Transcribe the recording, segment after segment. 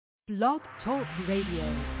Blog Talk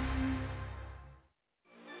Radio.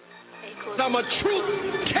 I'm a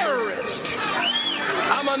truth terrorist.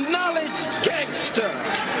 I'm a knowledge gangster.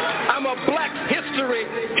 I'm a black history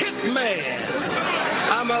hitman.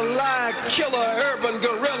 I'm a lie killer, urban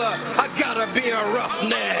gorilla. I gotta be a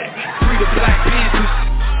roughneck. Free the Black Panthers,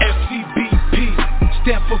 FCBP,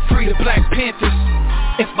 stand for Free the Black Panthers,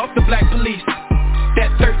 and fuck the black police.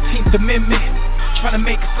 That 13th Amendment, trying to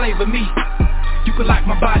make a slave of me. You can lock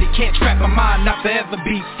my body, can't trap my mind, not forever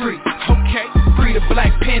be free. Okay, free the Black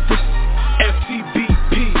Panthers,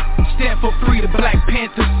 FCBP, stand for Free the Black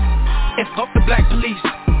Panthers, and fuck the black police.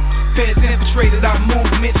 Feds infiltrated our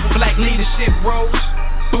movement for black leadership roles,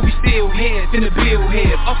 but we still heads in the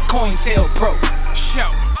billhead of COINTELPRO.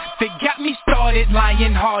 Show, they got me started,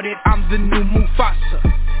 lion-hearted, I'm the new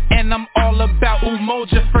Mufasa. And I'm all about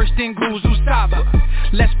Umoja, first in Guzu Saba.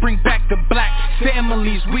 Let's bring back the black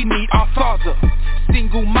families, we need our father.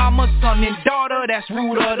 Single mama, son and daughter, that's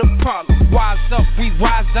root of the problem. Wise up, we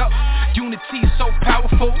rise up, unity is so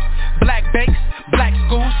powerful. Black banks, black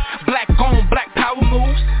schools, black on, black power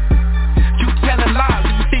moves. You telling lies,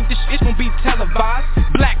 you think this shit gon' be televised?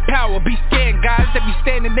 Black power, be scared guys that be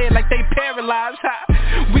standing there like they paralyzed.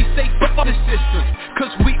 We say fuck the system,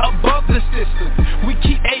 cause we above the system. We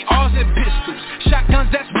keep ARs and pistols, shotguns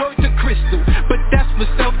that's worth the crystal, but that's for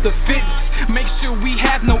self-defense. Make sure we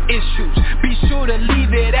have no issues, be sure to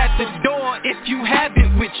leave it at the door if you have it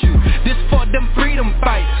with you. This for them freedom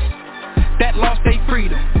fighters that lost their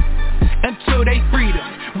freedom. Until they freedom,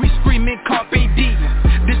 we screaming carpe diem.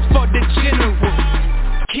 This for the general,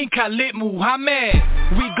 King Khalid Muhammad.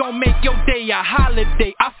 We gon' make your day a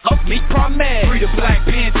holiday, I fuck me promise. Free the Black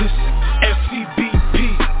Panthers, FCBP,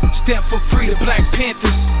 stand for Free the Black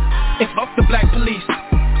Panthers, and fuck the black police.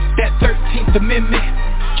 That 13th Amendment,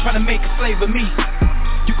 trying to make a slave of me.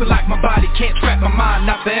 You can lock my body, can't trap my mind,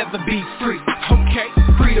 not forever be free. Okay,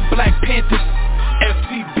 Free the Black Panthers,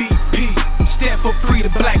 FCBP, stand for Free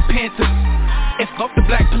the Black Panthers, and fuck the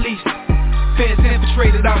black police. Feds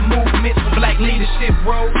infiltrated our movement for black leadership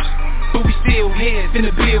roles, but we still heads in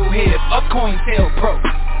the billhead of COINTELPRO.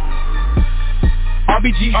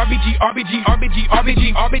 RBG, RBG, RBG, RBG,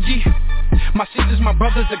 RBG, RBG. My sisters, my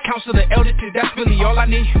brothers, the council, the elders, that's really all I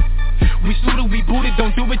need. We suited, we booted,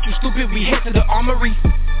 don't do it, you stupid, we head to the armory.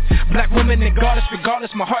 Black woman that guard us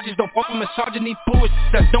regardless, my heart just don't fuck with misogyny, bullshit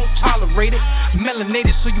that don't tolerate it.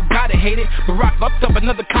 Melanated, so you gotta hate it. Barack locked up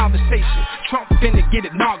another conversation, Trump finna get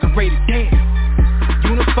inaugurated, damn.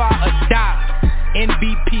 Unify or die,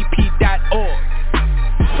 NBPP.org.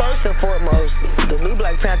 First and foremost, the new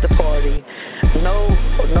Black Panther Party, no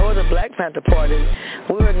other Black Panther Party,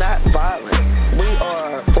 we are not violent. We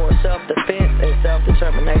are for self-defense and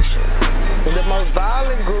self-determination. The most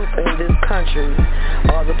violent group in this country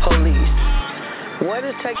are the police. What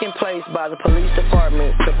is taking place by the police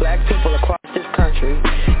department to black people across this country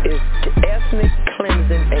is ethnic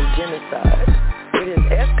cleansing and genocide. It has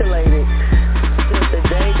escalated since the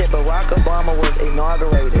day that Barack Obama was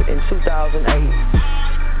inaugurated in 2008.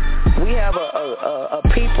 We have a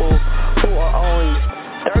people who are only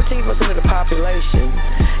 13% of the population,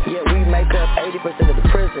 yet we make up 80% of the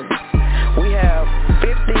prisons. We have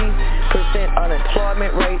 50%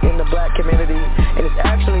 unemployment rate in the black community, and it's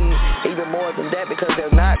actually even more than that because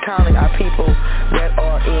they're not counting our people that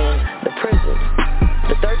are in the prisons.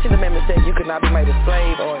 The 13th Amendment says you cannot be made a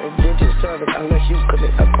slave or indentured servant unless you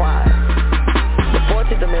commit a crime. The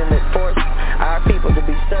 14th Amendment forced our people to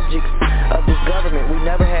be subjects of this government. We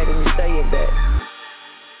never had any say in that.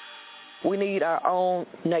 We need our own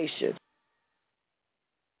nation.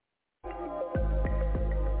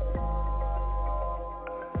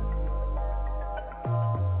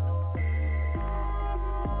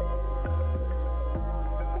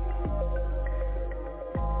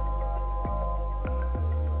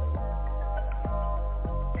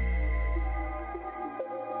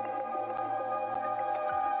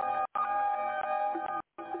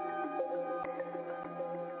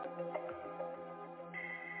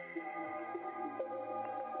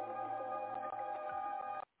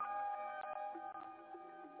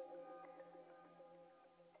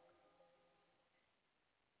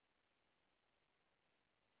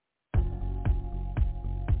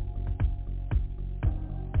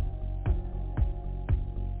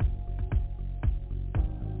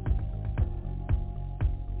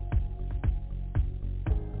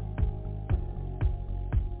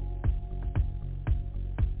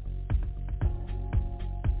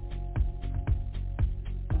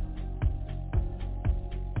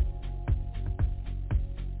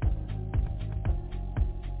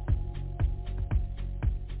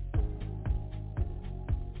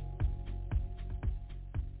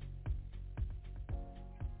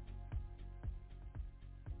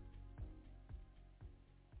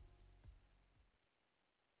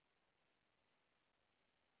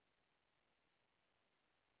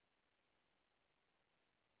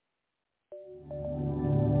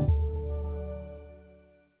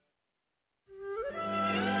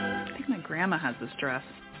 I think my grandma has this dress.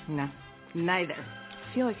 No, neither.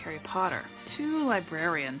 I feel like Harry Potter. Too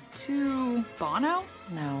librarian. Too Bono?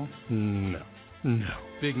 No. No. No.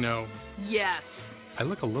 Big no. Yes. I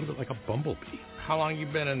look a little bit like a bumblebee. How long you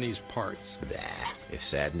been in these parts? Bah, if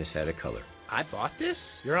sadness had a color. I bought this?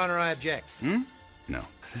 Your Honor, I object. No.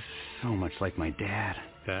 This is so much like my dad.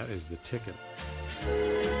 That is the ticket.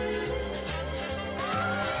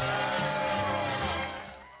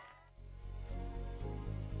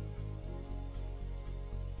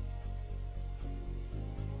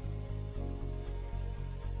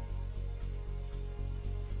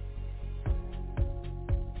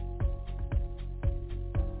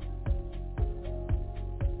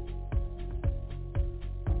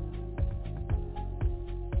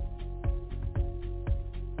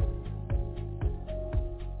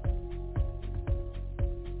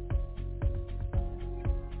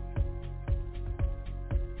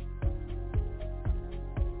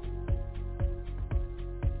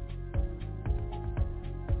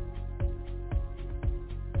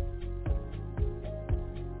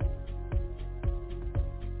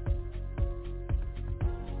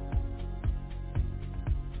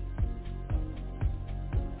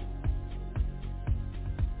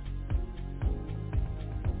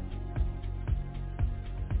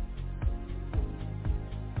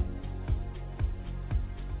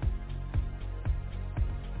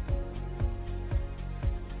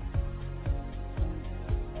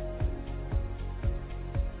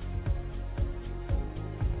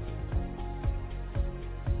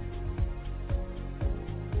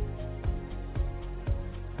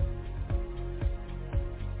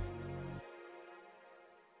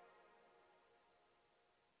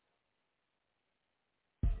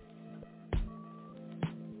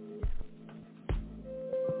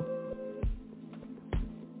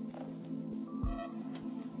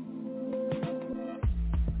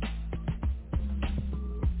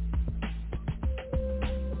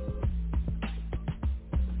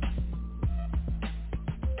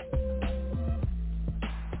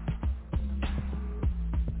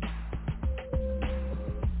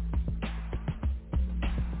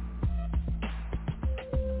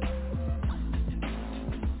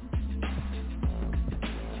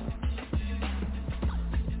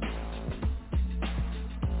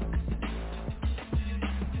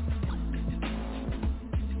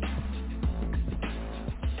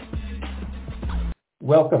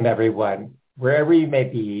 Welcome, everyone, wherever you may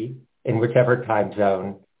be, in whichever time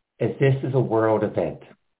zone, as this is a world event.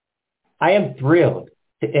 I am thrilled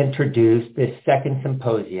to introduce this second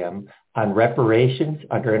symposium on reparations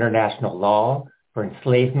under international law for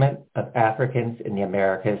enslavement of Africans in the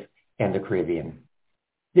Americas and the Caribbean.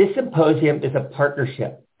 This symposium is a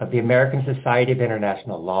partnership of the American Society of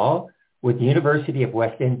International Law with the University of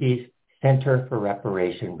West Indies Center for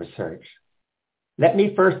Reparation Research. Let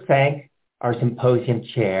me first thank our symposium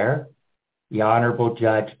chair, the Honorable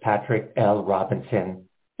Judge Patrick L. Robinson,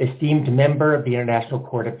 esteemed member of the International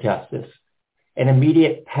Court of Justice, and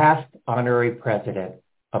immediate past honorary president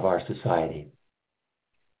of our society.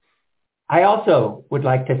 I also would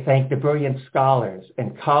like to thank the brilliant scholars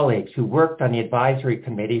and colleagues who worked on the advisory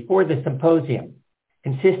committee for the symposium,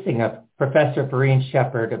 consisting of Professor Vereen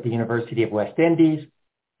Shepherd of the University of West Indies,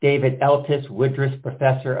 David Eltis Woodruff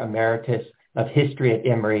Professor Emeritus of History at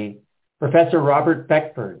Emory, Professor Robert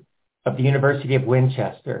Beckford of the University of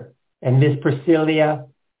Winchester, and Ms. Priscilla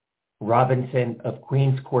Robinson of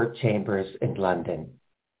Queen's Court Chambers in London.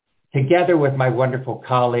 Together with my wonderful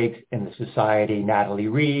colleagues in the Society, Natalie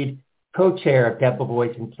Reed, co-chair of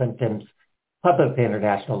Debevoise and Plimpton's Public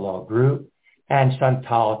International Law Group, and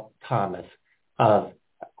Chantal Thomas of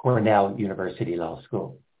Cornell University Law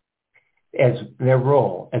School, as their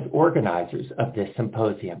role as organizers of this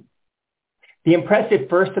symposium. The impressive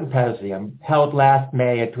first symposium held last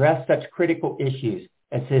May addressed such critical issues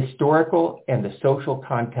as the historical and the social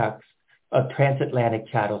context of transatlantic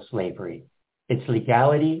chattel slavery, its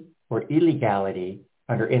legality or illegality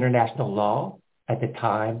under international law at the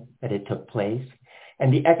time that it took place,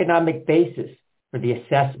 and the economic basis for the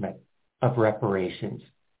assessment of reparations.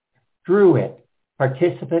 Through it,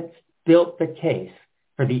 participants built the case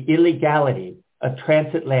for the illegality of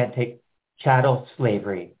transatlantic chattel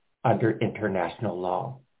slavery under international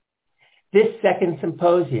law. This second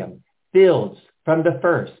symposium builds from the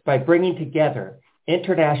first by bringing together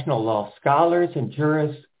international law scholars and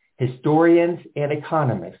jurists, historians, and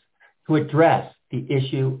economists to address the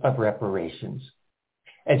issue of reparations.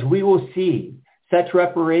 As we will see, such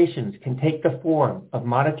reparations can take the form of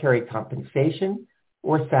monetary compensation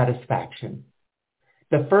or satisfaction.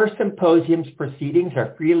 The first symposium's proceedings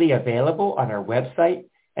are freely available on our website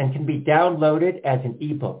and can be downloaded as an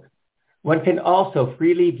ebook. One can also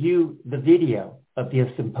freely view the video of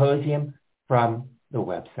the symposium from the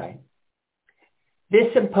website.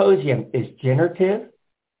 This symposium is generative,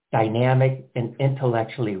 dynamic, and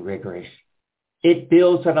intellectually rigorous. It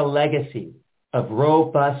builds on a legacy of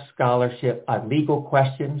robust scholarship on legal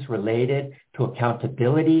questions related to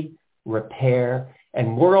accountability, repair, and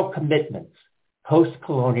moral commitments,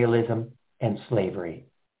 post-colonialism, and slavery.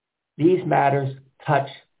 These matters touch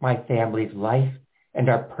my family's life and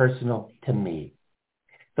are personal to me.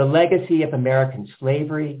 The legacy of American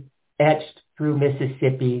slavery, etched through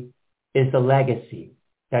Mississippi, is the legacy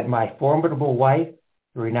that my formidable wife,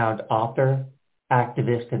 the renowned author,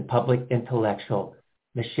 activist, and public intellectual,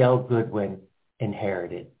 Michelle Goodwin,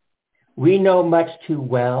 inherited. We know much too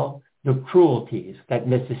well the cruelties that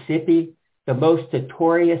Mississippi, the most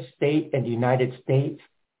notorious state in the United States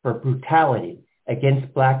for brutality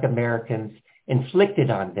against Black Americans, inflicted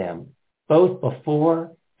on them both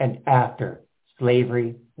before and after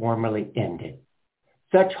slavery formally ended.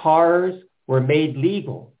 Such horrors were made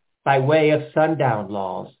legal by way of sundown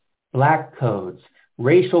laws, black codes,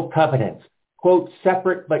 racial covenants, quote,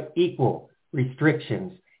 separate but equal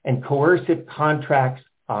restrictions, and coercive contracts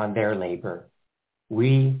on their labor.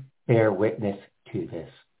 We bear witness to this.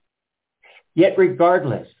 Yet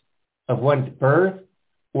regardless of one's birth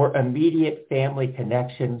or immediate family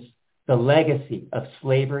connections, the legacy of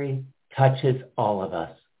slavery touches all of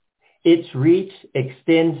us. Its reach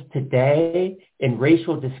extends today in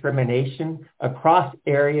racial discrimination across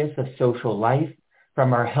areas of social life,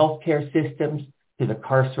 from our healthcare systems to the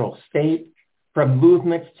carceral state, from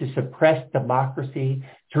movements to suppress democracy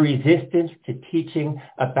to resistance to teaching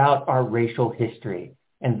about our racial history,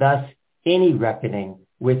 and thus any reckoning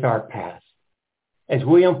with our past. As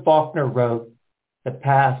William Faulkner wrote, the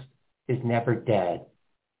past is never dead.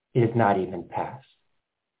 It is not even past.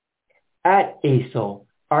 At ACIL,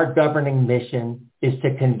 our governing mission is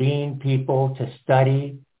to convene people to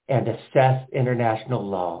study and assess international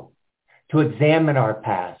law, to examine our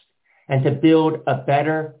past, and to build a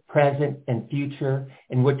better present and future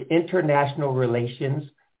in which international relations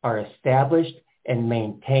are established and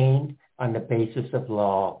maintained on the basis of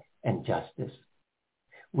law and justice.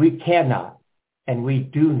 We cannot and we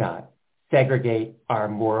do not segregate our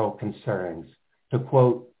moral concerns, to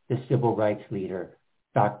quote the civil rights leader,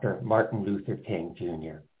 Dr. Martin Luther King,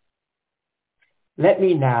 Jr. Let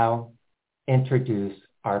me now introduce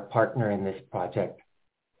our partner in this project,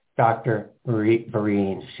 Dr.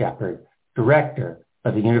 Vereen Shepherd, Director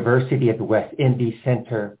of the University of the West Indies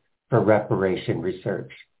Center for Reparation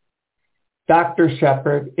Research. Dr.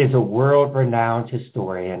 Shepherd is a world-renowned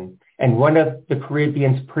historian and one of the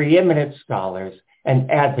Caribbean's preeminent scholars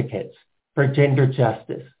and advocates for gender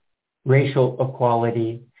justice, racial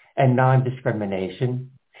equality, and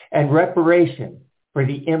non-discrimination, and reparation for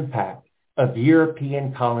the impact of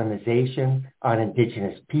European colonization on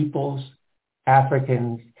indigenous peoples,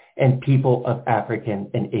 Africans, and people of African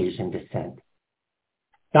and Asian descent.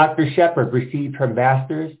 Dr. Shepherd received her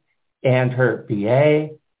master's and her BA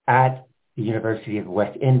at the University of the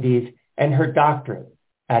West Indies and her doctorate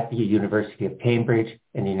at the University of Cambridge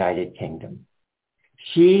in the United Kingdom.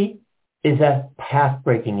 She is a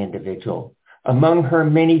path-breaking individual. Among her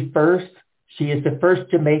many firsts, she is the first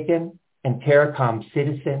Jamaican and CARICOM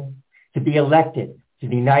citizen to be elected to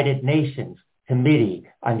the United Nations Committee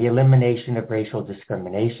on the Elimination of Racial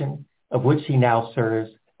Discrimination, of which she now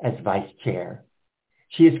serves as vice chair.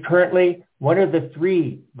 She is currently one of the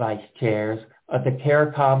 3 vice chairs of the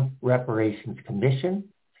CARICOM Reparations Commission,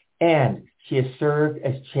 and she has served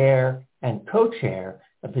as chair and co-chair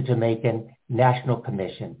of the Jamaican National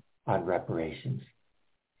Commission on Reparations.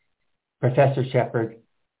 Professor Shepherd,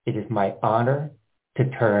 it is my honor to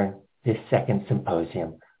turn this second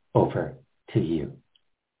symposium over to you.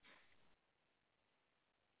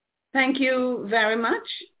 Thank you very much.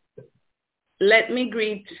 Let me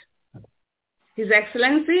greet His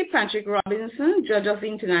Excellency Patrick Robinson, Judge of the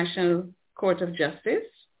International Court of Justice.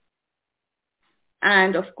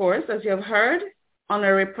 And of course, as you have heard,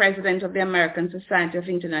 Honorary President of the American Society of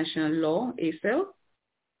International Law, ACIL.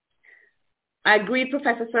 I greet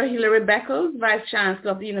Professor Sir Hilary Beckles, Vice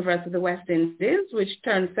Chancellor of the University of the West Indies, which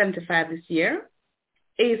turned 75 this year.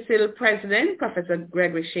 ACIL President, Professor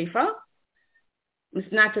Gregory Schaefer, Ms.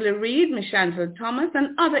 Natalie Reid, Ms. Chantal Thomas,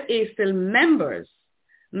 and other ACIL members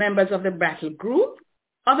of the Battle Group,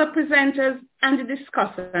 other presenters, and the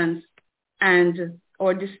discussants, and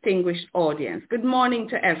our distinguished audience. Good morning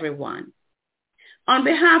to everyone. On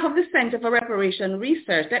behalf of the Center for Reparation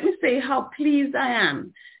Research, let me say how pleased I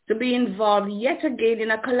am to be involved yet again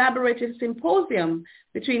in a collaborative symposium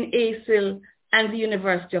between ACIL and the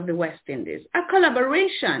University of the West Indies, a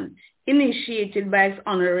collaboration initiated by its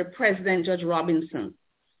Honorary President Judge Robinson,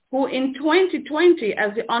 who in 2020,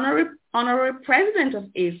 as the Honorary President of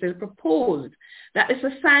ACIL, proposed that the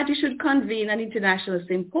Society should convene an international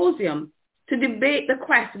symposium to debate the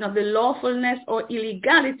question of the lawfulness or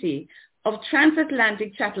illegality of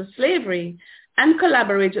transatlantic chattel slavery and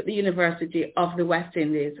collaborate with the University of the West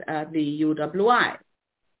Indies, the UWI.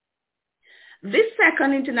 This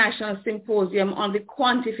second international symposium on the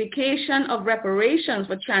quantification of reparations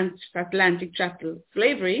for transatlantic chattel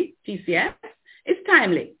slavery, TCS, is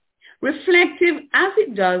timely, reflective as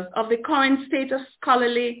it does of the current state of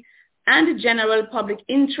scholarly and general public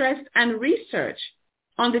interest and research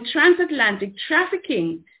on the transatlantic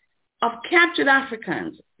trafficking of captured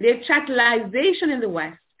Africans, their chattelization in the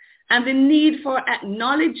West, and the need for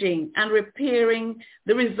acknowledging and repairing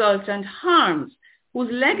the resultant harms whose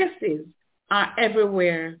legacies are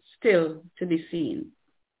everywhere still to be seen.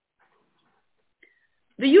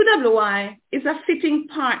 The UWI is a fitting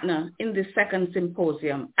partner in the second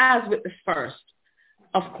symposium, as with the first,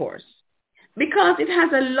 of course, because it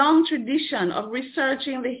has a long tradition of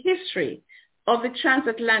researching the history of the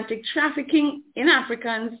transatlantic trafficking in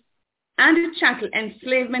Africans and the chattel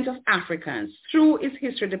enslavement of Africans through its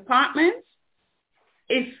history departments,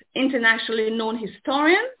 its internationally known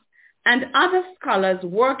historians, and other scholars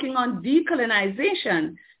working on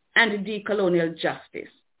decolonization and decolonial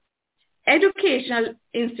justice. Educational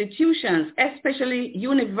institutions, especially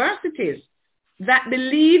universities, that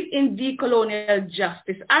believe in decolonial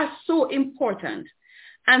justice are so important,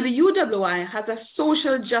 and the UWI has a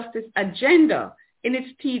social justice agenda in its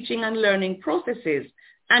teaching and learning processes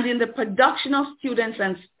and in the production of students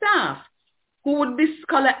and staff who would be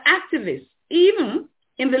scholar activists, even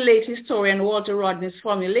in the late historian Walter Rodney's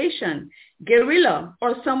formulation, guerrilla,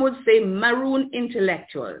 or some would say maroon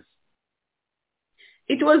intellectuals.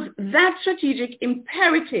 It was that strategic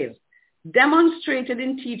imperative demonstrated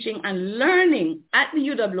in teaching and learning at the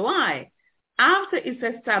UWI after its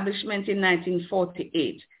establishment in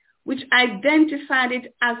 1948, which identified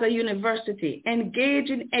it as a university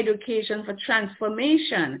engaged in education for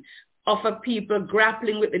transformation of a people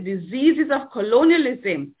grappling with the diseases of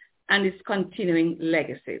colonialism and its continuing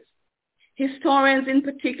legacies. Historians in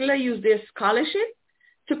particular used their scholarship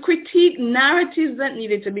to critique narratives that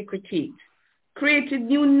needed to be critiqued, created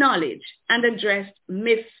new knowledge, and addressed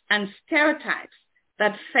myths and stereotypes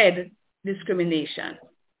that fed discrimination.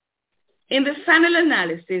 In the final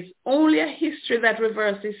analysis, only a history that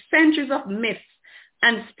reverses centuries of myths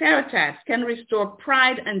and stereotypes can restore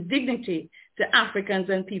pride and dignity to Africans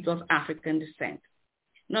and people of African descent.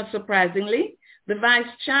 Not surprisingly, the Vice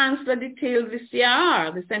Chancellor detailed the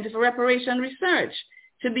CRR, the Center for Reparation Research,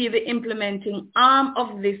 to be the implementing arm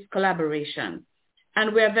of this collaboration.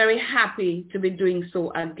 And we're very happy to be doing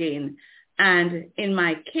so again. And in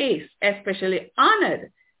my case, especially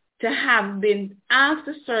honored to have been asked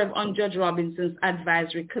to serve on Judge Robinson's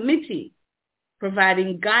advisory committee,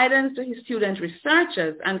 providing guidance to his student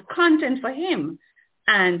researchers and content for him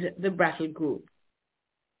and the Brattle Group.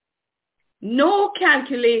 No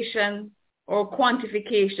calculation or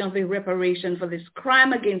quantification of the reparation for this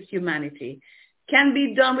crime against humanity can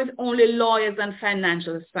be done with only lawyers and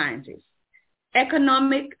financial scientists.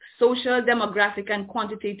 Economic, social, demographic, and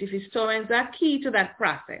quantitative historians are key to that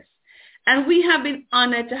process. And we have been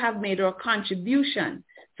honored to have made our contribution,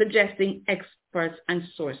 suggesting experts and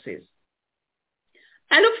sources.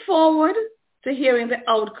 I look forward to hearing the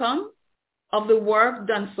outcome of the work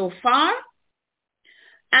done so far.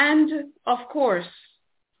 And of course,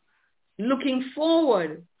 looking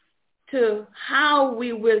forward to how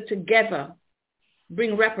we will together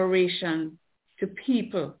bring reparation to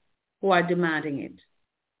people who are demanding it.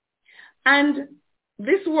 And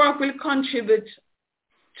this work will contribute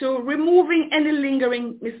to removing any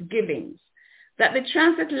lingering misgivings that the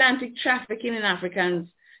transatlantic trafficking in Africans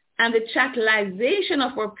and the chattelization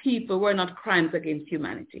of our people were not crimes against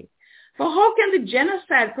humanity. For how can the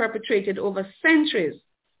genocide perpetrated over centuries,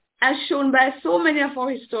 as shown by so many of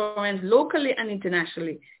our historians locally and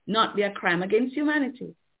internationally, not be a crime against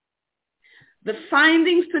humanity? The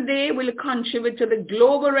findings today will contribute to the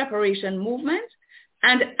global reparation movement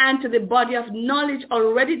and to the body of knowledge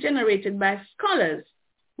already generated by scholars,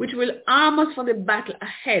 which will arm us for the battle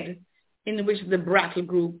ahead, in which the Brattle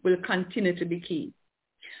Group will continue to be key.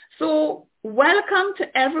 So welcome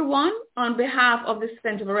to everyone on behalf of the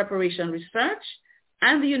Center for Reparation Research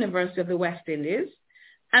and the University of the West Indies,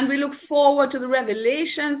 and we look forward to the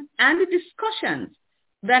revelations and the discussions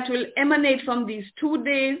that will emanate from these 2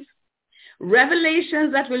 days,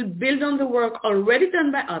 revelations that will build on the work already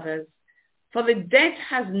done by others, for the debt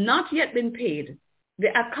has not yet been paid. The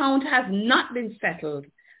account has not been settled,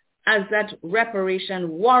 as that reparation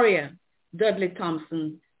warrior, Dudley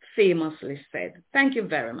Thompson, famously said. Thank you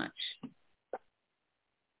very much.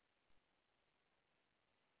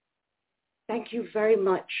 Thank you very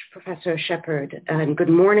much, Professor Shepard. And good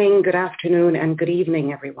morning, good afternoon, and good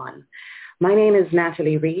evening, everyone. My name is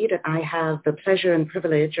Natalie Reid. I have the pleasure and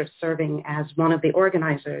privilege of serving as one of the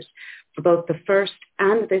organizers for both the first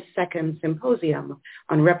and this second symposium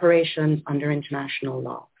on reparations under international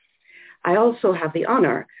law. I also have the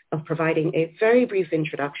honor of providing a very brief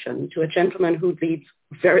introduction to a gentleman who needs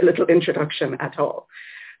very little introduction at all,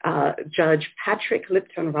 Judge Patrick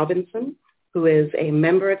Lipton Robinson, who is a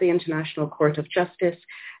member of the International Court of Justice,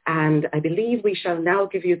 and I believe we shall now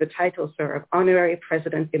give you the title, sir, of Honorary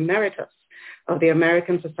President Emeritus of the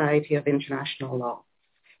American Society of International Law.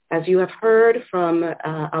 As you have heard from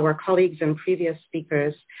our colleagues and previous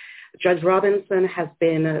speakers, Judge Robinson has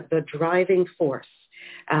been the driving force,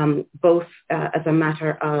 both as a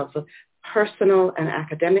matter of personal and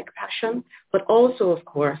academic passion, but also, of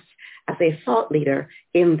course, as a thought leader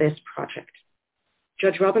in this project.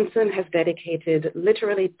 Judge Robinson has dedicated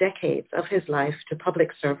literally decades of his life to public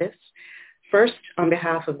service, first on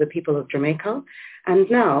behalf of the people of Jamaica, and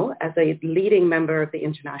now as a leading member of the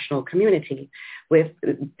international community with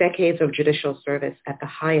decades of judicial service at the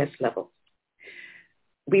highest level.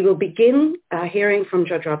 We will begin hearing from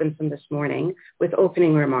Judge Robinson this morning with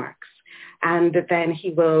opening remarks, and then he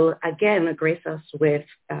will again grace us with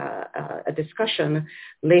a discussion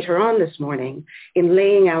later on this morning in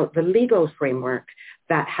laying out the legal framework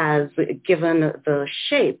that has given the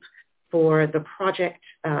shape for the project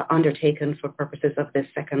undertaken for purposes of this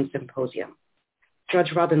second symposium.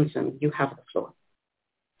 Judge Robinson, you have the floor.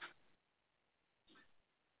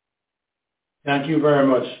 Thank you very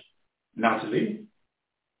much, Natalie.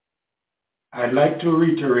 I'd like to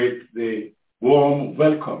reiterate the warm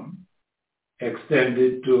welcome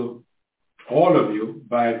extended to all of you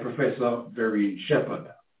by Professor Vereen Shepard.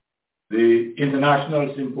 The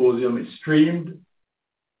International Symposium is streamed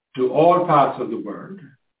to all parts of the world,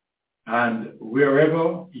 and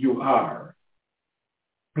wherever you are,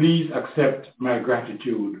 please accept my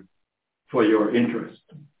gratitude for your interest.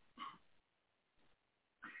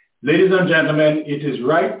 Ladies and gentlemen, it is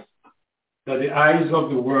right that the eyes of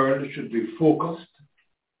the world should be focused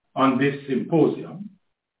on this symposium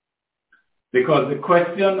because the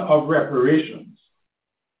question of reparations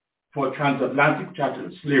for transatlantic chattel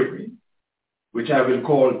slavery, which I will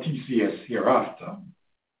call TCS hereafter,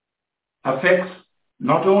 affects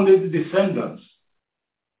not only the descendants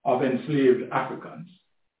of enslaved Africans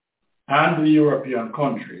and the European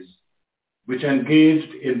countries which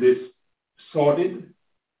engaged in this sordid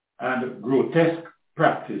and grotesque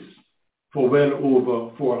practice for well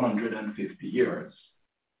over 450 years.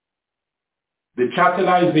 The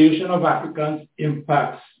chattelization of Africans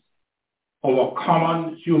impacts our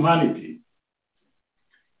common humanity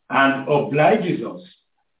and obliges us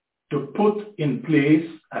to put in place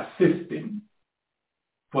a system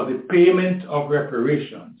for the payment of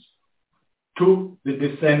reparations to the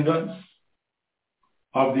descendants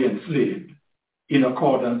of the enslaved in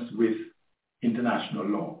accordance with international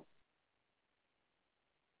law.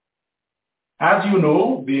 As you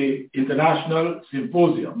know, the International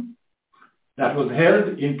Symposium that was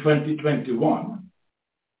held in 2021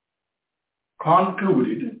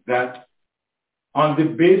 concluded that on the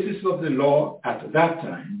basis of the law at that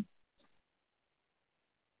time,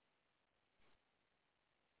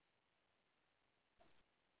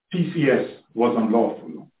 TCS was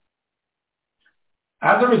unlawful.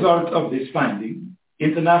 As a result of this finding,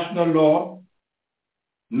 international law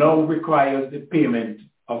now requires the payment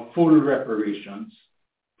of full reparations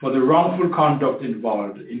for the wrongful conduct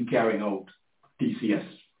involved in carrying out TCS.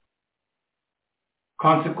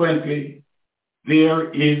 Consequently,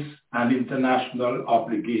 there is an international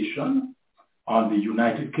obligation on the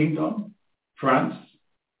United Kingdom, France,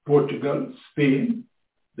 Portugal, Spain,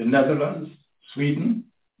 the Netherlands, Sweden,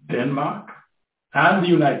 Denmark, and the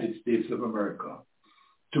United States of America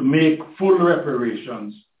to make full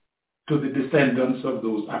reparations to the descendants of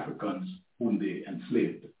those Africans whom they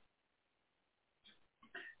enslaved.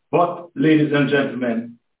 But, ladies and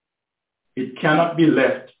gentlemen, it cannot be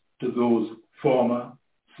left to those former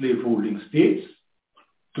slaveholding states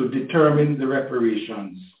to determine the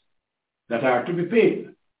reparations that are to be paid.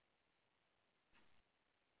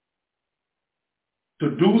 To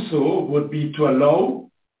do so would be to allow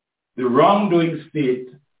the wrongdoing state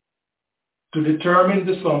to determine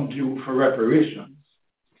the sum due for reparations,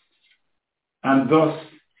 and thus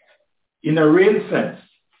in a real sense,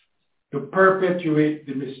 to perpetuate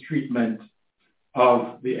the mistreatment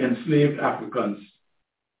of the enslaved Africans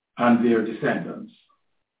and their descendants.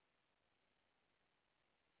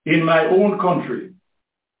 In my own country,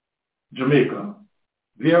 Jamaica,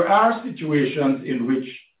 there are situations in which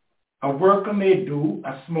a worker may do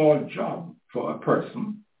a small job for a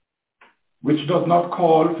person which does not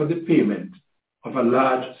call for the payment of a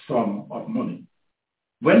large sum of money.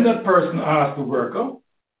 When that person asks the worker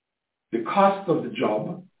the cost of the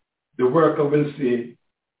job, the worker will say,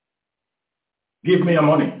 "Give me your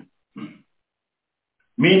money."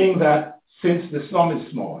 Meaning that since the sum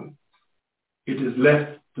is small, it is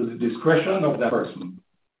left to the discretion of that person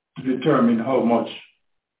to determine how much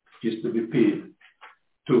is to be paid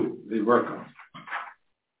to the worker.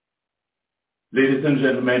 Ladies and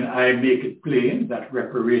gentlemen, I make it plain that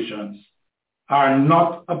reparations are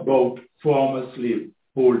not about former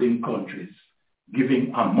slave-holding countries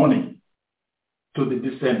giving money to the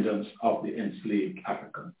descendants of the enslaved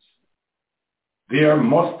Africans. There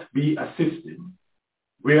must be a system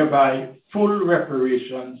whereby full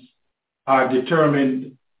reparations are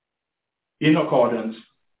determined in accordance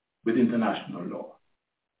with international law.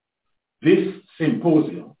 This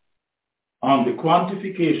symposium on the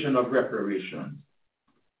quantification of reparations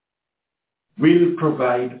will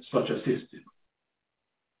provide such a system.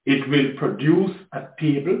 It will produce a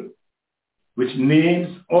table which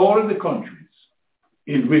names all the countries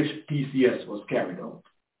in which TCS was carried out.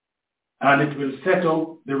 And it will set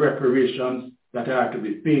out the reparations that are to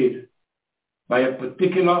be paid by a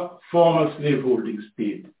particular former slaveholding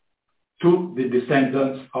state to the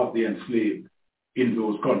descendants of the enslaved in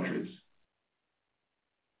those countries.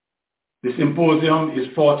 The symposium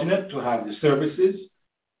is fortunate to have the services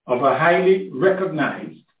of a highly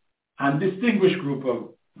recognized and distinguished group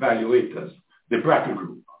of evaluators, the Brattle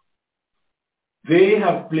Group. They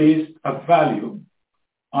have placed a value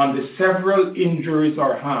on the several injuries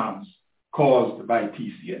or harms caused by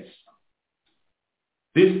TCS.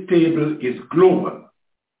 This table is global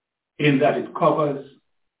in that it covers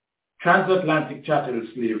transatlantic chattel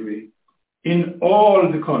slavery in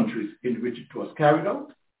all the countries in which it was carried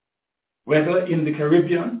out, whether in the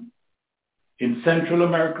Caribbean, in Central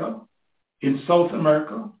America, in South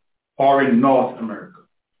America, or in North America.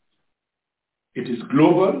 It is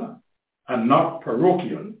global and not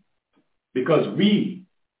parochial because we,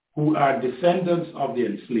 who are descendants of the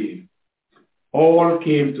enslaved, all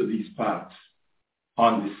came to these parts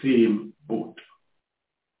on the same boat.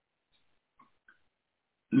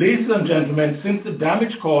 Ladies and gentlemen, since the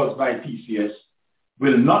damage caused by TCS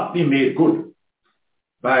will not be made good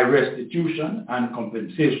by restitution and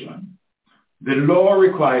compensation, the law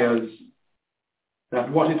requires that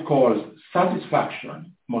what it calls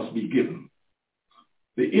satisfaction must be given.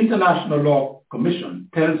 The International Law Commission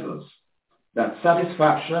tells us that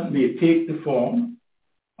satisfaction may take the form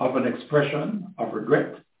of an expression of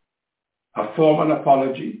regret, a formal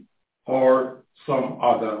apology, or some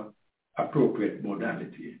other appropriate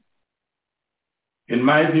modality. In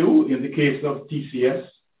my view, in the case of TCS,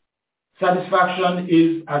 satisfaction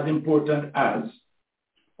is as important as,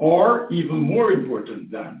 or even more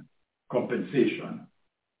important than, compensation.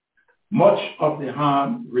 Much of the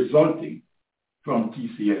harm resulting from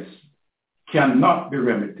TCS cannot be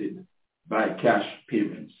remedied by cash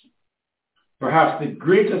payments. Perhaps the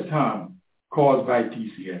greatest harm caused by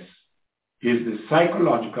TCS is the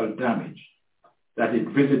psychological damage that it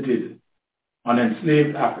visited on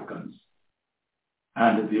enslaved Africans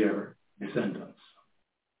and their descendants.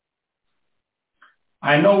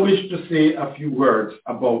 I now wish to say a few words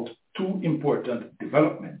about two important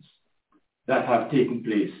developments that have taken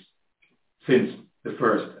place since the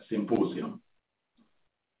first symposium.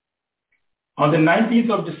 On the 19th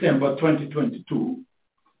of December 2022,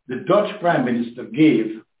 the Dutch Prime Minister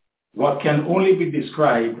gave what can only be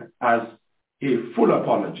described as a full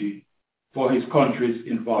apology for his country's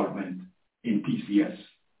involvement in TCS.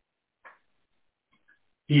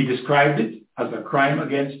 He described it as a crime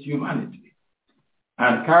against humanity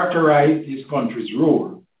and characterized his country's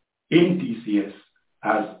role in TCS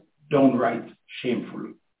as downright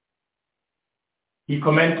shameful. He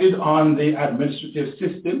commented on the administrative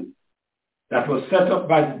system that was set up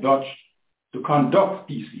by the Dutch to conduct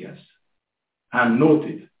TCS and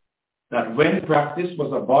noted that when practice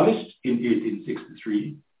was abolished in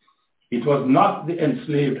 1863, it was not the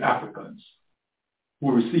enslaved Africans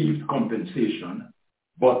who received compensation,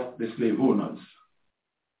 but the slave owners.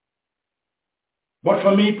 But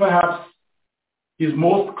for me, perhaps, his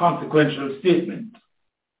most consequential statement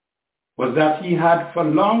was that he had for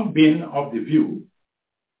long been of the view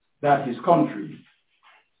that his country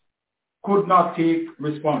could not take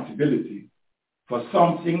responsibility for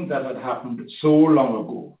something that had happened so long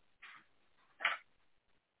ago.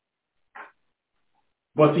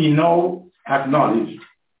 But he now acknowledged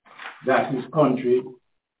that his country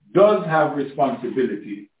does have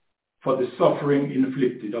responsibility for the suffering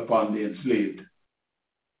inflicted upon the enslaved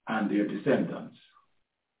and their descendants.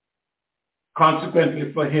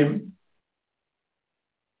 Consequently for him,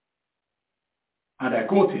 and I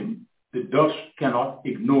quote him, the Dutch cannot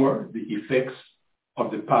ignore the effects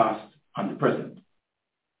of the past and the present.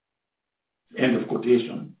 End of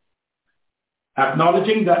quotation.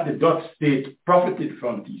 Acknowledging that the Dutch state profited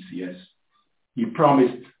from TCS, he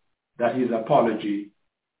promised that his apology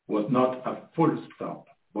was not a full stop,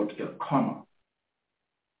 but a comma.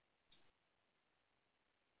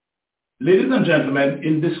 Ladies and gentlemen,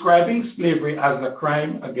 in describing slavery as a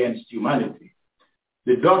crime against humanity,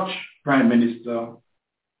 the Dutch Prime Minister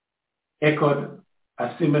echoed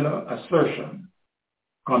a similar assertion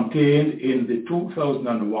contained in the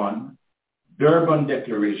 2001 Durban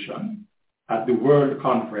Declaration at the World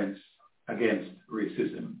Conference Against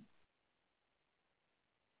Racism.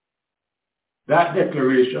 That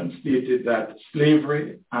declaration stated that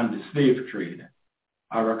slavery and the slave trade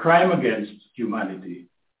are a crime against humanity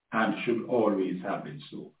and should always have been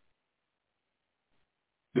so.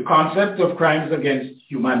 The concept of crimes against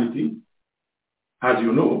humanity, as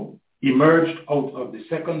you know, emerged out of the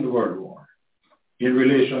Second World War in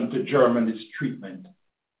relation to Germany's treatment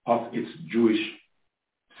of its Jewish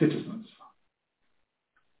citizens.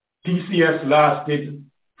 TCS lasted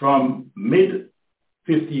from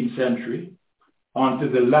mid-15th century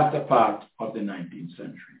onto the latter part of the 19th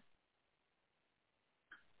century.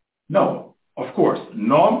 Now, of course,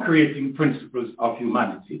 norm-creating principles of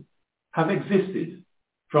humanity have existed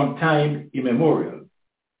from time immemorial.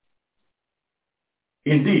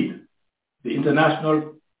 Indeed, the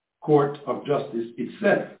International Court of Justice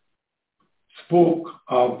itself spoke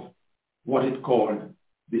of what it called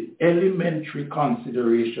the elementary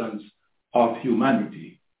considerations of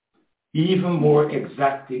humanity, even more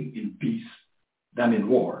exacting in peace than in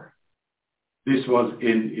war. This was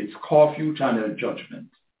in its Corfu Channel judgment.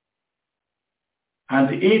 And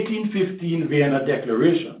the 1815 Vienna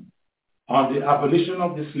Declaration on the abolition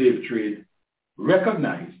of the slave trade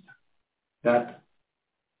recognized that,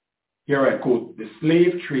 here I quote, the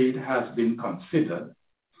slave trade has been considered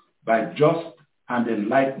by just and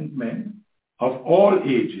enlightened men of all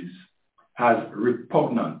ages as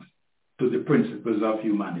repugnant to the principles of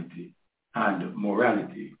humanity and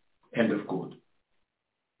morality, end of quote.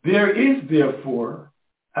 There is therefore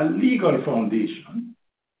a legal foundation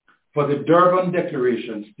for the Durban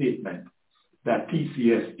Declaration statement that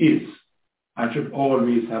TCS is and should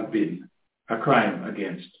always have been a crime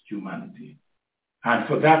against humanity. And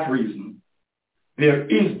for that reason, there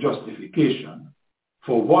is justification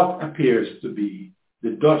for what appears to be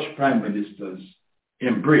the Dutch Prime Minister's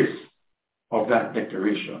embrace of that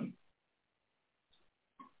declaration.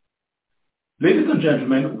 Ladies and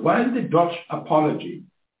gentlemen, while the Dutch apology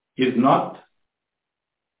is not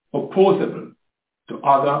opposable to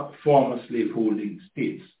other former slaveholding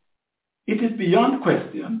states, it is beyond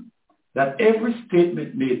question that every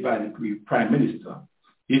statement made by the Prime Minister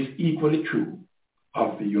is equally true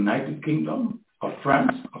of the United Kingdom, of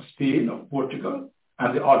France, of Spain, of Portugal,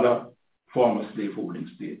 and the other former slaveholding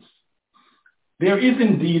states. There is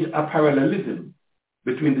indeed a parallelism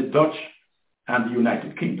between the Dutch and the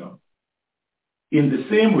United Kingdom. In the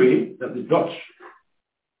same way that the Dutch,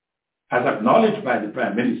 as acknowledged by the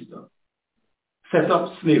Prime Minister, set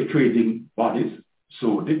up slave trading bodies,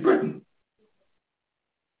 so did Britain.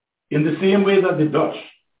 In the same way that the Dutch,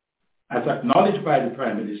 as acknowledged by the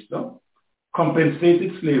Prime Minister,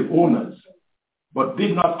 compensated slave owners, but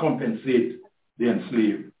did not compensate the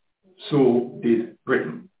enslaved, so did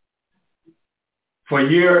Britain. For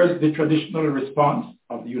years, the traditional response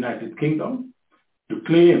of the United Kingdom to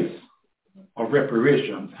claims of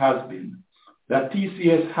reparations has been that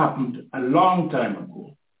TCS happened a long time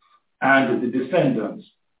ago, and the descendants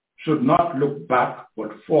should not look back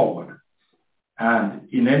but forward, and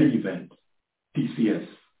in any event, TCS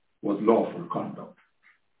was lawful conduct.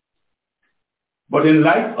 But in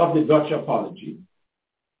light of the Dutch apology,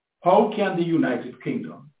 how can the United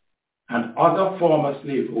Kingdom and other former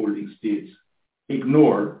slaveholding states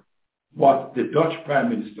ignore what the Dutch Prime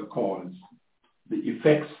Minister calls the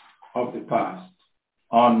effects of the past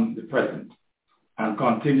on the present and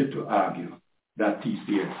continue to argue that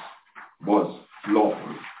TCS was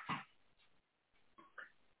lawful?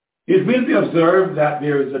 It will be observed that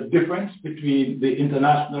there is a difference between the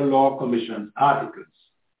International Law Commission's articles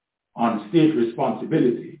on state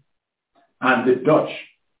responsibility and the Dutch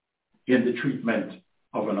in the treatment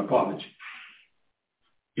of an apology.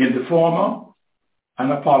 In the former,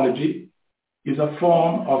 an apology is a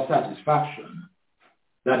form of satisfaction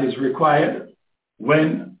that is required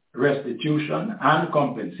when restitution and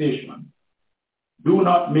compensation do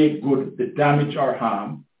not make good the damage or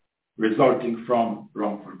harm resulting from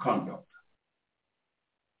wrongful conduct.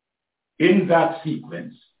 In that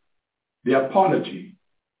sequence, the apology,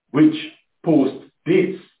 which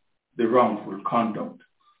postdates the wrongful conduct,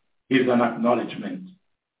 is an acknowledgement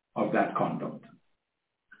of that conduct.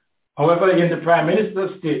 However, in the Prime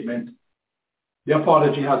Minister's statement, the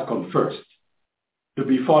apology has come first, to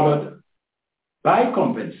be followed by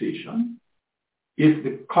compensation if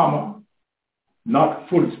the comma, not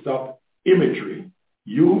full stop, imagery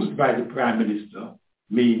used by the Prime Minister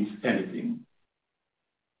means anything.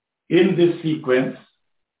 In this sequence,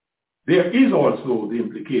 there is also the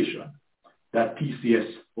implication that TCS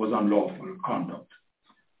was unlawful conduct,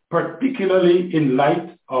 particularly in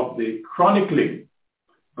light of the chronicling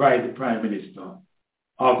by the Prime Minister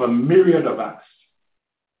of a myriad of acts,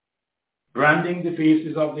 branding the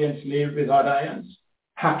faces of the enslaved with hot irons,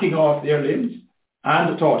 hacking off their limbs,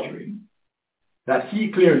 and torturing, that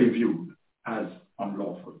he clearly viewed as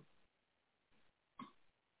unlawful.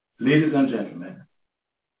 Ladies and gentlemen,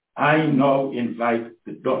 I now invite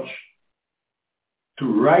the Dutch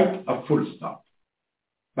to write a full stop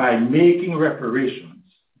by making reparations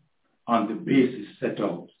on the basis set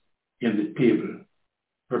out in the table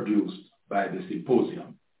produced by the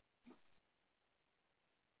symposium.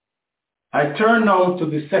 I turn now to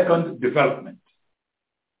the second development,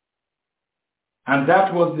 and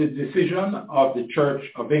that was the decision of the Church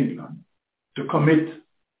of England to commit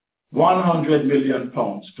 £100 million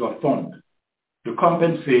to a fund to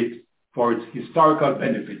compensate for its historical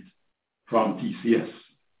benefit from TCS.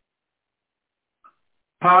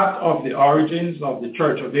 Part of the origins of the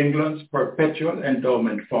Church of England's Perpetual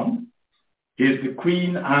Endowment Fund is the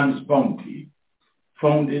Queen Anne's Bounty,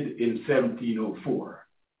 founded in 1704.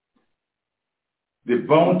 The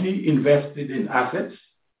bounty invested in assets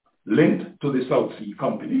linked to the South Sea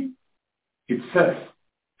Company, itself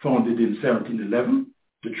founded in 1711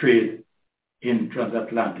 to trade in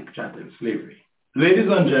transatlantic chattel slavery. Ladies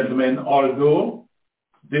and gentlemen, although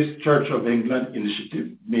this Church of England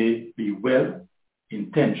initiative may be well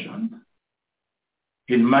intentioned,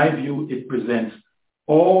 in my view, it presents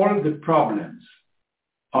all the problems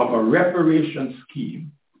of a reparation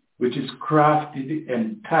scheme which is crafted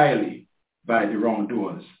entirely by the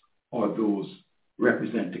wrongdoers or those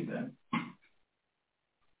representing them.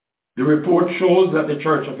 The report shows that the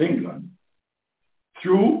Church of England,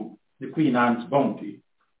 through the Queen Anne's Bounty,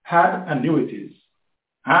 had annuities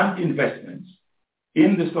and investments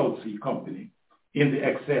in the South Sea Company in the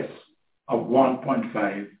excess of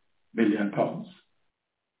 £1.5 billion,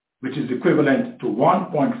 which is equivalent to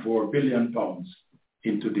 £1.4 billion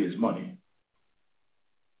in today's money.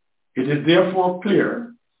 It is therefore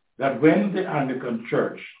clear that when the Anglican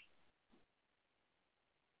Church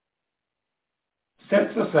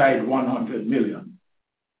sets aside £100 million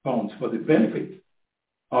for the benefit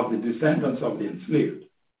of the descendants of the enslaved,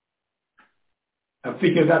 a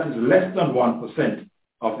figure that is less than 1%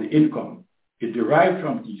 of the income it derived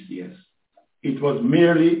from TCS, it was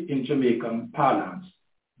merely, in Jamaican parlance,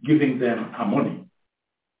 giving them a money,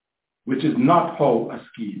 which is not how a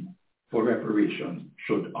scheme for reparations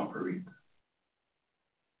should operate.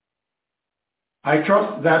 I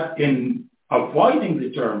trust that in avoiding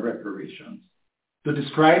the term reparations to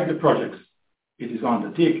describe the projects it is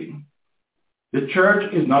undertaking, the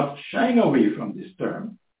Church is not shying away from this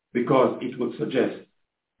term because it would suggest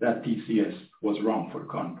that TCS was wrongful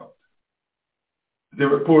conduct. The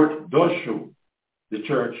report does show the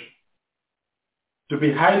Church to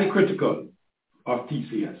be highly critical of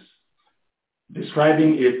TCS,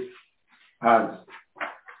 describing it as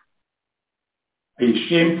a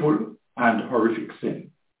shameful and horrific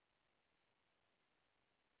sin.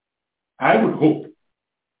 I would hope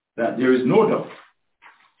that there is no doubt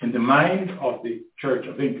in the mind of the Church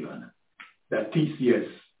of England that TCS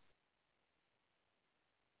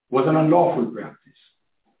was an unlawful practice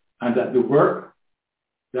and that the work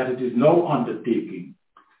that it is now undertaking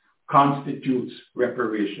constitutes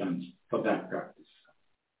reparations for that practice.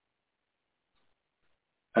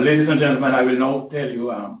 And ladies and gentlemen, I will now tell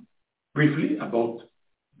you briefly about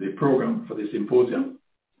the program for the symposium.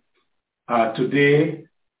 Today,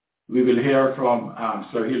 we will hear from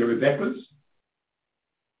Sir Hilary Beckles,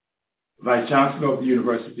 Vice Chancellor of the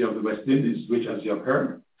University of the West Indies, which, as you have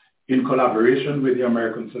heard, in collaboration with the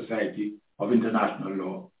American Society of International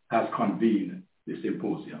Law, has convened the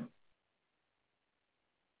symposium.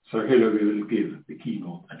 Sir Hillary will give the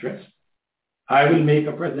keynote address. I will make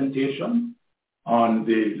a presentation on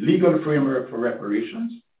the legal framework for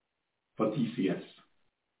reparations for TCS.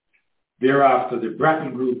 Thereafter, the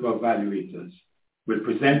Brattle Group of evaluators will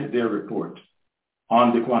present their report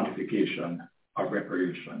on the quantification of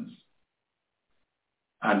reparations.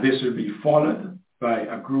 And this will be followed by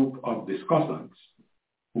a group of discussants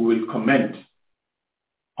who will comment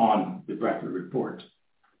on the Brattle report.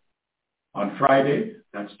 On Friday,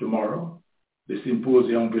 that's tomorrow, the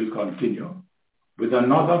symposium will continue with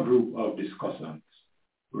another group of discussants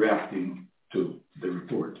reacting to the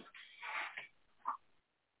report.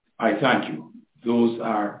 I thank you. Those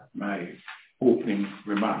are my opening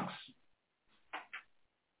remarks.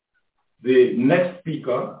 The next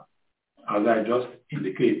speaker, as I just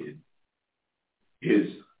indicated, is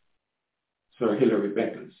Sir Hilary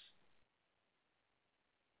Beckles.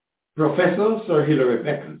 Professor Sir Hilary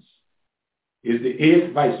Beckles is the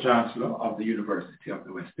 8th Vice Chancellor of the University of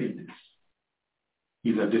the West Indies.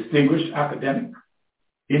 He's a distinguished academic,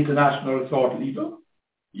 international thought leader,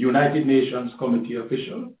 United Nations Committee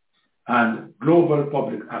official, and global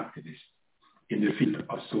public activist in the field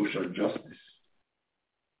of social justice.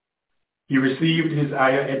 He received his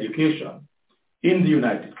higher education in the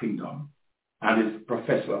United Kingdom and is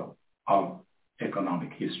professor of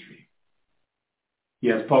economic history. He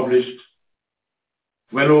has published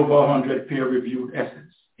well over 100 peer-reviewed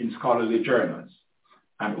essays in scholarly journals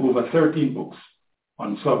and over 13 books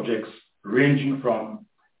on subjects ranging from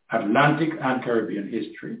Atlantic and Caribbean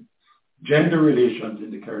history, gender relations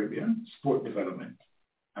in the Caribbean, sport development,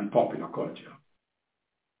 and popular culture.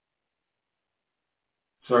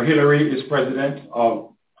 Sir Hilary is president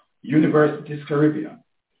of Universities Caribbean,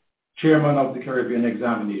 chairman of the Caribbean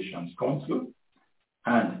Examinations Council,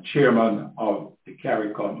 and chairman of the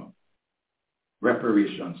CARICOM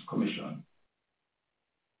Reparations Commission.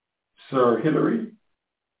 Sir Hilary,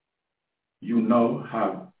 you now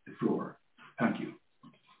have the floor. Thank you.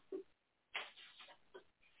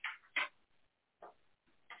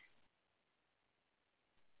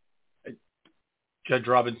 Judge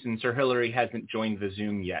Robinson, Sir Hilary hasn't joined the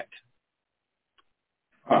Zoom yet.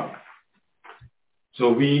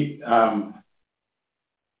 So we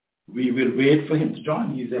will wait for him to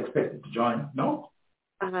join. He's expected to join. No?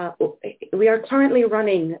 We are currently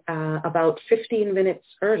running about 15 minutes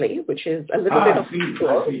early, which is a little bit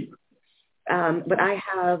unusual. But I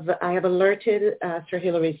have alerted Sir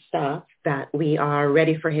Hilary's staff that we are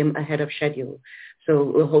ready for him ahead of schedule. So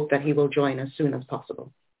we'll hope that he will join as soon as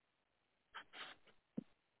possible.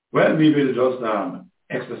 Well, we will just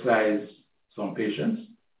exercise some patience.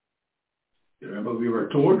 You remember, we were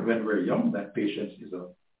told when we were young that patience is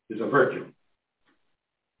a virtue.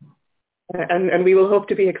 And we will hope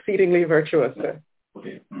to be exceedingly virtuous, sir.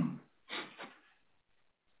 Okay.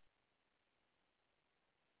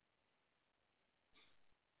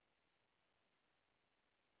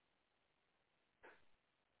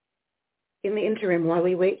 In the interim, while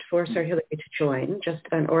we wait for Sir Hilary to join, just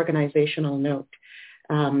an organizational note.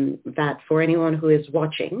 That for anyone who is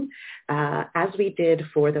watching, as we did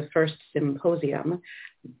for the first symposium,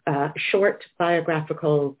 short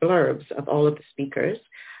biographical blurbs of all of the speakers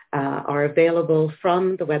are available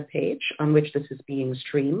from the webpage on which this is being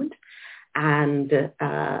streamed. And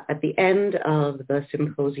at the end of the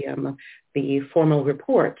symposium, the formal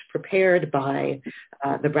report prepared by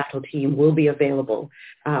the Brattle team will be available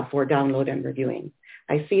for download and reviewing.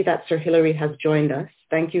 I see that Sir Hilary has joined us.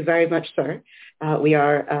 Thank you very much, sir. We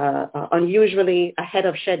are unusually ahead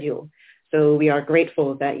of schedule, so we are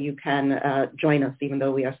grateful that you can join us, even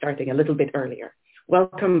though we are starting a little bit earlier.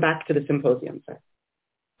 Welcome back to the symposium, sir.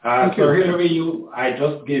 Sir Hilary, I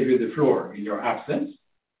just gave you the floor in your absence,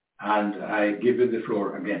 and I give you the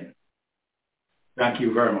floor again. Thank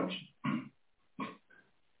you very much.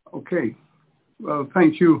 Okay. Well,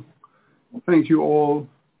 thank you. Thank you all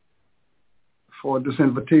for this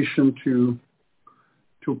invitation to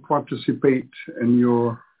participate in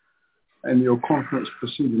your conference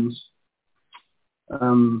proceedings.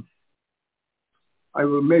 I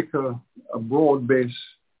will make a broad-based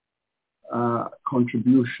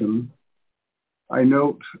contribution. I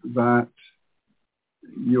note that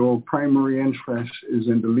your primary interest is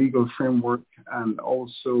in the legal framework and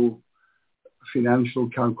also financial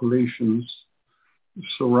calculations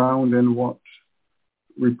surrounding what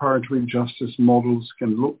reparatory justice models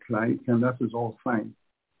can look like, and that is all fine.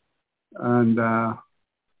 And I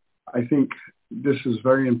think this is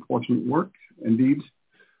very important work indeed.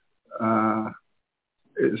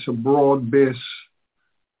 It's a broad-based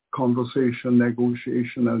conversation,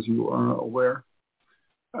 negotiation, as you are aware.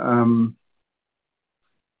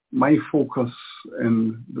 my focus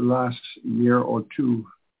in the last year or two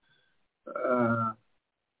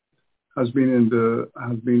has been in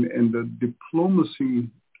the diplomacy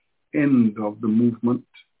end of the movement,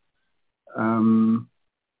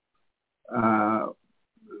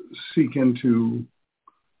 seeking to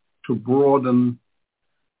broaden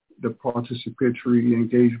the participatory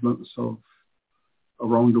engagements of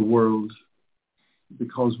around the world,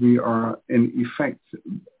 because we are in effect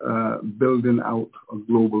building out a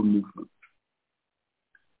global movement.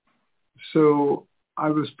 So I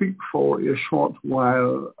will speak for a short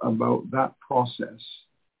while about that process,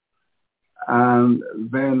 and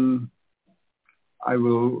then I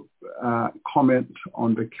will comment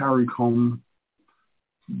on the CARICOM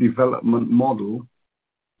development model,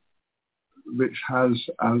 which has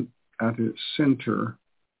at its center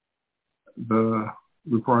the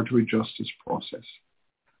reparatory justice process.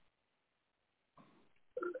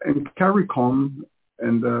 In CARICOM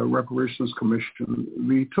and the Reparations Commission,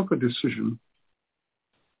 we took a decision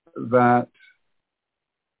that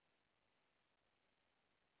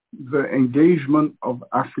the engagement of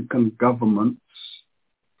African governments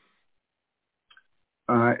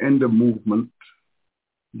in the movement,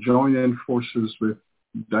 joining forces with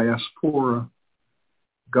diaspora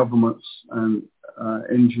governments and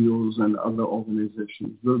NGOs and other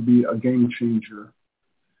organizations, will be a game changer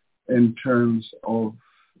in terms of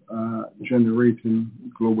generating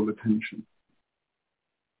global attention.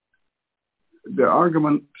 The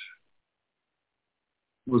argument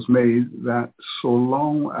was made that so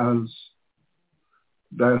long as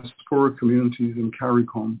diaspora communities in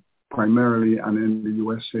CARICOM, primarily and in the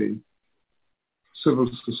USA, civil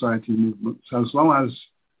society movements, as long as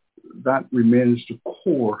that remains the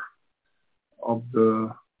core of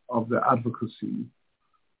the advocacy,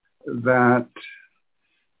 that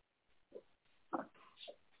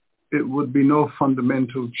it would be no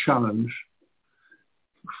fundamental challenge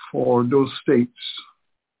for those states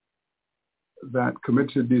that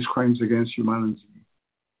committed these crimes against humanity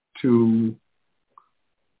to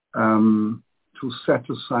set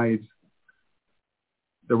aside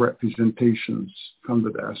the representations from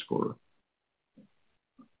the diaspora.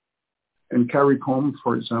 In CARICOM,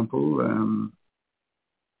 for example,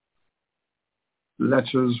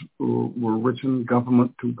 letters were written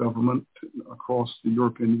government to government across the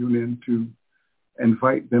European Union to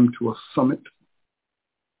invite them to a summit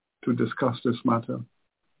to discuss this matter.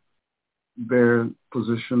 Their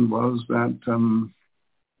position was that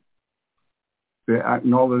they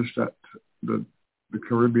acknowledged that the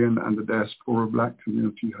Caribbean and the diaspora Black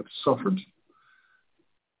community had suffered,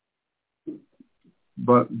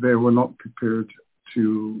 but they were not prepared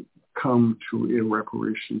to come to a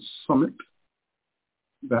reparations summit,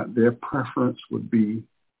 that their preference would be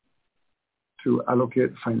to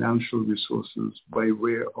allocate financial resources by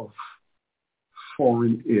way of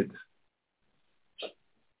foreign aid.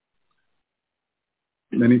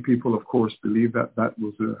 Many people, of course, believe that that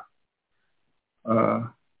was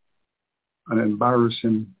an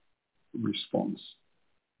embarrassing response.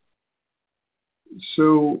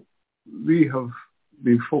 So we have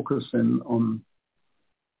been focusing on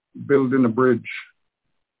building a bridge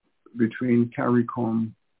between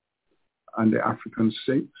CARICOM and the African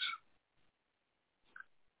states,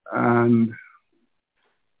 and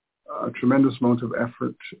a tremendous amount of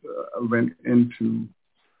effort went into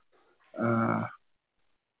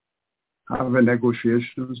having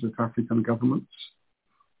negotiations with African governments.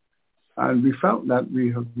 And we felt that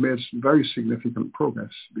we have made very significant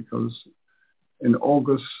progress, because in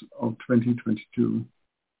August of 2022,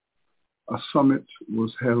 a summit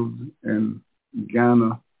was held in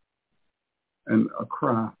Ghana and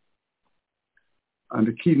Accra. And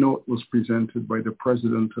the keynote was presented by the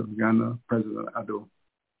president of Ghana, President Addo,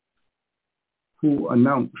 who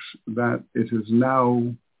announced that it is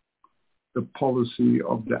now the policy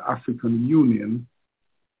of the African Union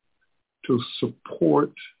to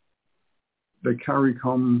support the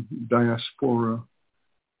CARICOM diaspora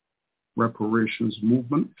reparations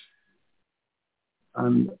movement,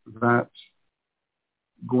 and that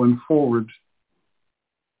going forward,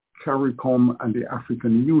 CARICOM and the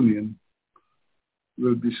African Union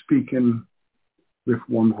will be speaking with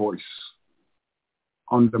one voice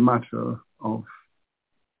on the matter of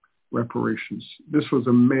reparations. This was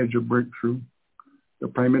a major breakthrough. The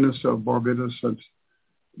Prime Minister of Barbados had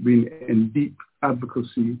been in deep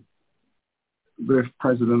advocacy with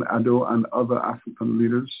President Addo and other African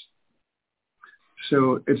leaders.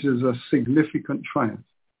 So it is a significant triumph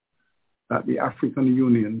that the African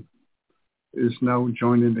Union is now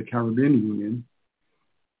joining the Caribbean Union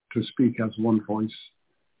to speak as one voice.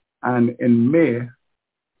 And in May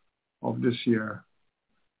of this year,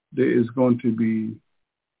 there is going to be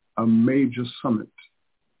a major summit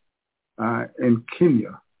in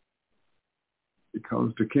Kenya,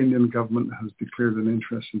 because the Kenyan government has declared an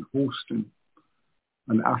interest in hosting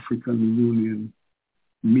an African Union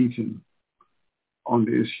meeting on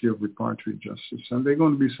the issue of repatriate justice. And there are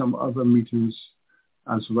going to be some other meetings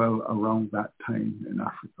as well around that time in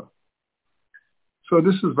Africa. So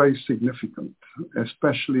this is very significant,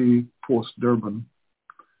 especially post-Durban,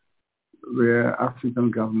 where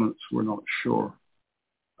African governments were not sure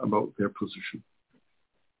about their position.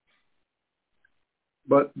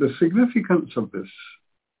 But the significance of this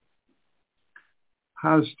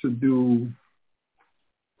has to do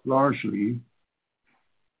largely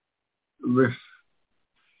with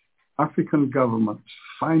African governments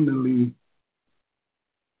finally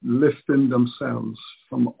lifting themselves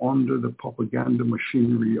from under the propaganda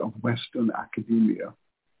machinery of Western academia.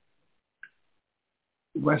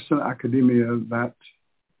 Western academia that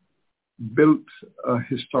built a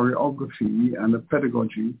historiography and a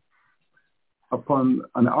pedagogy upon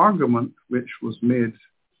an argument which was made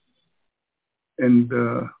in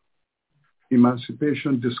the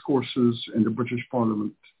emancipation discourses in the British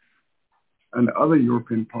Parliament and other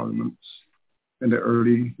European parliaments in the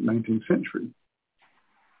early 19th century.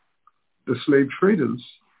 The slave traders,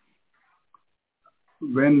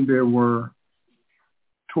 when they were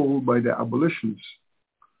told by the abolitionists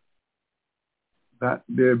that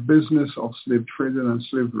their business of slave trading and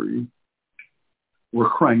slavery were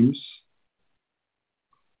crimes,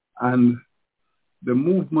 and the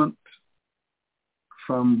movement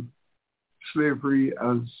from slavery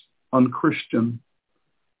as unchristian,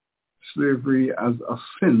 slavery as a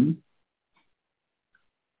sin,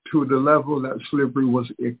 to the level that slavery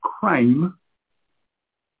was a crime,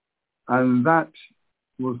 and that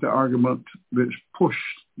was the argument which pushed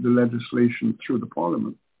the legislation through the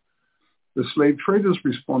parliament. The slave traders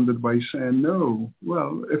responded by saying, no,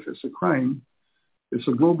 well, if it's a crime, it's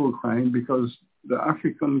a global crime, because the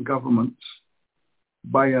African governments,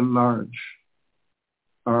 by and large,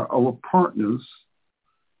 are our partners,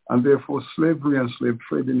 and therefore slavery and slave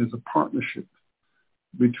trading is a partnership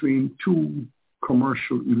between two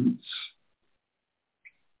commercial elites.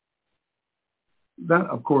 That,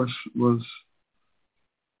 of course, was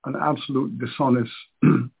an absolute dishonest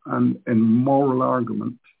and immoral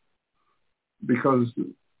argument, because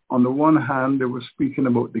on the one hand, they were speaking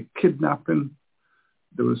about the kidnapping,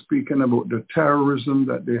 they were speaking about the terrorism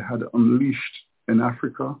that they had unleashed in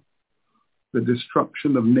Africa, the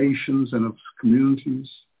destruction of nations and of communities,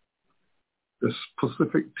 the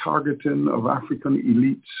specific targeting of African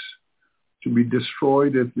elites to be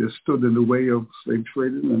destroyed if they stood in the way of slave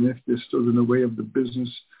trading and if they stood in the way of the business.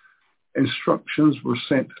 Instructions were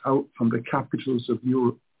sent out from the capitals of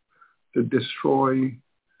Europe to destroy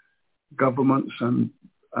governments and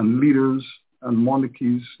leaders and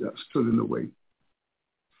monarchies that stood in the way.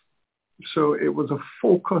 So it was a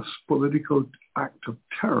focused political act of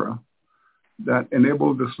terror that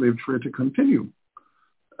enabled the slave trade to continue.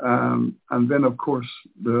 And then, of course,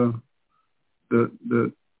 the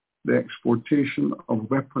exportation of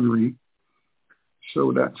weaponry,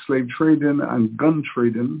 so that slave trading and gun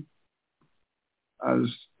trading, as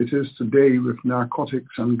it is today with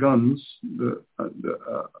narcotics and guns,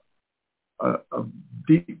 a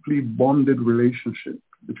deeply bonded relationship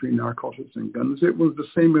between narcotics and guns. It was the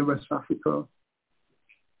same in West Africa,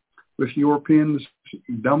 with Europeans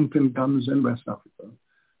dumping guns in West Africa.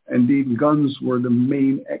 Indeed, guns were the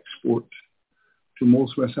main export to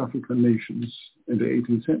most West African nations in the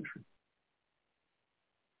 18th century.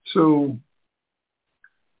 So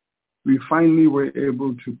we finally were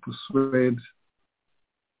able to persuade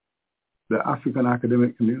the African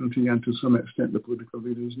academic community and to some extent the political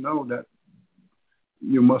leaders know that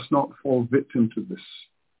you must not fall victim to this.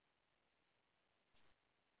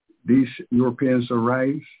 These Europeans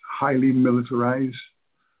arrived highly militarized,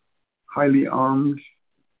 highly armed,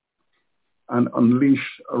 and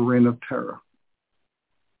unleashed a reign of terror.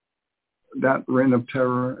 That reign of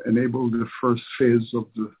terror enabled the first phase of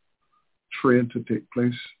the trade to take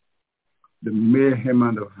place, the mayhem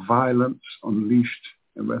and the violence unleashed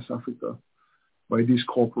in West Africa by these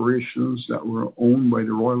corporations that were owned by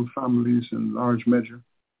the royal families in large measure,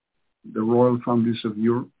 the royal families of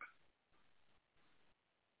Europe,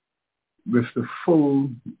 with the full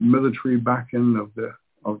military backing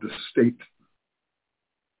of the state,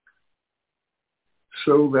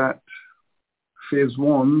 so that phase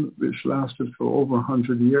one, which lasted for over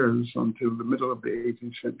 100 years until the middle of the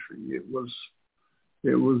 18th century, it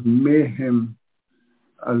was mayhem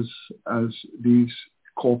as these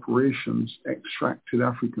corporations extracted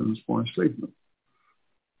Africans for enslavement.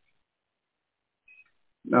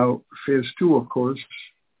 Now, phase two, of course,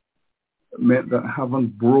 meant that having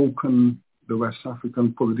broken the West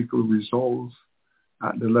African political resolve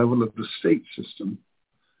at the level of the state system,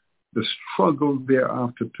 the struggle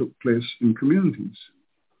thereafter took place in communities.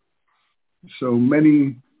 So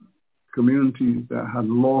many communities that had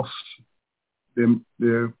lost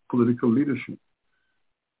their political leadership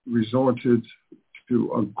resorted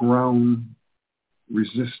to a ground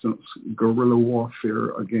resistance, guerrilla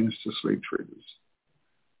warfare against the slave traders.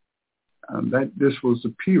 And this was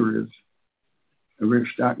the period in which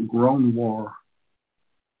that ground war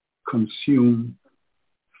consumed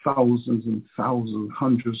thousands and thousands,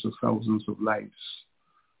 hundreds of thousands of lives.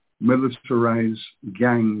 Militarized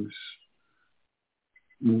gangs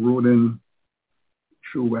marauding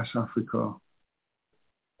through West Africa,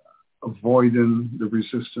 avoiding the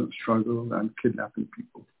resistance struggle and kidnapping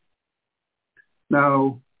people.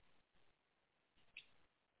 Now,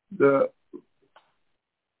 the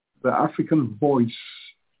African voice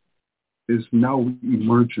is now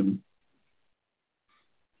emerging.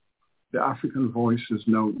 The African voice is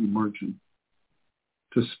now emerging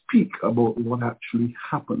to speak about what actually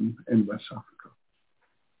happened in West Africa.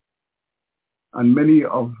 And many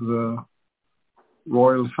of the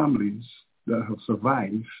royal families that have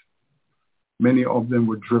survived, many of them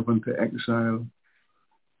were driven to exile.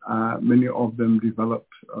 Many of them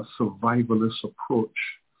developed a survivalist approach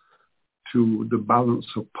to the balance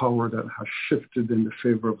of power that has shifted in the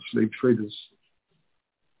favor of slave traders.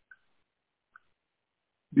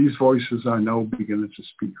 These voices are now beginning to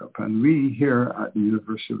speak up. And we here at the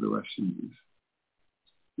University of the West Indies,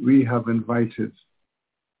 we have invited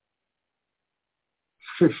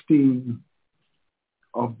 15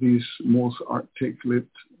 of these most articulate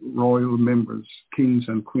royal members, kings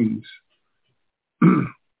and queens,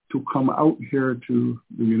 to come out here to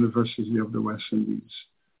the University of the West Indies.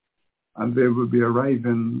 And they will be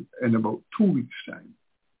arriving in about 2 weeks' time.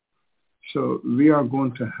 So we are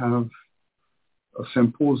going to have a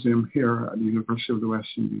symposium here at the University of the West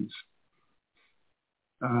Indies,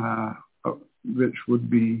 which would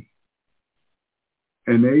be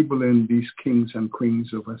enabling these kings and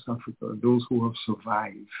queens of West Africa, those who have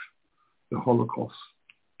survived the Holocaust,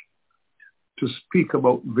 to speak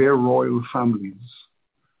about their royal families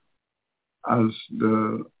as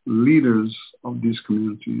the leaders of these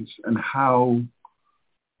communities and how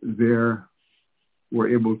they were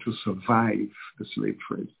able to survive the slave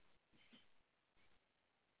trade.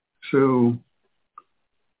 So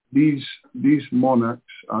these monarchs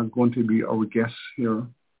are going to be our guests here,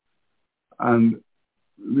 and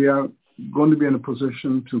we are going to be in a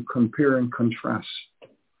position to compare and contrast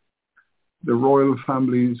the royal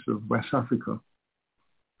families of West Africa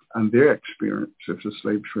and their experience of the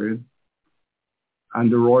slave trade and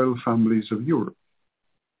the royal families of Europe,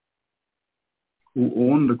 who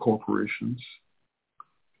own the corporations,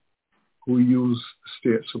 who use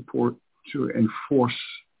state support to enforce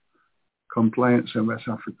compliance in West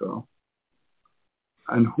Africa,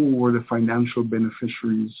 and who were the financial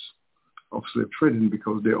beneficiaries of slave trading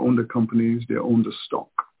because they own the companies, they own the stock.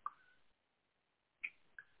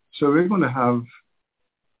 So we're going to have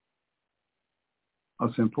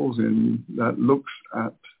a symposium that looks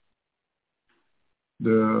at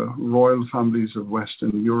the royal families of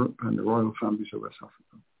Western Europe and the royal families of West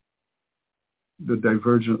Africa, the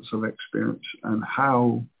divergence of experience and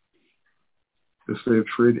how the slave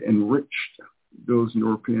trade enriched those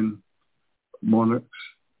European monarchs,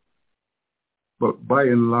 but by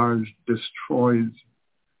and large destroyed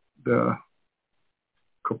the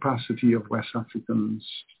capacity of West Africans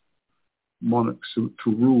monarchs to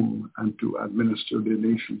rule and to administer their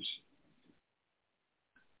nations.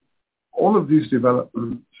 All of these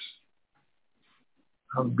developments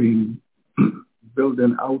have been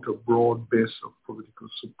building out a broad base of political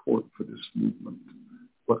support for this movement,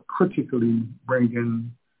 but critically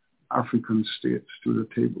bringing African states to the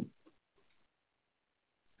table.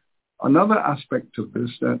 Another aspect of this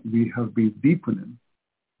that we have been deepening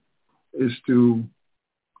is to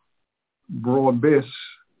broad base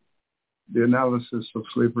the analysis of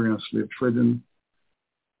slavery and slave trading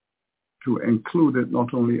to include it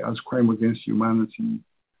not only as crime against humanity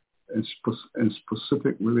in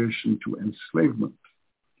specific relation to enslavement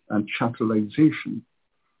and chattelization,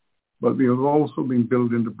 but we have also been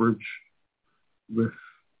building the bridge with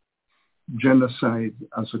genocide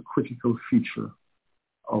as a critical feature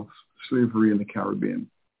of slavery in the Caribbean.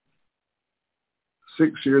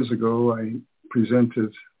 6 years ago, I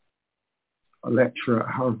presented a lecture at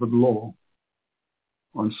Harvard Law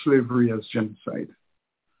on slavery as genocide.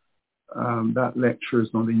 That lecture is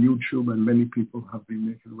on the YouTube and many people have been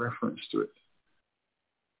making reference to it.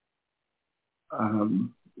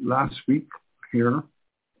 Last week here,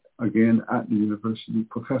 again at the university,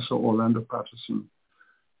 Professor Orlando Patterson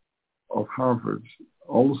of Harvard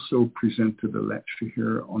also presented a lecture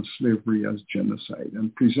here on slavery as genocide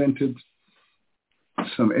and presented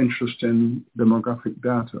some interesting demographic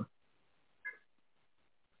data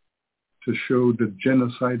to show the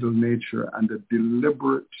genocidal nature and the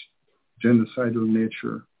deliberate genocidal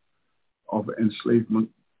nature of enslavement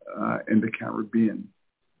in the Caribbean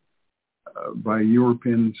by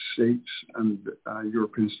European states and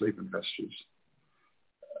European slave investors.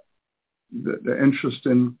 The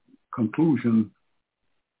interesting conclusion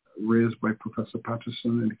raised by Professor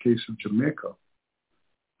Patterson in the case of Jamaica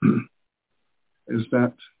is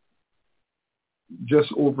that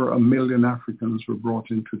just over 1 million Africans were brought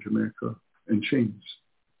into Jamaica in chains.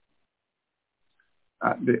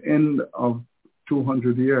 At the end of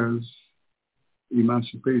 200 years,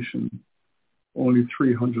 emancipation, only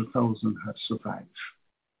 300,000 had survived.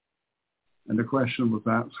 And the question was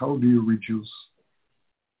asked, how do you reduce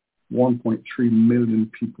 1.3 million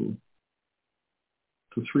people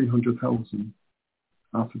to 300,000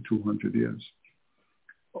 after 200 years?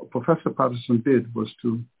 What Professor Patterson did was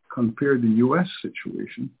to compare the U.S.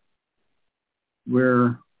 situation,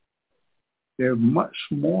 where there are much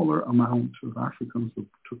smaller amount of Africans that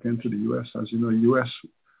took into the U.S. As you know, U.S.,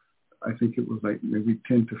 I think it was like maybe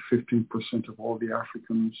 10 to 15% of all the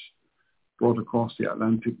Africans brought across the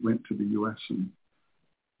Atlantic went to the U.S., and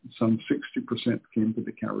some 60% came to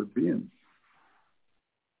the Caribbean.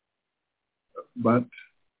 But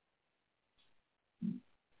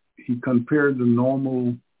he compared the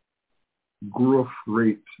normal growth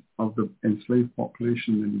rate of the enslaved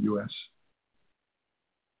population in the U.S.,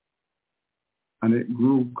 and it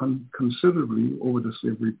grew considerably over the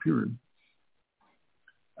slavery period.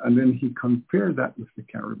 And then he compared that with the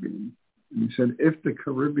Caribbean. And he said, if the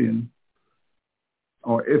Caribbean,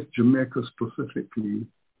 or if Jamaica specifically,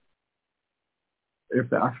 if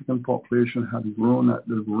the African population had grown at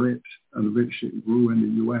the rate at which it grew in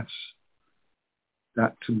the U.S.,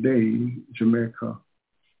 that today Jamaica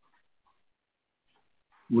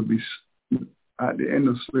would be, at the end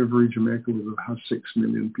of slavery, Jamaica would have had 6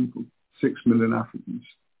 million people, 6 million Africans.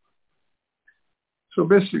 So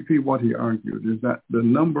basically what he argued is that the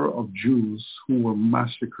number of Jews who were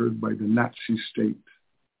massacred by the Nazi state,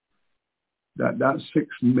 that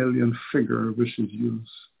 6 million figure which is used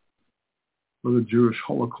for the Jewish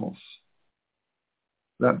Holocaust,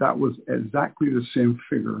 that was exactly the same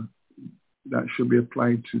figure that should be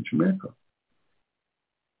applied to Jamaica.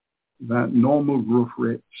 That normal growth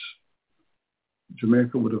rates,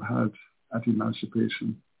 Jamaica would have had at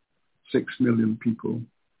emancipation 6 million people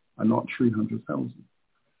and not 300,000.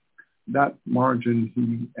 That margin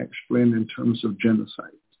he explained in terms of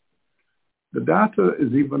genocide. The data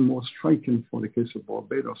is even more striking for the case of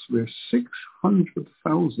Barbados, where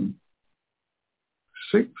 600,000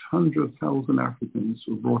 Africans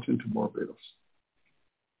were brought into Barbados.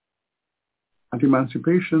 At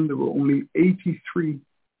emancipation, there were only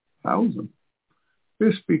 83,000.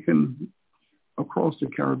 We're speaking across the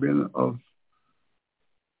Caribbean of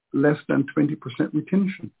less than 20%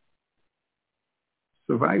 retention,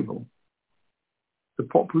 survival. The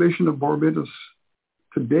population of Barbados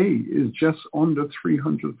today is just under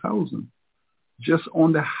 300,000, just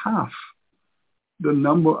under half the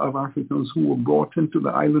number of Africans who were brought into the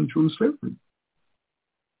island during slavery.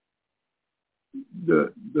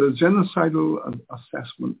 The genocidal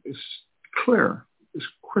assessment is clear, is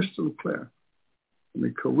crystal clear. In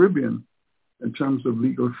the Caribbean, in terms of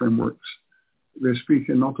legal frameworks, they're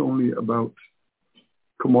speaking not only about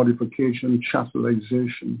commodification,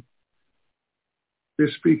 chattelization.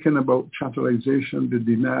 They're speaking about chattelization, the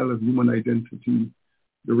denial of human identity,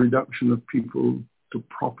 the reduction of people to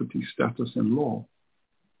property status and law.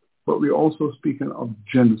 But we're also speaking of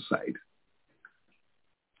genocide,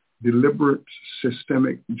 deliberate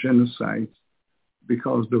systemic genocide,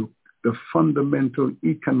 because the fundamental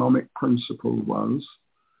economic principle was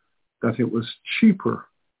that it was cheaper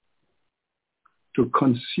to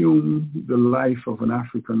consume the life of an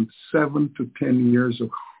African 7 to 10 years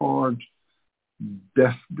of hard,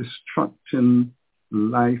 death-destructing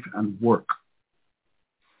life and work.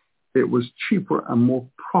 It was cheaper and more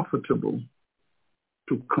profitable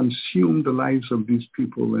to consume the lives of these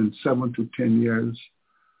people in 7 to 10 years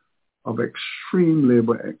of extreme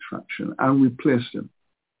labor extraction and replace them.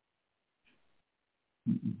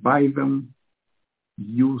 Buy them,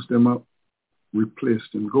 use them up, replace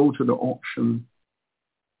them, go to the auction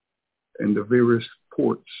in the various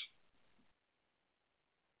ports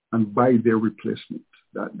and buy their replacement.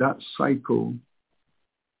 That cycle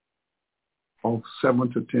of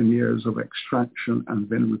 7 to 10 years of extraction and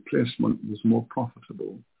then replacement was more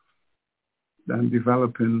profitable than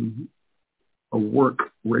developing a work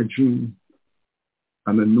regime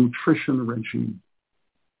and a nutrition regime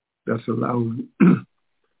that allowed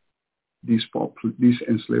these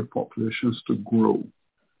enslaved populations to grow.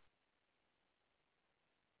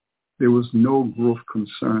 There was no growth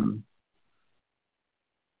concern,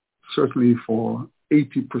 certainly for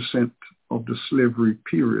 80% of the slavery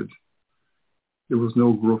period. There was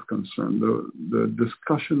no growth concern. The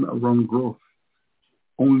discussion around growth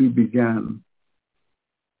only began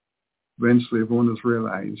when slave owners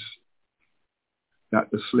realized that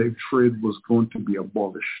the slave trade was going to be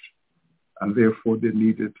abolished, and therefore they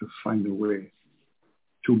needed to find a way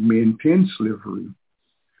to maintain slavery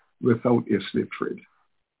without a slave trade.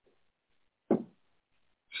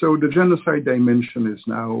 So the genocide dimension is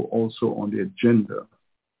now also on the agenda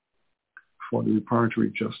for the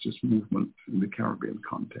reparatory justice movement in the Caribbean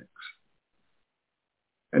context.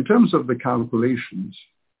 In terms of the calculations,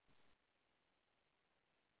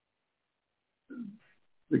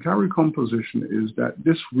 the CARICOM position is that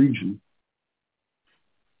this region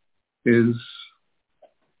is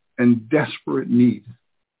in desperate need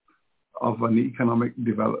of an economic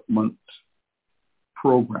development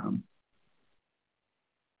program,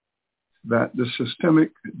 that the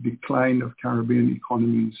systemic decline of Caribbean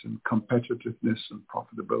economies and competitiveness and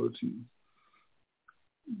profitability,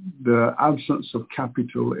 the absence of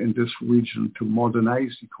capital in this region to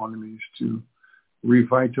modernize economies, to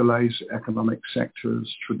revitalize economic sectors,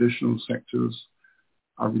 traditional sectors,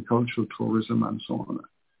 agricultural, tourism, and so on,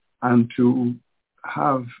 and to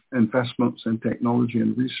have investments in technology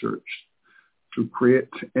and research to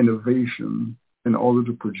create innovation in order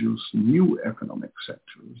to produce new economic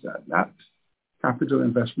sectors, that capital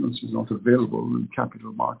investments is not available in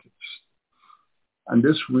capital markets. And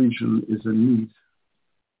this region is in need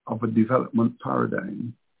of a development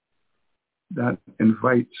paradigm that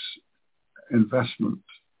invites investment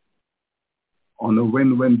on a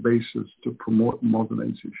win-win basis to promote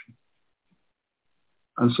modernization.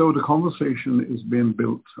 And so the conversation is being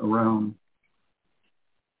built around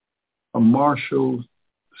a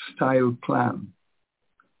Marshall-style plan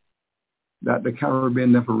that the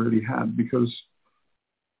Caribbean never really had, because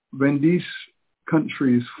when these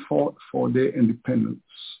countries fought for their independence,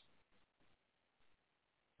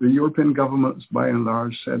 the European governments, by and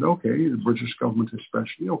large, said, okay, the British government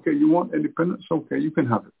especially, okay, you want independence? Okay, you can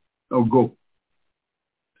have it. Now go.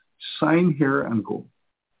 Sign here and go.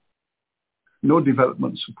 No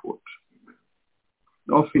development support.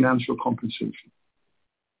 No financial compensation.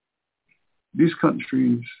 These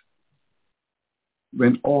countries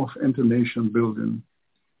went off into nation building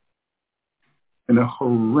in a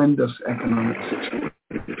horrendous economic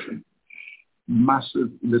situation, massive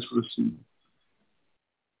illiteracy,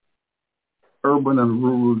 urban and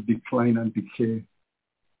rural decline and decay,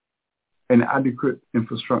 inadequate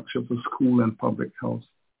infrastructure for school and public health.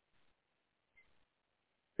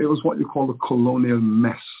 It was what you call a colonial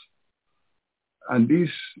mess. And these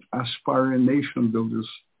aspiring nation builders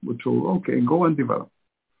were told, okay, go and develop.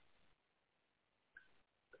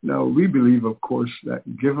 Now, we believe, of course,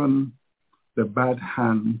 that given the bad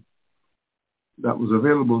hand that was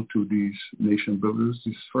available to these nation builders,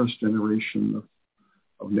 this first generation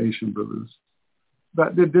of nation builders,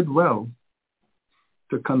 that they did well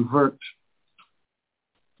to convert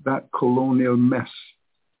that colonial mess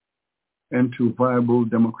into viable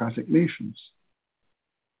democratic nations.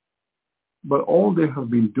 But all they have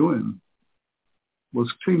been doing was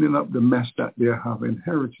cleaning up the mess that they have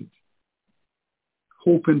inherited,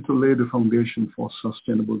 hoping to lay the foundation for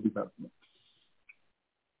sustainable development.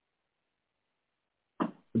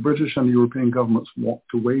 The British and European governments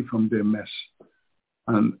walked away from their mess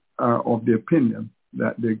and are of the opinion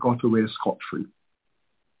that they got away scot-free.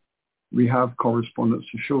 We have correspondence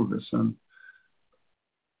to show this, and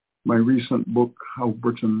my recent book, How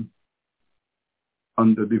Britain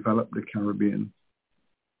Underdeveloped the Caribbean,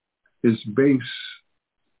 is based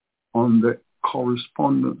on the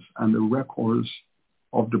correspondence and the records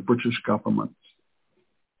of the British government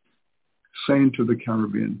saying to the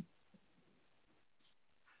Caribbean,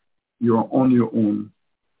 you're on your own,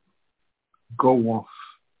 go off,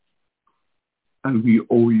 and we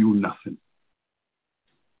owe you nothing.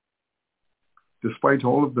 Despite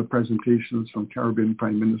all of the presentations from Caribbean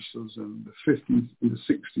prime ministers in the 50s and the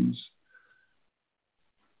 60s,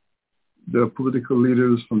 the political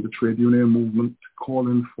leaders from the trade union movement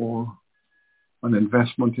calling for an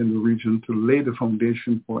investment in the region to lay the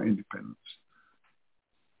foundation for independence.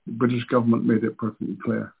 The British government made it perfectly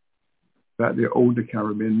clear that they owe the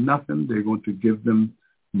Caribbean nothing. They're going to give them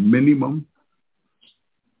minimum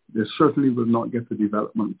They certainly will not get the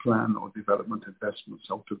development plan or development investments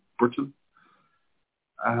out of Britain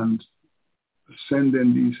and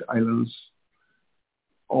sending these islands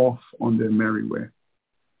off on their merry way.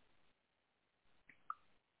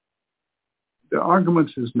 The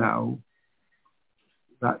argument is now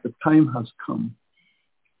that the time has come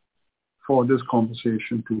for this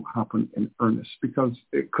conversation to happen in earnest, because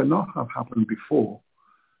it could not have happened before,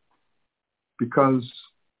 because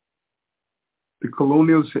the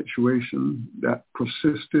colonial situation that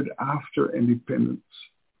persisted after independence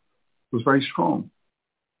was very strong.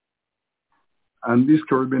 And these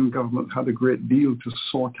Caribbean governments had a great deal to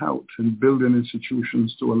sort out and build in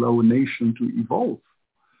institutions to allow a nation to evolve.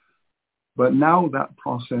 But now that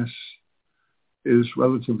process is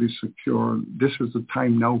relatively secure. This is the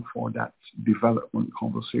time now for that development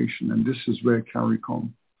conversation. And this is where CARICOM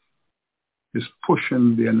is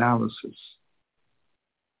pushing the analysis.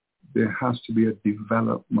 There has to be a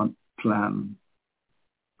development plan,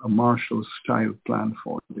 a Marshall-style plan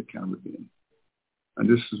for the Caribbean. And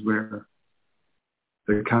this is where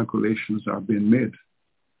the calculations are being made.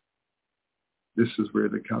 This is where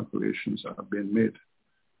the calculations are being made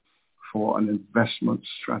for an investment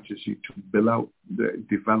strategy to build out the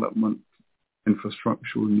development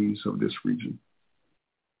infrastructural needs of this region.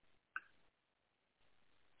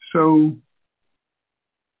 So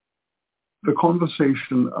the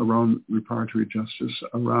conversation around reparatory justice,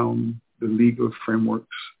 around the legal frameworks,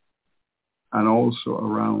 and also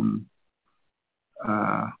around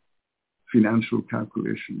financial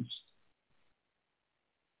calculations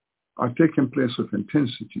are taking place with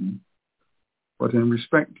intensity, but in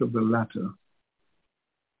respect of the latter,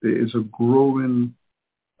 there is a growing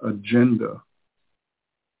agenda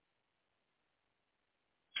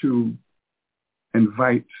to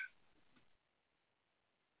invite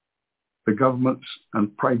the governments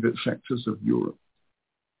and private sectors of Europe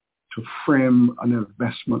to frame an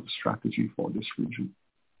investment strategy for this region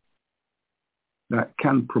that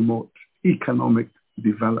can promote economic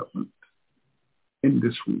development in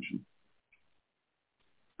this region.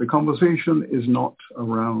 The conversation is not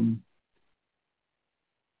around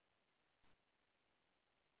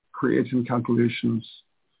creating calculations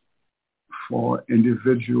for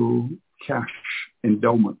individual cash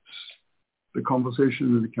endowments. The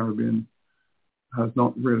conversation in the Caribbean has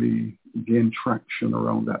not really gained traction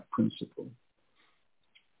around that principle.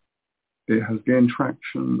 It has gained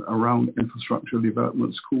traction around infrastructure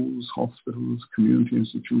development, schools, hospitals, community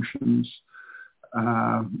institutions,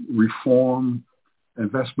 reform,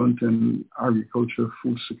 investment in agriculture,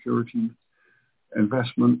 food security,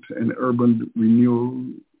 investment in urban renewal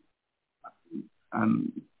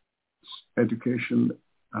and education,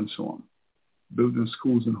 and so on, building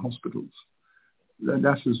schools and hospitals.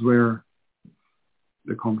 That is where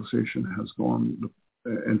the conversation has gone,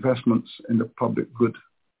 investments in the public good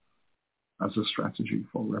as a strategy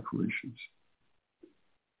for reparations.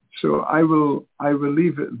 So I will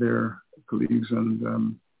leave it there, colleagues,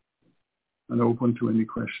 and open to any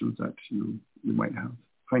questions that you might have.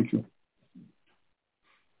 Thank you.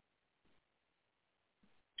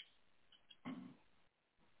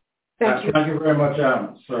 Thank you very much,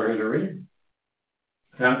 Sir Hilary.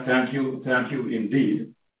 Thank you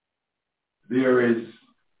indeed. There is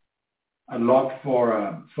a lot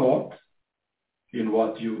for thought in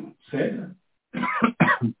what you said.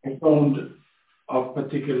 I found of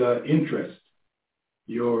particular interest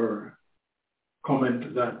your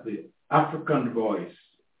comment that the African voice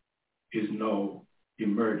is now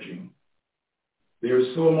emerging. There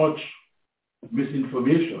is so much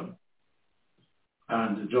misinformation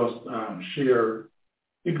and just sheer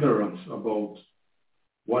ignorance about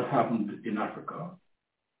what happened in Africa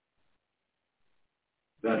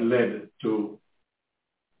that led to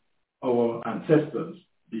our ancestors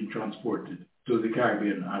being transported to the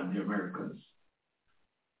Caribbean and the Americas.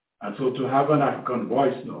 And so to have an African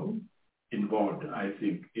voice now involved, I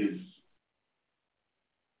think, is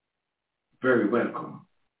very welcome.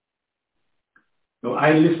 Now,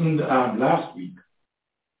 I listened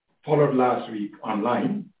followed last week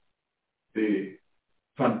online, the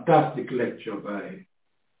fantastic lecture by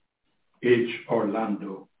H.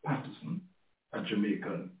 Orlando Patterson, a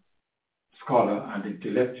Jamaican scholar and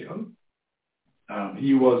intellectual.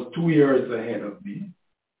 He was 2 years ahead of me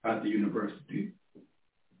at the university,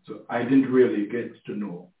 so I didn't really get to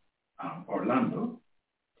know Orlando,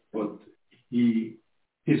 but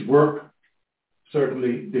his work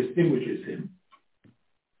certainly distinguishes him.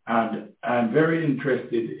 And I'm very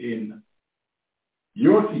interested in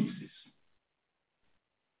your thesis,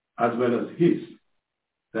 as well as his,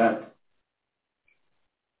 that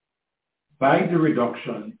by the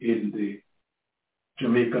reduction in the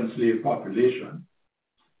Jamaican slave population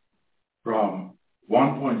from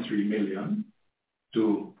 1.3 million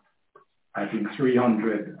to, I think,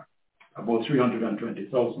 about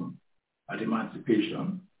 320,000 at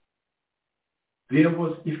emancipation, there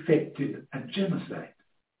was effected a genocide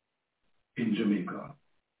in Jamaica.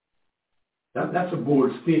 That's a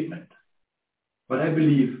bold statement, but I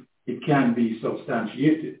believe it can be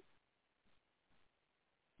substantiated.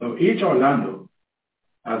 So H. Orlando,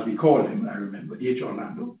 as we call him, I remember H.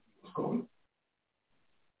 Orlando was called.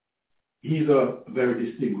 He's a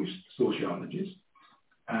very distinguished sociologist,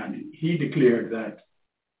 and he declared that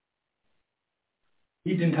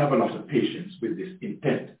he didn't have a lot of patience with this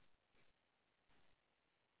intent.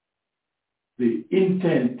 The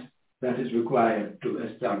intent that is required to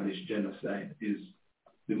establish genocide is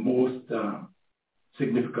the most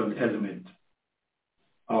significant element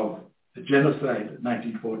of the Genocide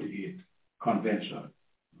 1948 Convention.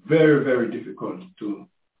 Very, very difficult to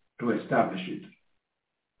establish it.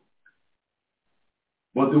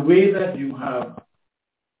 But the way that you have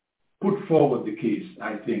put forward the case,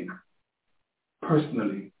 I think,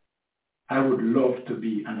 personally, I would love to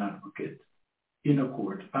be an advocate in a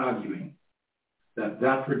court arguing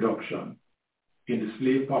that reduction in the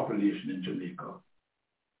slave population in Jamaica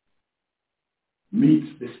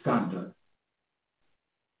meets the standard,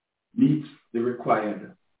 meets the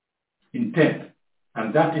required intent.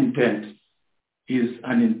 And that intent is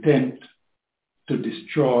an intent to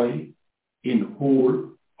destroy in whole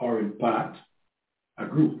or in part a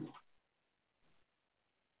group.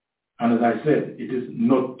 And as I said, it is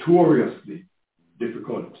notoriously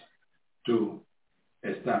difficult to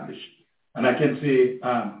establish. And I can say,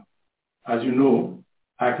 as you know,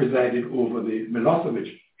 I presided over the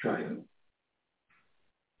Milosevic trial.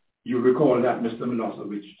 You recall that Mr.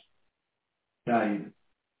 Milosevic died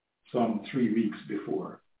some 3 weeks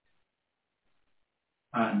before.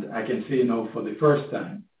 And I can say now for the first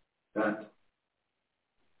time that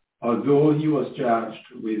although he was charged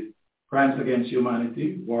with crimes against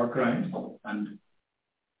humanity, war crimes, and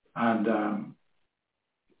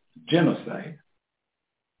genocide,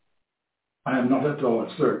 I am not at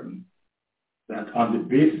all certain that on the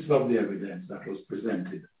basis of the evidence that was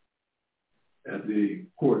presented, the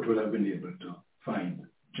court would have been able to find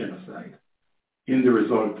genocide. In the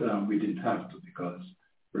result, we didn't have to because,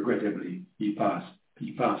 regrettably, he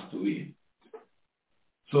passed away.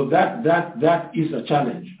 So that is a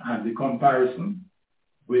challenge, and the comparison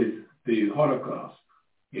with the Holocaust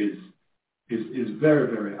is very,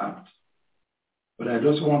 very apt. But I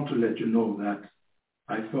just want to let you know that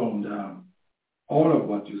I found all of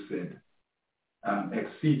what you said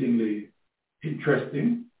exceedingly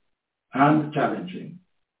interesting and challenging,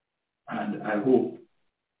 and I hope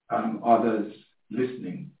others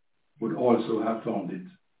listening would also have found it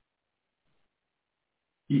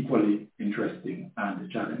equally interesting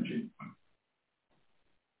and challenging.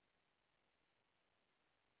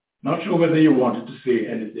 Not sure whether you wanted to say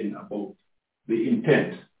anything about the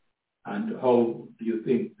intent and how you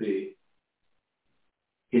think the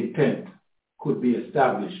intent could be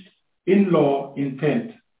established. In law,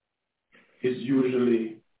 intent is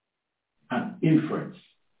usually an inference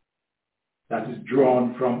that is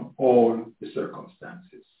drawn from all the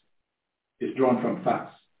circumstances. It's drawn from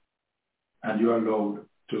facts, and you're allowed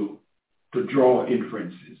to draw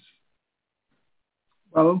inferences.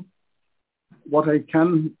 Well,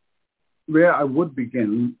 where I would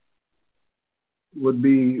begin would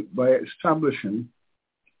be by establishing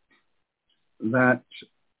that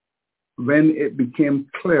when it became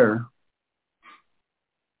clear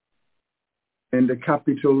in the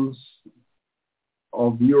capitals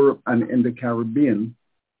of Europe and in the Caribbean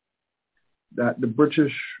that the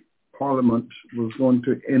British Parliament was going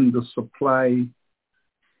to end the supply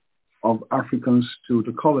of Africans to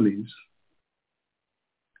the colonies,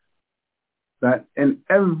 that in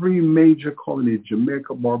every major colony,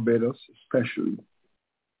 Jamaica, Barbados especially,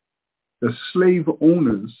 the slave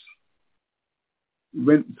owners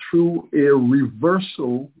went through a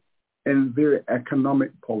reversal in their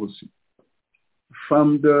economic policy.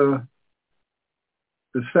 From the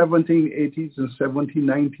 1780s and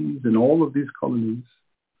 1790s in all of these colonies,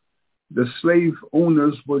 the slave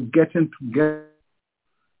owners were getting together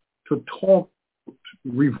to talk about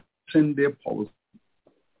reversing their policy.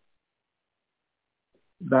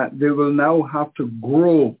 That they will now have to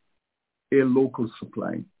grow a local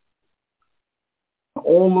supply.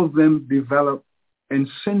 All of them develop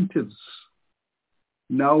incentives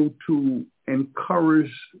now to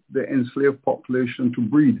encourage the enslaved population to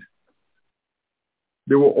breed.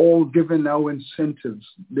 They were all given now incentives.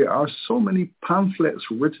 There are so many pamphlets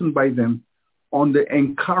written by them on the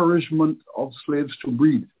encouragement of slaves to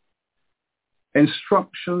breed,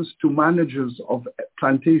 instructions to managers of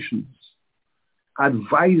plantations,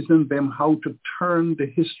 advising them how to turn the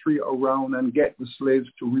history around and get the slaves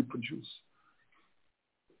to reproduce.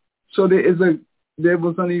 So there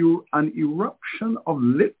was an eruption of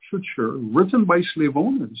literature written by slave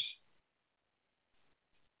owners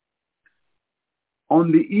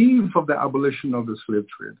on the eve of the abolition of the slave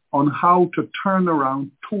trade on how to turn around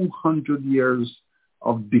 200 years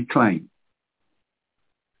of decline.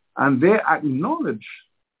 And they acknowledged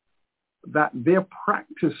that their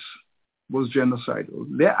practice was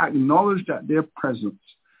genocidal. They acknowledged that their presence.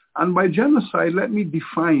 And by genocide, let me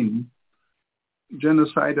define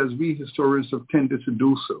genocide as we historians have tended to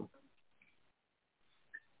do so.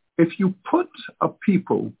 If you put a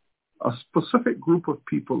people, a specific group of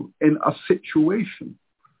people in a situation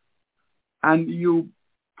and you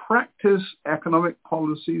practice economic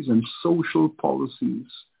policies and social policies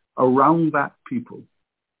around that people,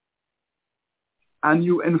 and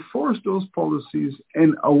you enforce those policies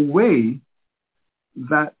in a way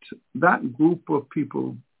that that group of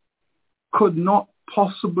people could not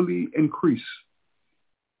possibly increase,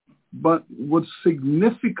 but would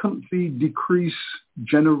significantly decrease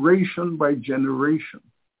generation by generation,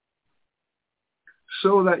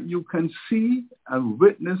 so that you can see and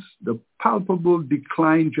witness the palpable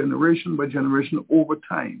decline generation by generation over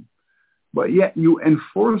time. But yet you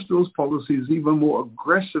enforce those policies even more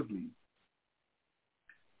aggressively,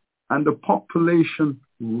 and the population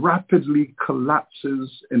rapidly collapses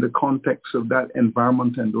in the context of that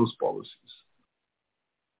environment and those policies.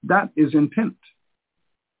 That is intent.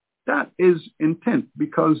 That is intent,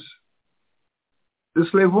 because the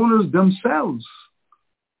slave owners themselves,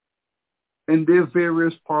 in their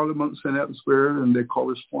various parliaments and elsewhere in their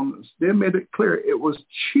correspondence, they made it clear it was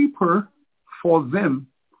cheaper for them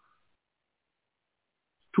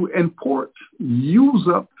to import, use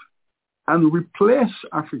up, and replace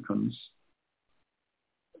Africans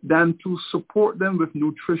than to support them with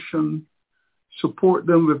nutrition, support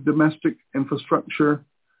them with domestic infrastructure,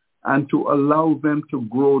 and to allow them to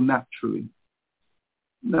grow naturally.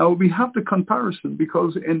 Now, we have the comparison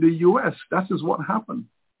because in the U.S., that is what happened.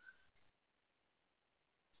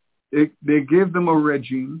 They gave them a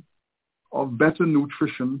regime of better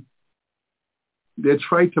nutrition. They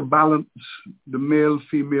tried to balance the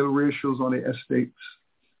male-female ratios on the estates.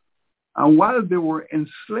 And while they were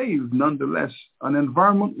enslaved, nonetheless, an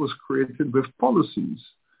environment was created with policies,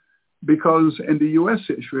 because in the U.S.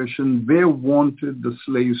 situation, they wanted the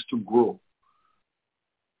slaves to grow.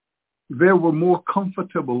 They were more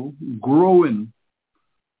comfortable growing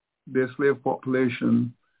their slave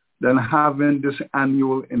population than having this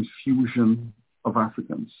annual infusion of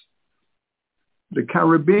Africans. The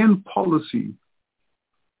Caribbean policy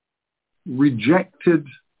rejected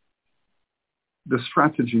the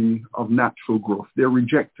strategy of natural growth. They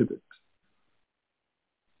rejected it.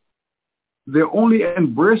 They only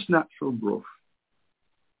embraced natural growth,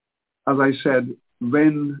 as I said,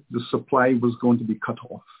 when the supply was going to be cut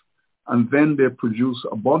off. And then they produced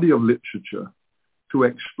a body of literature to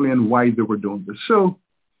explain why they were doing this. So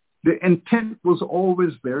the intent was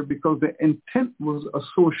always there, because the intent was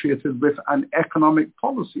associated with an economic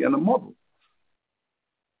policy and a model,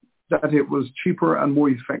 that it was cheaper and more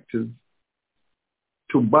effective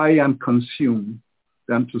to buy and consume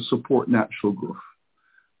than to support natural growth.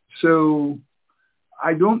 So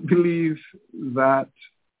I don't believe that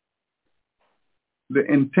the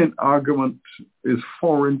intent argument is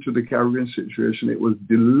foreign to the Caribbean situation. It was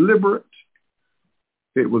deliberate.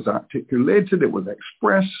 It was articulated. It was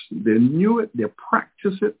expressed. They knew it. They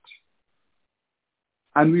practiced it.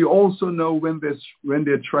 And we also know when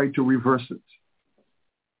they tried to reverse it.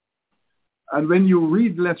 And when you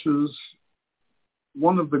read letters,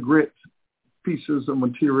 one of the great pieces of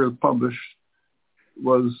material published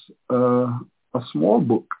was a small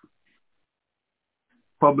book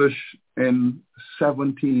published in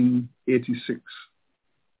 1786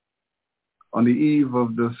 on the eve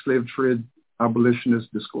of the slave trade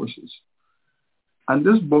abolitionist discourses. And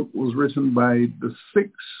this book was written by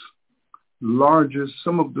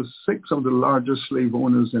some of the six of the largest slave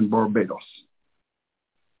owners in Barbados.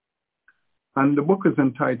 And the book is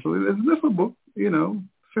entitled, it's a little book,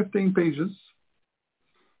 15 pages,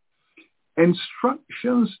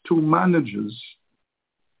 Instruction to managers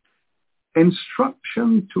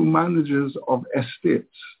of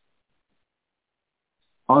estates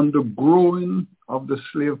on the growing of the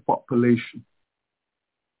slave population.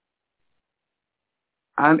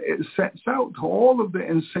 And it sets out all of the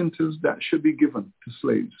incentives that should be given to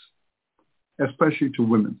slaves, especially to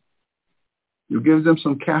women. You give them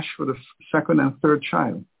some cash for the second and third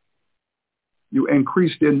child. You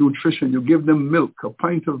increase their nutrition. You give them milk, a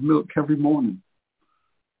pint of milk every morning.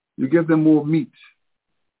 You give them more meat.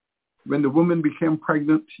 When the woman became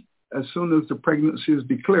pregnant, as soon as the pregnancy is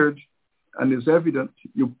declared and is evident,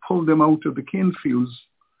 you pull them out of the cane fields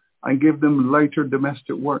and give them lighter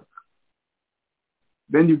domestic work.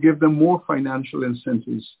 Then you give them more financial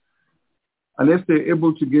incentives. And if they're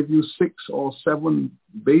able to give you 6 or 7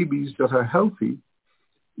 babies that are healthy,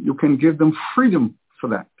 you can give them freedom for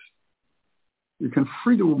that. You can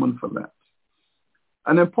free the woman for that.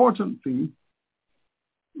 And importantly,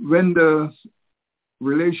 when the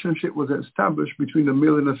relationship was established between a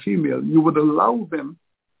male and a female, you would allow them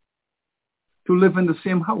to live in the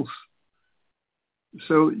same house.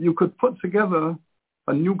 So you could put together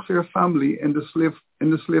a nuclear family in the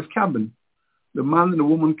slave cabin. The man and the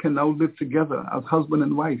woman can now live together as husband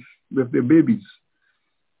and wife with their babies.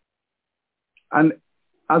 And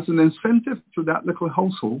as an incentive to that little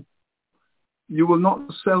household, you will not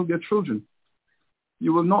sell their children.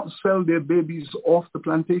 You will not sell their babies off the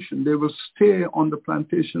plantation. They will stay on the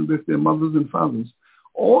plantation with their mothers and fathers.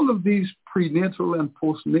 All of these prenatal and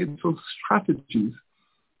postnatal strategies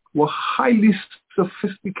were highly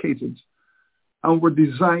sophisticated and were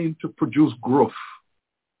designed to produce growth.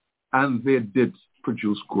 And they did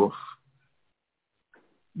produce growth.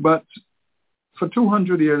 But for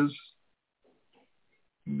 200 years,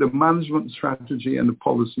 the management strategy and the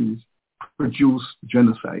policies produced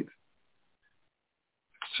genocide.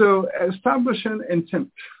 So establishing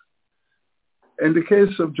intent. In the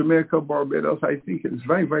case of Jamaica, Barbados, I think it's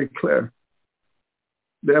very, very clear.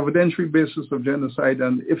 The evidentiary basis of genocide,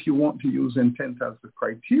 and if you want to use intent as the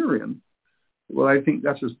criterion, well, I think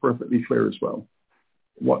that is perfectly clear as well,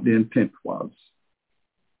 what the intent was.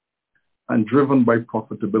 And driven by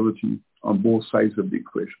profitability on both sides of the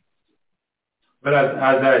equation. But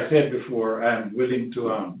as I said before, I'm willing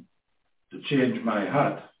to change my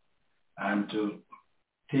hat and to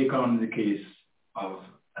take on the case of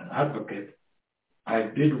an advocate. I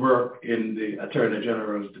did work in the Attorney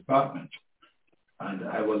General's department, and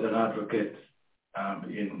I was an advocate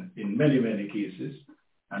in many, many cases,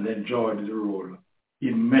 and enjoyed the role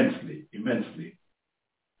immensely.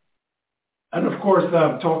 And of course,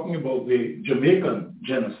 talking about the Jamaican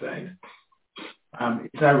genocide,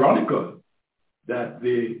 it's ironical that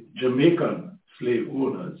the Jamaican slave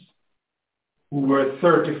owners, who were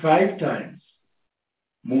 35 times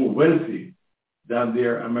more wealthy than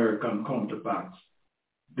their American counterparts,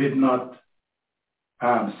 did not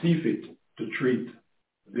see fit to treat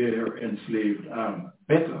their enslaved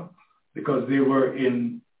better, because they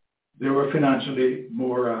were financially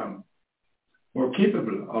more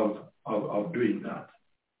capable of doing that.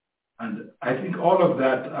 And I think all of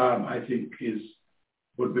that, I think,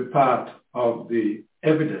 would be part of the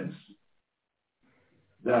evidence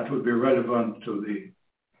that would be relevant to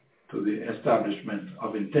the establishment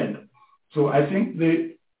of intent. So I think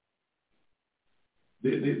the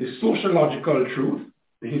sociological truth,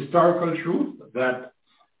 the historical truth that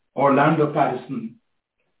Orlando Patterson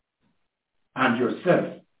and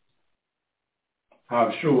yourself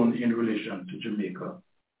have shown in relation to Jamaica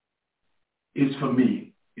is, for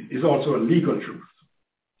me, is also a legal truth.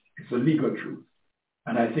 It's a legal truth.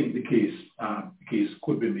 And I think the case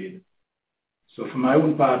could be made. So for my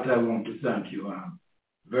own part, I want to thank you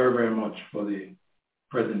very, very much for the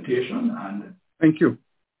presentation. And thank you.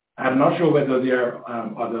 I'm not sure whether there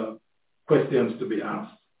are other questions to be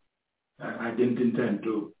asked. I didn't intend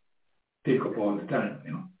to take up all the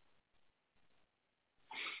time,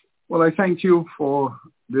 Well, I thank you for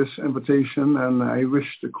this invitation, and I wish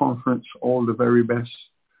the conference all the very best.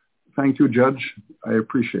 Thank you, Judge. I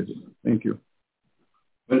appreciate it. Thank you.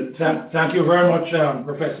 Well, thank you very much,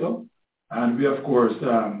 Professor. And we, of course,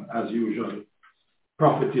 as usual,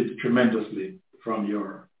 profited tremendously from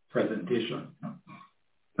your presentation.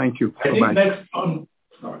 Thank you. I think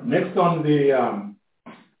next on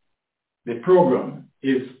the program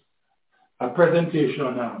is a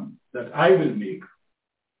presentation that I will make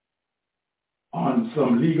on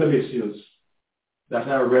some legal issues that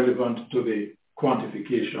are relevant to the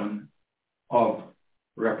quantification of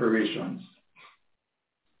reparations.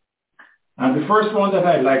 And the first one that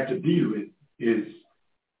I'd like to deal with is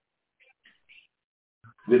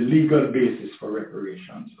the legal basis for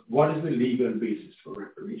reparations. What is the legal basis for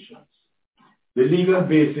reparations? The legal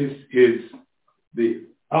basis is the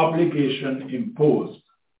obligation imposed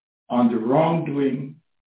on the wrongdoing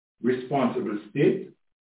responsible state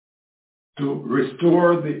to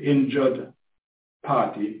restore the injured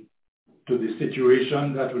party to the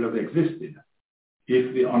situation that would have existed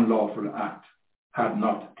if the unlawful act had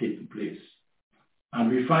not taken place. And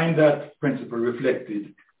we find that principle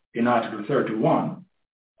reflected in Article 31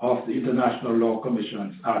 of the International Law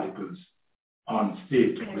Commission's articles on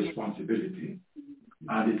state responsibility.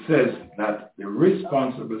 And it says that the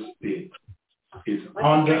responsible state is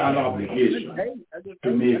under an obligation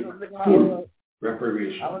to make full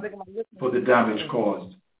reparation for the damage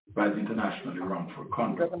caused by the internationally wrongful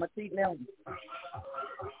conduct. Now,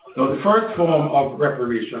 the first form of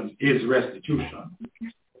reparations is restitution.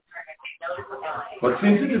 But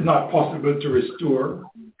since it is not possible to restore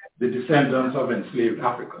the descendants of enslaved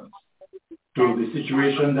Africans to the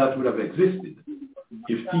situation that would have existed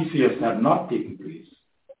if TCS had not taken place,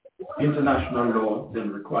 international law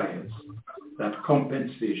then requires that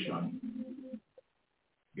compensation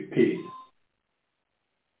be paid.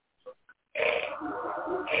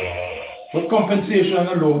 But compensation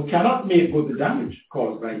alone cannot make good the damage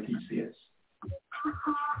caused by TCS.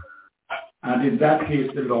 And in that case,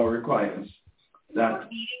 the law requires that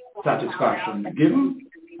satisfaction be given.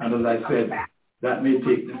 And as I said, that may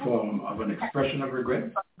take the form of an expression of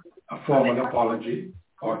regret, a formal apology,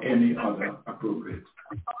 or any other appropriate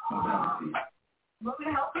modality.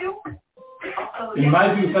 In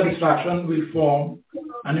my view, satisfaction will form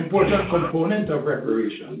an important component of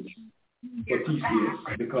reparations for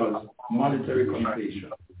TCS because monetary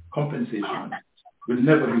compensation will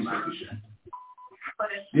never be sufficient.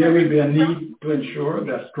 There will be a need to ensure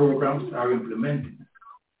that programs are implemented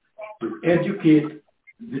to educate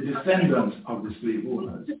the descendants of the slave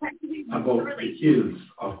owners about the ills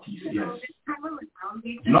of TCS.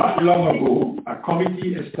 Not long ago, a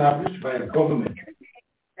committee established by a government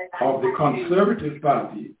of the Conservative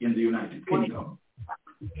Party in the United Kingdom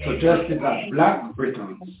suggested that Black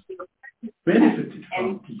Britons benefited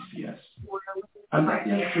from TCS and that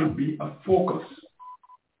there should be a focus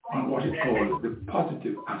on what it calls the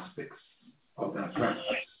positive aspects of that practice.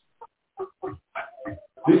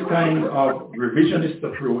 This kind of revisionist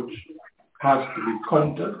approach has to be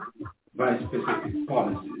countered by specific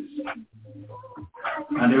policies.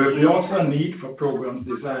 And there will be also a need for programs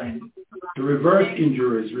designed to reverse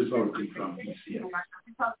injuries resulting from TCS.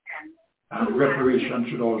 And reparation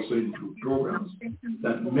should also include programs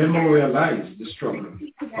that memorialize the struggle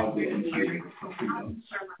of the enslaved for freedom.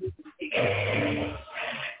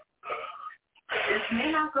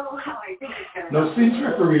 Now, since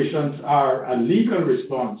reparations are a legal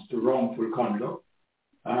response to wrongful conduct,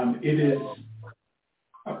 it is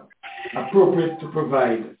appropriate to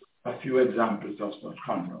provide a few examples of such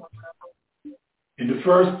conduct. In the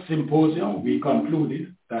first symposium, we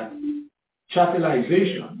concluded that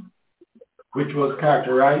chattelization, which was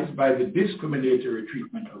characterized by the discriminatory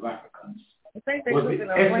treatment of Africans, was the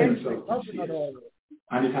essence of TCS,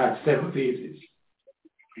 and it had 7 phases.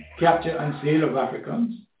 Capture and sale of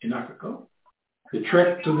Africans in Africa, the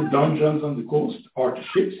trek to the dungeons on the coast or to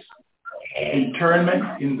ships,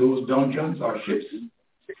 internment in those dungeons or ships,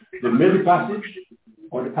 the middle passage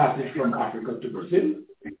or the passage from Africa to Brazil,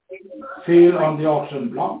 sale on the auction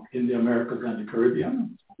block in the Americas and the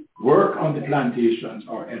Caribbean, work on the plantations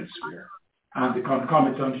or elsewhere, and the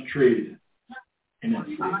concomitant trade in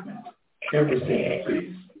enslavement. Every single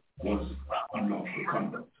phase was unlawful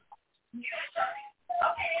conduct.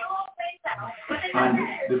 And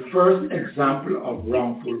the first example of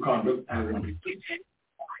wrongful conduct I wanted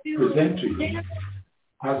to present to you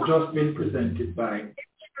has just been presented by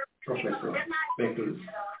Professor Beckles,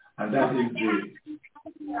 and that is the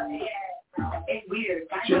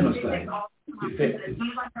genocide effected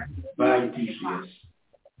by TCS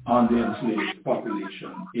on the enslaved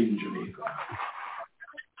population in Jamaica.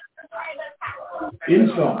 In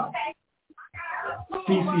sum,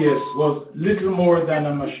 TCS was little more than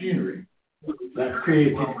a machinery that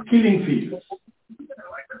created killing fields,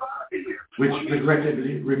 which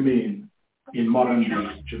regrettably remain in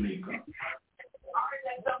modern-day Jamaica.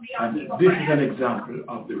 And this is an example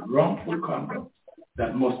of the wrongful conduct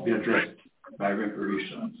that must be addressed by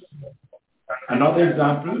reparations. Another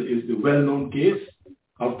example is the well-known case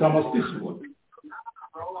of Thomas Thistlewood.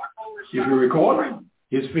 If you recall,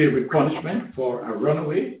 his favorite punishment for a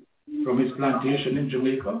runaway from his plantation in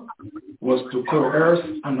Jamaica was to coerce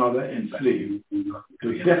another enslaved to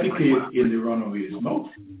defecate in the runaway's mouth,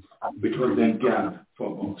 which was then gagged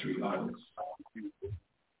for about 3 hours.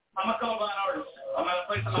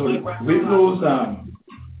 So with those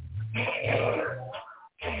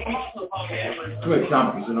 2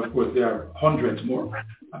 examples, and of course there are hundreds more,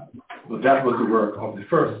 but that was the work of the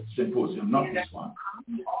first symposium, not this one.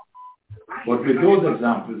 But with those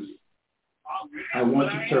examples, I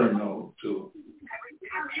want to turn now to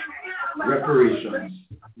reparations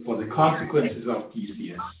for the consequences of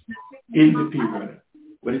TCS in the period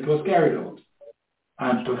when it was carried out.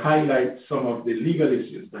 and to highlight some of the legal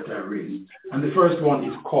issues that are raised. And the first one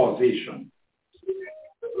is causation.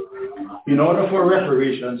 In order for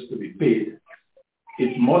reparations to be paid,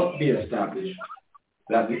 it must be established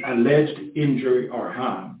that the alleged injury or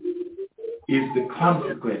harm is the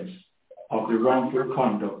consequence of the wrongful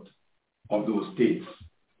conduct of those states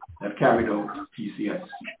that carried out TCS.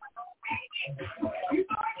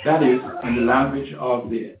 That is, in the language of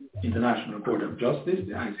the International Court of Justice,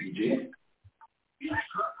 the ICJ,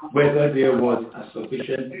 whether there was a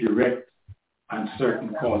sufficient direct and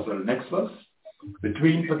certain causal nexus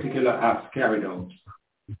between particular acts carried out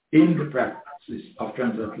in the practice of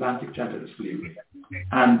transatlantic chattel slavery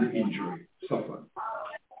and the injury suffered.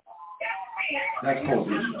 That's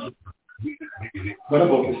causation. What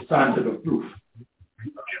about the standard of proof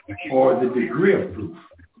or the degree of proof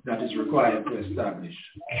that is required to establish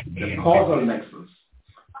the causal nexus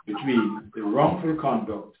between the wrongful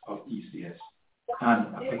conduct of TCS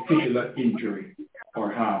and a particular injury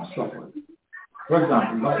or harm suffered? For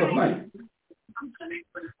example, loss of life.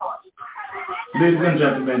 Ladies and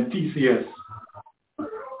gentlemen, TCS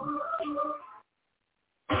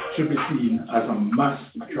should be seen as a mass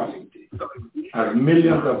atrocity, as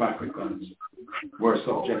millions of Africans were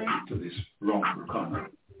subjected to this wrongful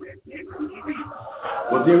conduct.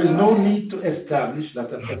 But there is no need to establish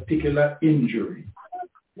that a particular injury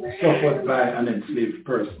suffered by an enslaved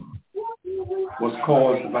person was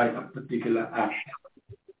caused by a particular act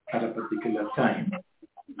at a particular time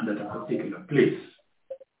and at a particular place.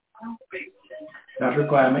 That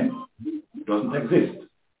requirement doesn't exist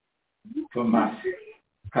for mass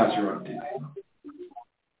casualties.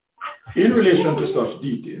 In relation to such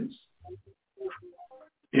details,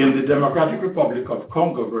 in the Democratic Republic of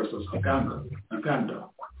Congo versus Uganda,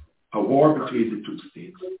 a war between the two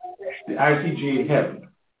states, the ICJ held,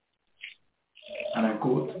 and I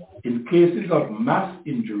quote, in cases of mass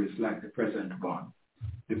injuries like the present one,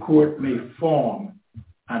 the court may form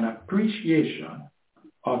an appreciation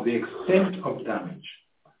of the extent of damage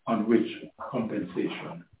on which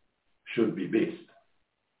compensation should be based.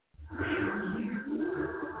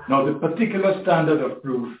 Now, the particular standard of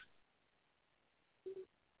proof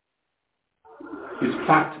is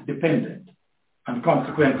fact-dependent, and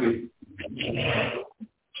consequently,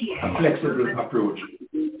 a flexible approach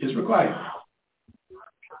is required.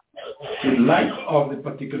 In light of the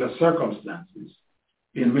particular circumstances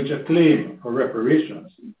in which a claim for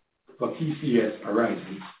reparations for TCS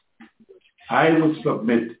arises, I would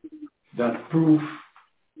submit that proof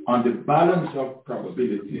on the balance of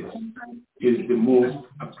probabilities is the most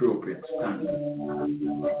appropriate standard.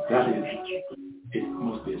 That is, it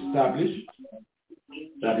must be established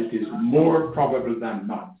that it is more probable than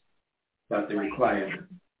not that the required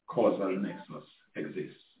causal nexus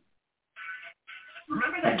exists.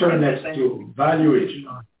 I turn next to valuation.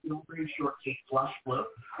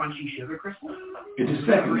 It is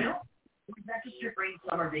second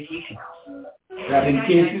that in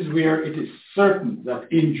cases where it is certain that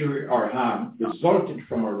injury or harm resulted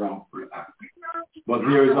from a wrongful act, but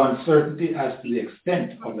there is uncertainty as to the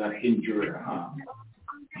extent of that injury or harm,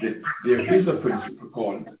 there is a principle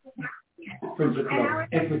called the principle of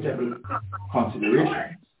equitable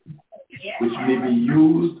considerations, which may be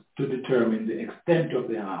used to determine the extent of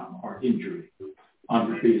the harm or injury on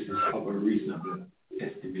the basis of a reasonable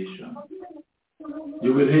estimation.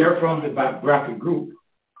 You will hear from the graphic group.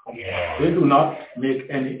 They do not make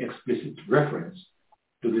any explicit reference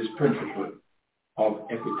to this principle of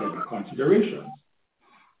equitable considerations,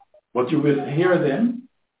 but you will hear them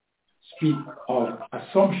speak of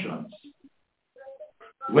assumptions.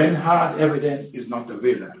 When hard evidence is not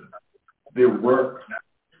available, they work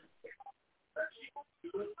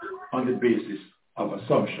on the basis of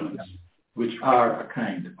assumptions, which are a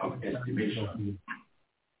kind of estimation.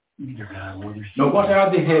 Now, what are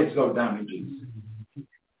the heads of damages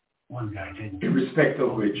in respect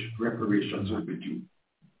of which reparations will be due?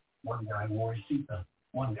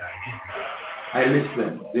 I list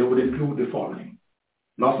them. They would include the following: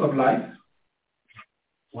 loss of life,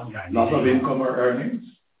 loss of income or earnings,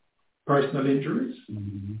 personal injuries,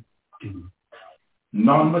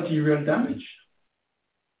 non-material damage,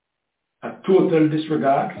 a total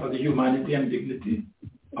disregard for the humanity and dignity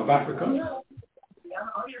of Africans,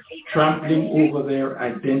 trampling over their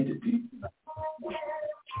identity,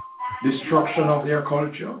 destruction of their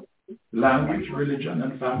culture, language, religion,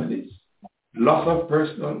 and families, loss of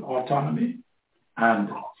personal autonomy, and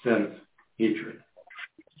self-hatred.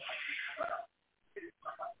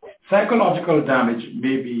 Psychological damage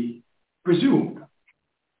may be presumed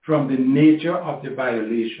from the nature of the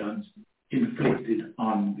violations inflicted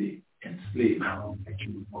on the enslaved.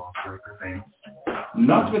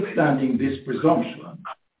 Notwithstanding this presumption,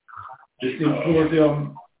 the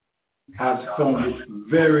symposium has found it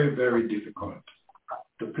very, very difficult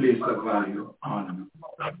to place a value on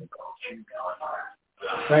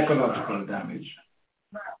psychological damage,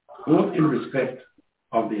 both in respect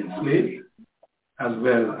of the enslaved as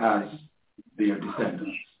well as their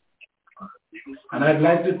descendants. And I'd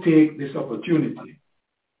like to take this opportunity,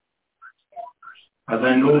 as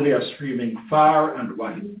I know they are streaming far and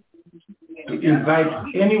wide, to invite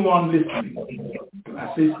anyone listening to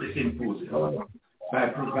assist the symposium by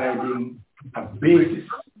providing a basis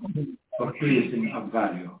for placing a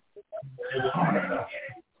value on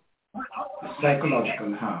the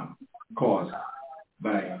psychological harm caused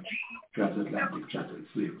by transatlantic chattel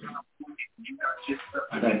slavery.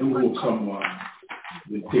 And I do hope someone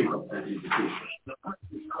will take up that invitation.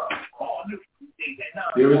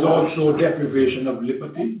 There is also deprivation of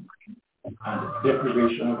liberty and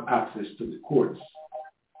deprivation of access to the courts.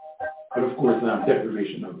 But of course,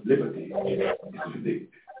 deprivation of liberty is the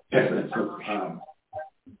essence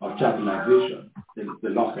of chattelization, the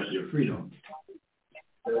loss of your freedom.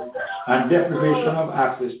 And deprivation of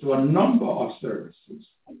access to a number of services,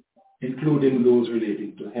 including those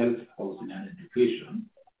relating to health, housing, and education,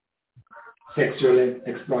 sexual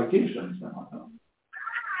exploitation,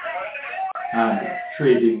 and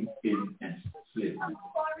trading in slavery.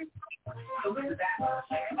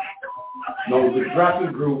 Now, the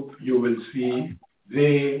Brattle Group, you will see,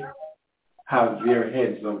 they have their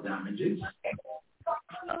heads of damages.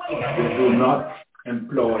 They do not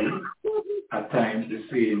employ at times the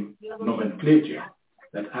same nomenclature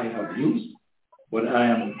that I have used, but I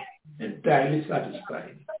am entirely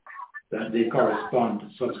satisfied that they correspond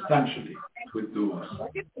substantially with those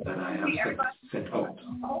that I have set out.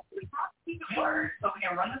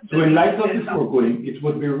 So in light of the foregoing, it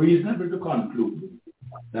would be reasonable to conclude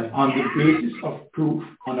that on the basis of proof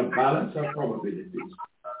on a balance of probabilities,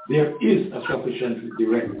 there is a sufficiently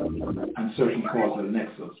direct and certain causal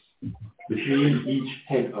nexus between each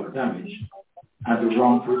head of damage and the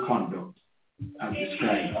wrongful conduct as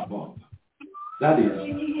described above. That is,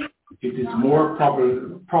 it is more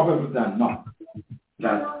probable than not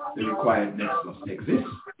that the required nexus exists.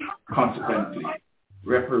 Consequently,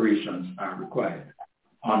 reparations are required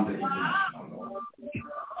under international law.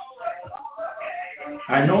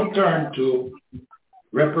 I now turn to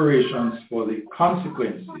reparations for the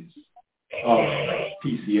consequences of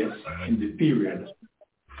TCS in the period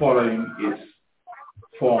following its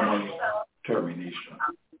formal termination.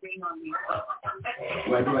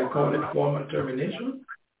 Why do I call it formal termination?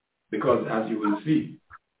 Because as you will see,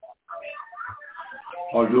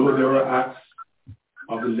 although there were acts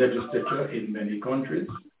of the legislature in many countries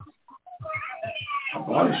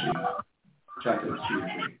abolishing chattel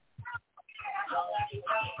slavery,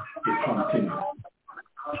 it continued.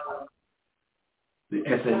 The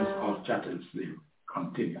essence of chattel slavery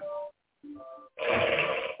continued.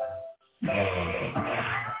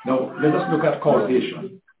 Now, let us look at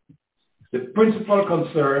causation. The principal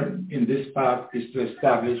concern in this part is to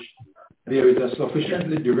establish there is a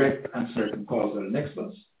sufficiently direct and certain causal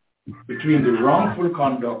nexus between the wrongful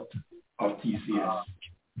conduct of TCS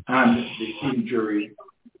and the injury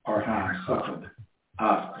or harm suffered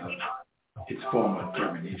after its formal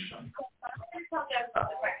termination.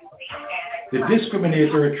 The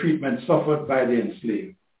discriminatory treatment suffered by the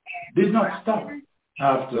enslaved did not stop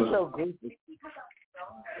after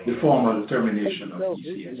the formal termination of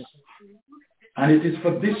TCS. And it is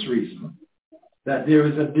for this reason that there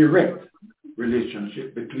is a direct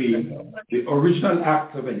relationship between the original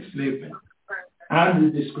act of enslavement and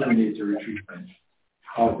the discriminatory treatment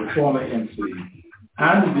of the former enslaved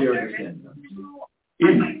and their descendants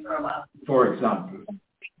in, for example,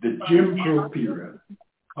 the Jim Crow period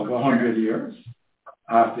of 100 years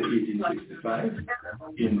after 1865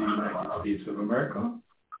 in the United States of America,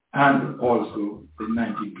 and also the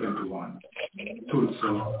 1921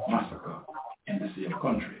 Tulsa massacre in the same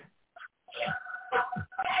country.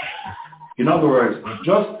 In other words,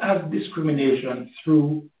 just as discrimination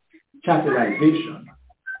through chattelization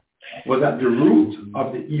was at the root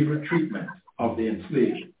of the evil treatment of the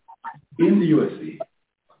enslaved in the USA,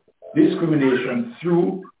 discrimination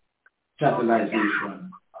through chattelization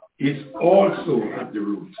is also at the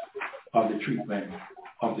root of the treatment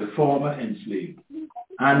of the former enslaved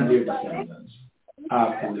and their descendants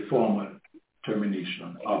after the formal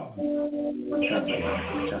termination of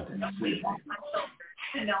chattel slavery.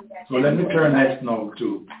 So let me turn next now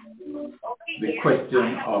to the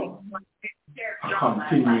question of a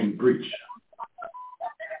continuing breach.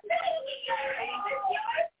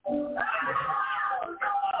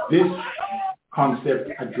 This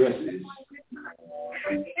concept addresses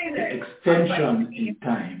extension in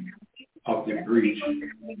time of the breach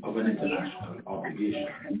of an international obligation.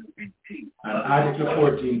 And Article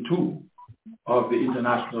 14.2 of the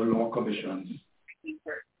International Law Commission's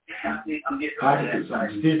Articles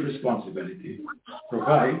on State Responsibility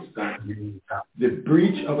provides that the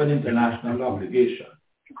breach of an international obligation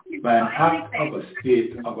by an act of a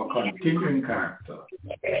state of a continuing character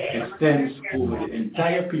extends over the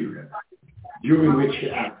entire period during which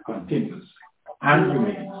the act continues and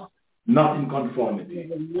remains not in conformity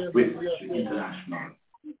with the international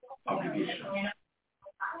obligation.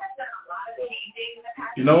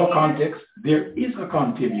 In our context, there is a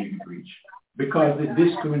continuing breach because the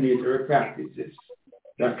discriminatory practices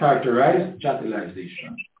that characterize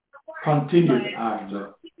chattelization continued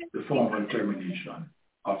after the formal termination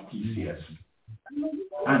of TCS.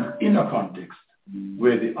 And in a context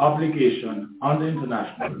where the obligation under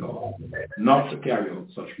international law not to carry out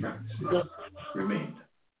such practices remained.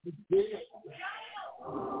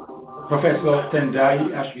 Professor Tendai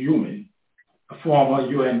Ashiume, a former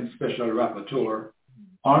UN Special Rapporteur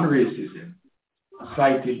on racism,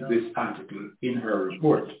 cited this article in her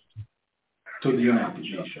report to the United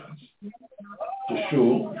Nations to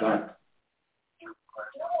show that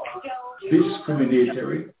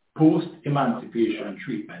discriminatory post-emancipation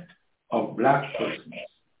treatment of black persons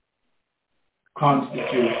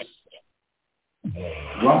constitutes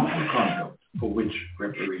wrongful conduct for which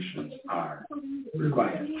reparations are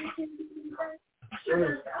required.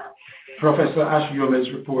 Professor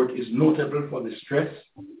Ashiume's report is notable for the stress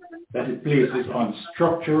that it places on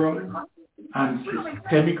structural and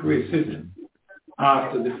systemic racism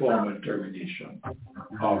after the formal termination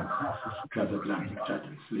of transatlantic chattel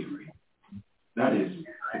slavery. That is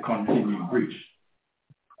the continuing breach.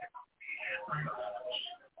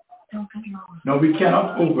 Now, we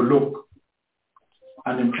cannot overlook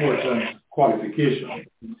an important qualification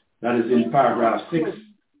that is in paragraph 6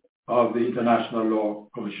 of the International Law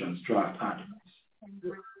Commission's draft articles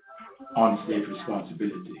on state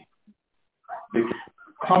responsibility. The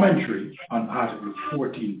commentary on Article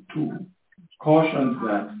 14.2 cautions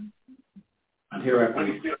that, and here I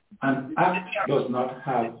quote, an act does not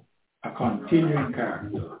have a continuing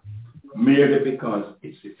character merely because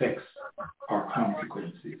its effects or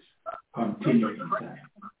consequences continue in time.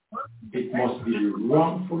 It must be a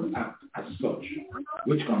wrongful act as such,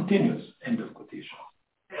 which continues, end of quotation.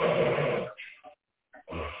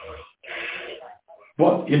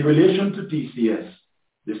 But in relation to TCS,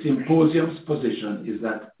 the symposium's position is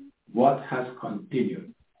that what has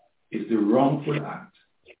continued is the wrongful act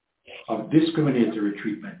of discriminatory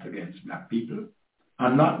treatment against black people,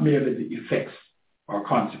 and not merely the effects or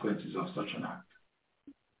consequences of such an act.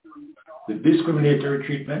 The discriminatory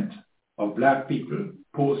treatment of black people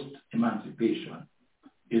post-emancipation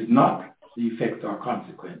is not the effect or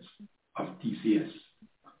consequence of TCS.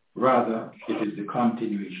 Rather, it is the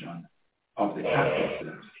continuation of the act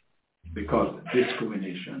itself, because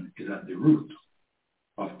discrimination is at the root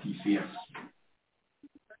of TCS.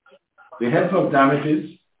 The heads of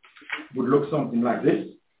damages would look something like this: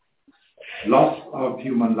 loss of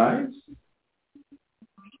human lives,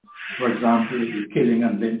 for example, the killing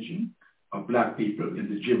and lynching of black people in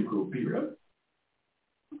the Jim Crow period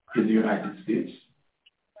in the United States,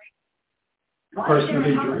 personal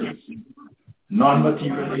injuries,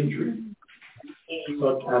 non-material injury,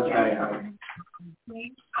 such as I have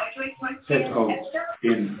set out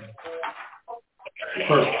in the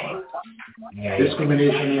first part.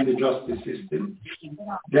 Discrimination in the justice system,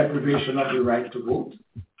 deprivation of the right to vote,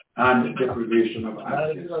 and deprivation of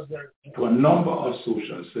access to a number of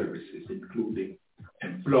social services, including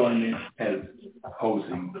employment, health,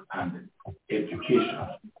 housing, and education.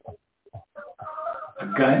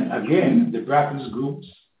 Again, the Brackens Group's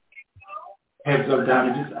heads of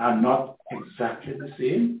damages are not exactly the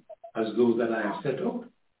same as those that I have set out,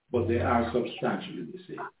 but they are substantially the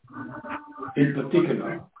same. In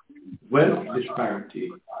particular, wealth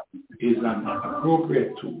disparity is an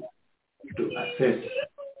appropriate tool to assess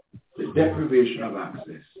the deprivation of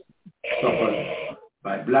access suffered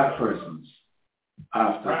by black persons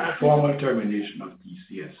after the formal termination of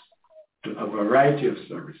TCS to a variety of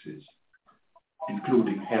services,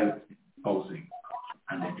 including health, housing,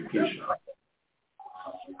 and education.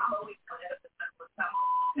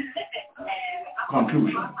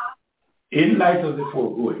 Conclusion. In light of the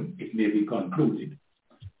foregoing, it may be concluded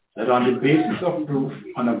that on the basis of proof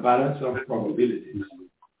on a balance of probabilities,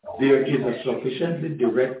 there is a sufficiently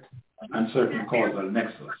direct and certain causal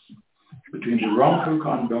nexus between the wrongful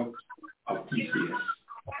conduct of TCS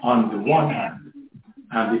on the one hand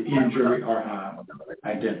and the injury or harm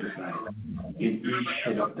identified in each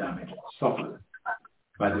head of damage suffered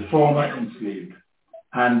by the former enslaved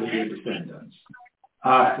and their descendants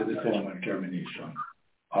after the formal termination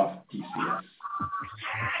of TCS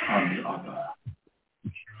on the other.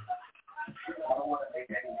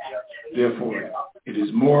 Therefore, it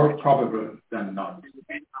is more probable than not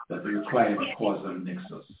that the required causal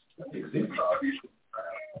nexus exists.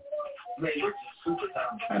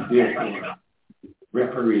 And therefore,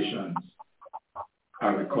 reparations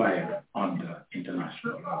are required under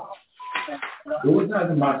international law. Those are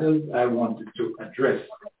the matters I wanted to address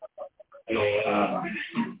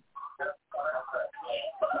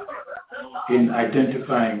in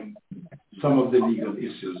identifying some of the legal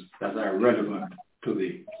issues that are relevant to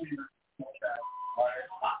the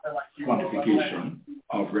quantification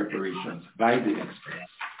of reparations by the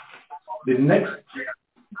experts. The next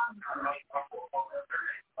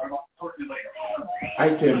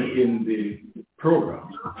item in the program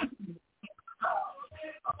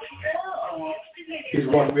is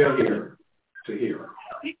what we are here to hear.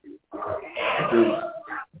 It is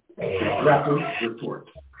the Brattle Report.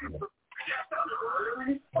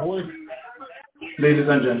 Ladies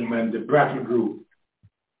and gentlemen, the Brattle Group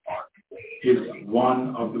is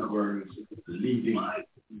one of the world's leading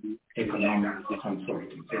economic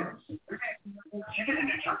consulting firms.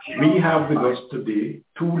 We have with us today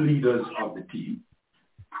two leaders of the team,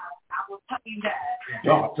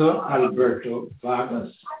 Dr. Alberto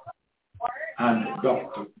Vargas and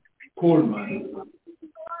Dr. Coleman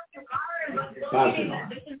Bazelon.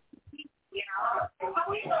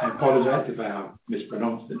 I apologize if I have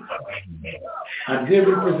mispronounced it. And they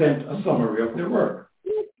will present a summary of their work.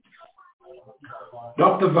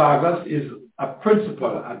 Dr. Vargas is a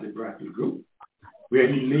principal at the Brattle Group, where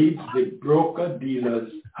he leads the broker,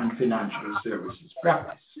 dealers, and financial services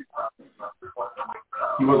practice.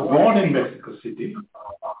 He was born in Mexico City,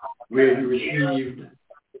 where he received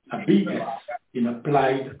a BS in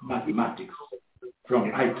applied mathematics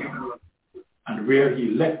from ITAM, and where he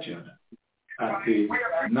lectured at the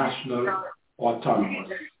National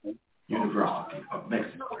Autonomous University of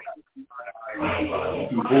Mexico.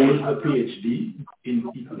 He holds a PhD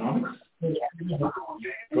in economics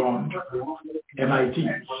from MIT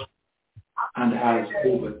and has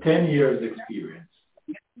over 10 years experience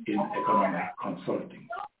in economic consulting.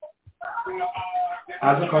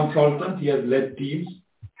 As a consultant, he has led teams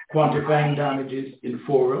quantifying damages in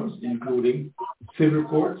forums, including civil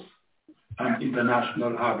courts and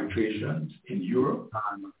international arbitrations in Europe,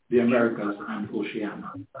 the Americas, and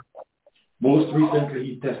Oceania. Most recently,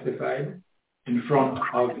 he testified in front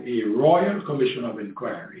of a Royal Commission of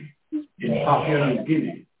Inquiry in Papua New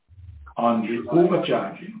Guinea on the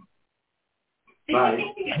overcharging by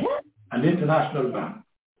an international bank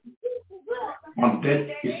on debt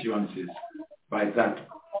issuances by that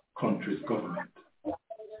country's government.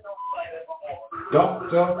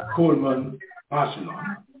 Dr. Coleman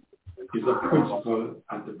Bazelon is a principal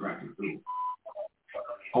at the Brattle Group.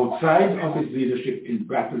 Outside of his leadership in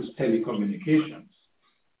Brattle's telecommunications,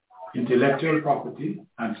 intellectual property,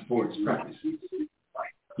 and sports practices,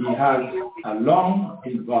 he has a long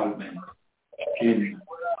involvement in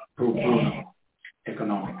pro bono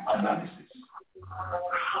economic analysis.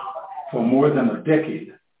 For more than a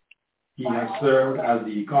decade, he has served as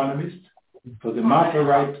the economist for the matter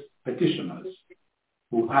rights petitioners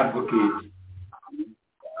who advocate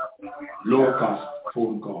low-cost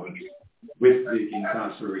phone calls with the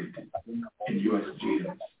incarcerated in U.S.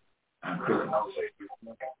 jails and prisons.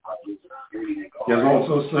 He has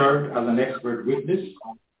also served as an expert witness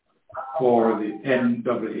for the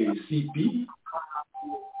NAACP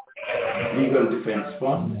Legal Defense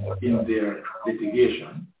Fund in their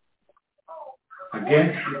litigation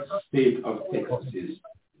against the state of Texas's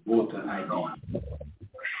voter ID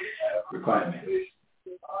requirements.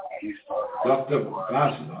 Dr.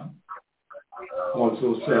 Bazelon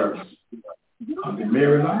also serves on the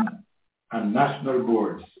Maryland and national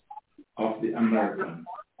boards of the American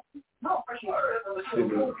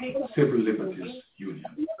Civil Liberties Union.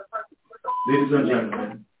 Ladies and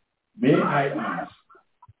gentlemen, may I ask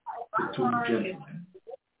the two gentlemen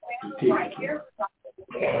to take the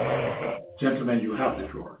floor. Gentlemen, you have the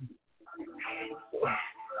floor.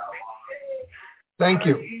 Thank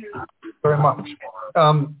you very much.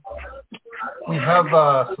 We have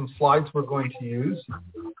some slides we're going to use,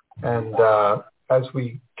 and as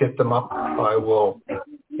we get them up, I will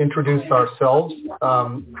introduce ourselves.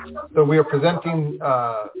 So we are presenting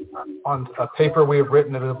on a paper we have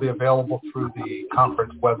written that will be available through the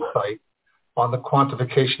conference website on the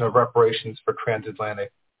quantification of reparations for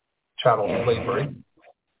transatlantic chattel slavery.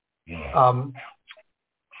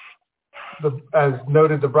 As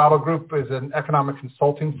noted, the Brattle Group is an economic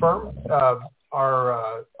consulting firm.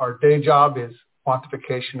 our day job is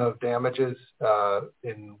quantification of damages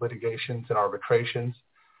in litigations and arbitrations.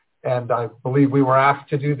 And I believe we were asked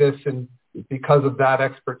to do this because of that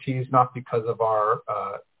expertise, not because of our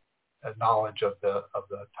knowledge of the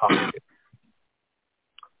topic.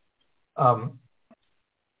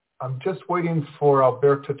 I'm just waiting for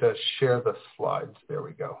Alberto to share the slides. There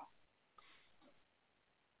we go.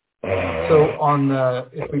 So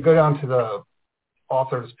if we go down to the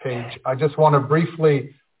author's page, I just want to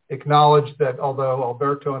briefly acknowledge that although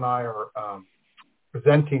Alberto and I are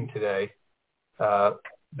presenting today,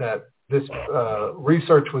 that this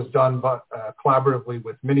research was done collaboratively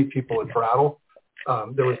with many people at Brattle.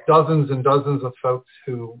 There was dozens and dozens of folks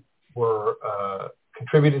who were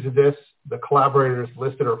contributed to this. The collaborators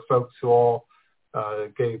listed are folks who all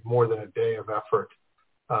gave more than a day of effort.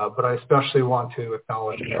 But I especially want to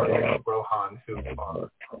acknowledge Rohan, who are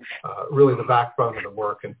really the backbone of the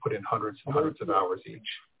work and put in hundreds and hundreds of hours each,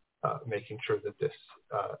 making sure that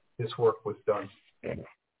this work was done.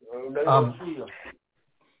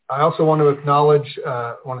 I also want to acknowledge,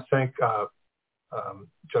 want to thank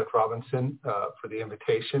Judge Robinson for the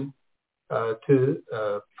invitation to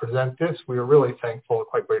present this. We are really thankful and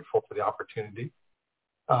quite grateful for the opportunity.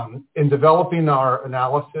 In developing our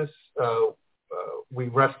analysis, we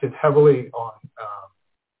rested heavily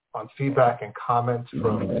on feedback and comments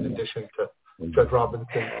from, in addition to Judge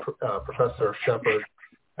Robinson, Professor Shepard,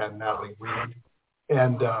 and Natalie Reed.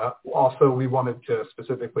 And also we wanted to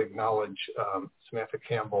specifically acknowledge Samantha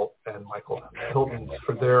Campbell and Michael Hilton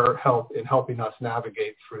for their help in helping us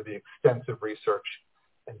navigate through the extensive research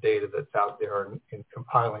and data that's out there and in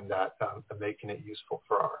compiling that and making it useful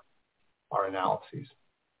for our analyses.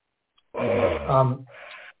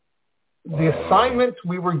 The assignment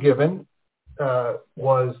we were given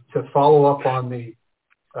was to follow up on the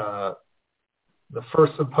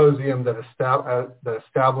first symposium that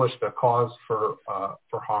established a cause for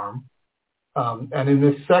harm, and in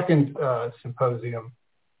this second symposium,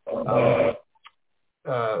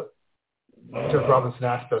 Judge Robinson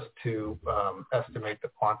asked us to estimate the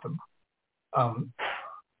quantum.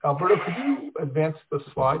 Alberto, could you advance the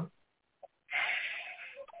slide?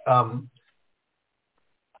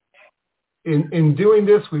 In doing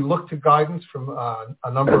this, we looked to guidance from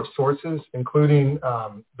a number of sources, including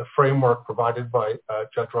the framework provided by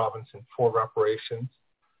Judge Robinson for reparations.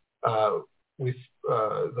 The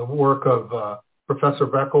work of Professor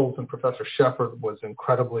Beckles and Professor Shepard was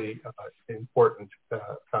incredibly important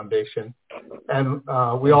foundation. And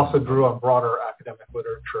we also drew on broader academic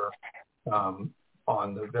literature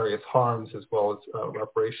on the various harms as well as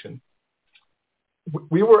reparation.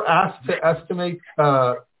 We were asked to estimate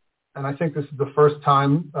and I think this is the first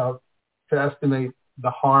time to estimate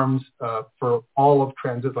the harms for all of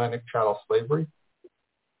transatlantic chattel slavery.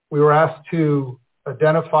 We were asked to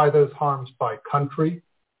identify those harms by country,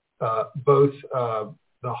 both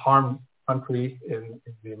the harmed country in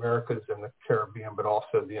the Americas and the Caribbean, but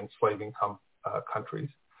also the enslaving countries.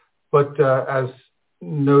 But as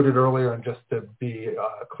noted earlier, and just to be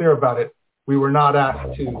clear about it, we were not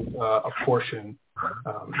asked to apportion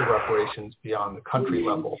the reparations beyond the country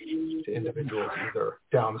level to individuals either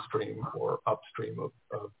downstream or upstream of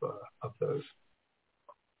those.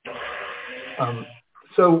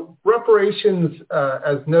 So reparations,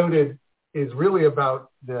 as noted, is really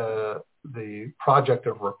about the project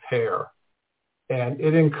of repair. And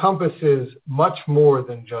it encompasses much more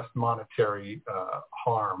than just monetary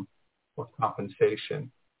harm or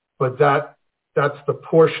compensation. But that's the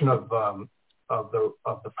portion of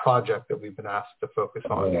the project that we've been asked to focus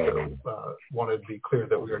on. So wanted to be clear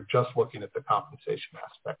that we are just looking at the compensation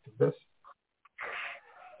aspect of this.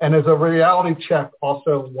 And as a reality check,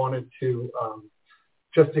 also wanted to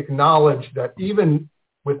just acknowledge that even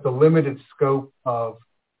with the limited scope of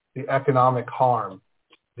the economic harm,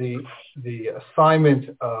 the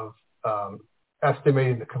assignment of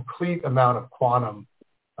estimating the complete amount of quantum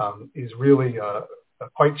is really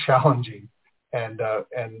quite challenging, and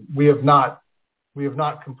we have not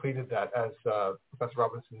completed that. As Professor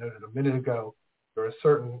Robinson noted a minute ago, there are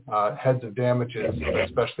certain heads of damages,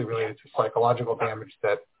 especially related to psychological damage,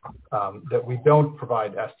 that we don't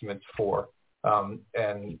provide estimates for,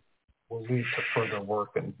 and will lead to further work.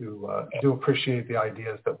 And do appreciate the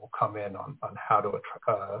ideas that will come in on how to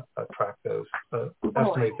attract those,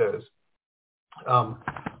 estimate those.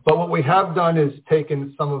 But what we have done is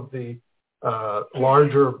taken some of the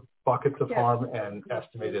larger buckets of harm and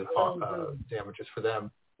estimated damages for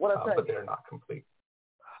them, but they're not complete.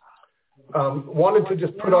 Wanted to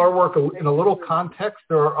just put our work in a little context.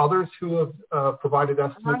 There are others who have provided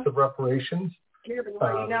estimates of reparations.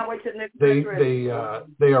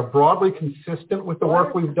 They are broadly consistent with the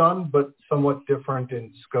work we've done, but somewhat different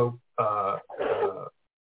in scope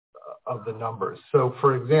of the numbers. So,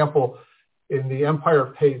 for example, in the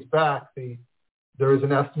Empire Pays Back, there is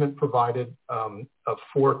an estimate provided of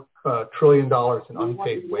 $4 trillion in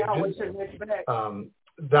unpaid wages.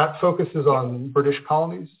 That focuses on British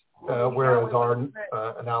colonies, whereas our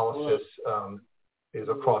analysis is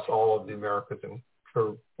across all of the Americas and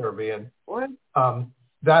Caribbean.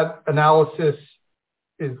 That analysis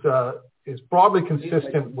is broadly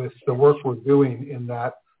consistent with the work we're doing in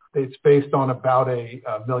that it's based on about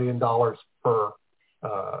 $1 million per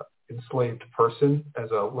enslaved person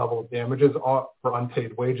as a level of damages for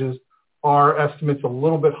unpaid wages. Our estimate's a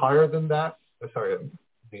little bit higher than that. Sorry, I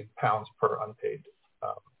mean pounds per unpaid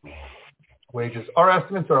wages. Our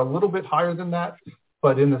estimates are a little bit higher than that,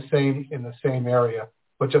 but in the same area,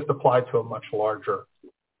 but just applied to a much larger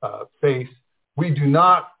base. We do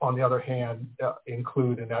not, on the other hand,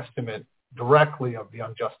 include an estimate directly of the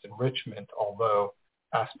unjust enrichment, although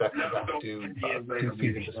aspects of that do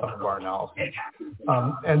feed into some of our analysis.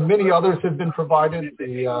 And many others have been provided.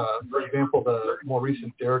 For example, the more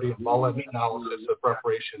recent Darity and Mullen analysis of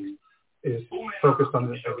reparations is focused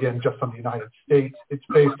on, again, just on the United States. It's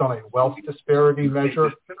based on a wealth disparity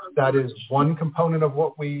measure. That is one component of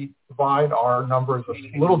what we provide. Our numbers are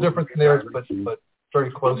a little different than theirs, but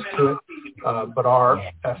very close to it. But our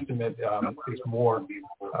estimate is more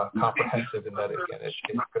comprehensive in that, again, it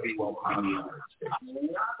goes well beyond the United States.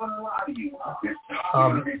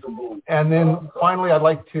 And then finally, I'd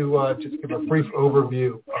like to just give a brief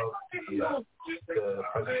overview of the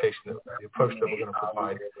presentation, the approach that we're going to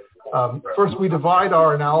provide. First, we divide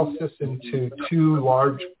our analysis into two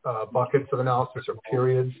large buckets of analysis or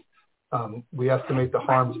periods. We estimate the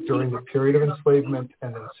harms during the period of enslavement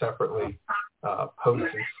and then separately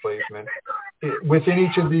post-enslavement. Within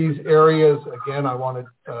each of these areas, again, I want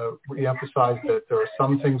to reemphasize that there are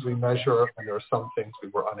some things we measure and there are some things we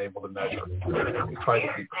were unable to measure. We try to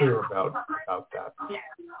be clear about that.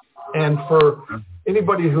 And for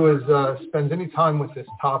anybody who spends any time with this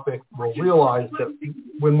topic will realize that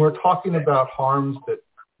when we're talking about harms that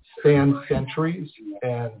span centuries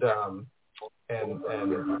and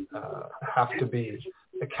have to be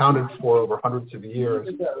accounted for over hundreds of years,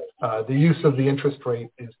 the use of the interest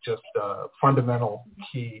rate is just a fundamental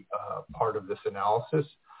key part of this analysis.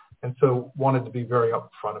 And so wanted to be very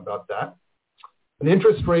upfront about that. An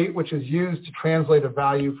interest rate, which is used to translate a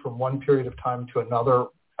value from one period of time to another,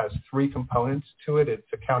 has three components to it. It's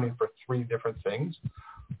accounting for three different things.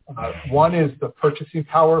 One is the purchasing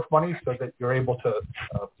power of money, so that you're able to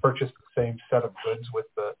purchase the same set of goods with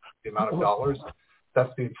the amount of dollars.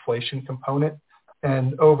 That's the inflation component.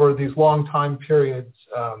 And over these long time periods,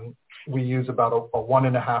 we use about a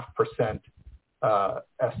 1.5%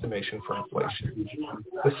 estimation for inflation.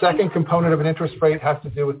 The second component of an interest rate has to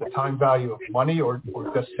do with the time value of money, or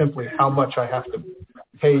just simply how much I have to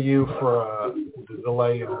pay you for the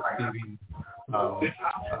delay in receiving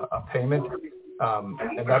a payment.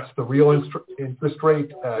 And that's the real interest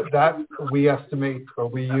rate. That we estimate, or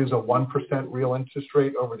we use a 1% real interest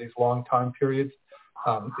rate over these long time periods.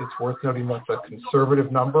 It's worth noting that's a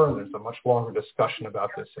conservative number, and there's a much longer discussion about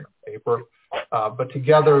this in the paper. But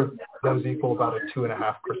together, those equal about a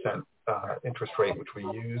 2.5% interest rate, which we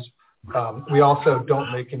use. We also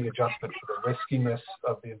don't make any adjustment for the riskiness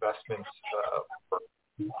of the investments for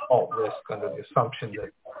alt risk under the assumption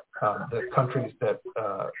that the countries that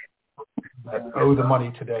owe the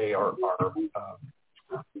money today are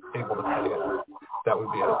able to pay it. That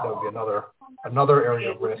would be another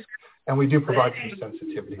area of risk. And we do provide some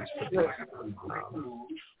sensitivities for these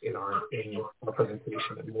in our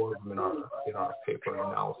presentation, and more of them in our paper and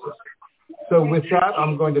analysis. So with that,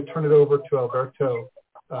 I'm going to turn it over to Alberto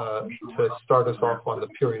to start us off on the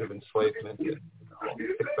period of enslavement, and I'll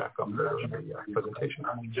pick back up there in the presentation.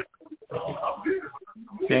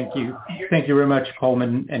 Thank you. Thank you very much,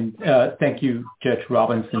 Coleman, and thank you, Judge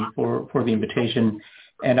Robinson, for the invitation.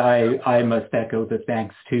 And I must echo the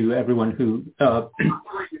thanks to everyone who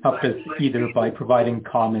helped us either by providing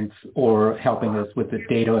comments or helping us with the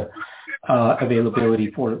data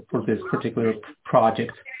availability for this particular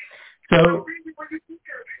project. So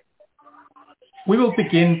we will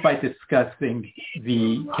begin by discussing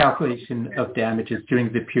the calculation of damages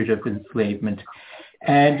during the period of enslavement.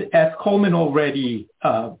 And as Coleman already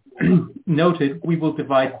noted, we will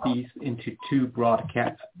divide these into two broad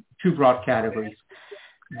categories.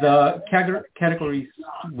 The categories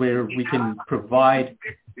where we can provide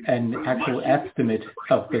an actual estimate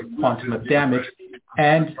of the quantum of damage,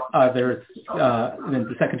 and then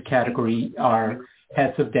the second category are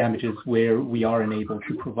heads of damages where we are unable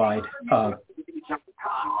to provide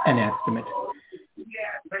an estimate.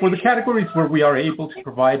 For the categories where we are able to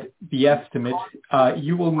provide the estimate,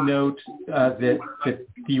 you will note that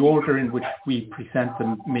the order in which we present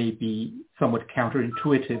them may be somewhat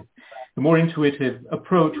counterintuitive. The more intuitive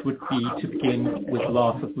approach would be to begin with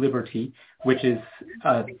loss of liberty, which is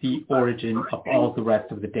the origin of all the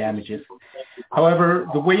rest of the damages. However,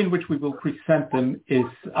 the way in which we will present them is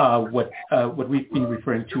what we've been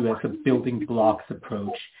referring to as a building blocks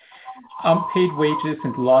approach. Unpaid wages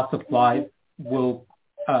and loss of life will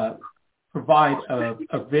provide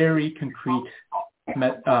a very concrete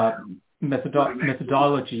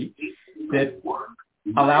methodology that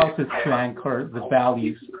allows us to anchor the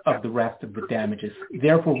values of the rest of the damages.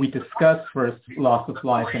 Therefore, we discuss first loss of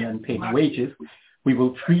life and unpaid wages. We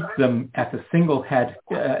will treat them as a single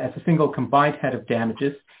combined head of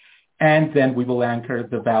damages, and then we will anchor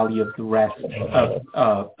the value of the rest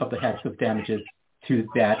of the heads of damages to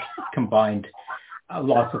that combined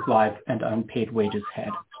loss of life and unpaid wages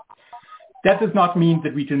head. That does not mean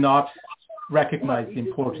that we do not recognize the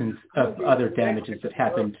importance of other damages that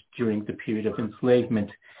happened during the period of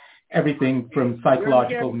enslavement. Everything from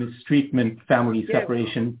psychological mistreatment, family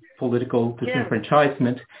separation, political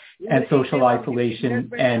disenfranchisement, and social isolation,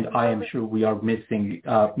 and I am sure we are missing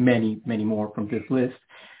many, many more from this list,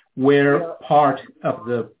 where part of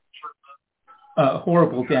the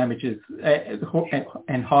horrible damages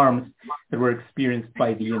and harms that were experienced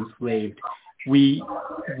by the enslaved. We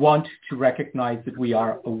want to recognize that we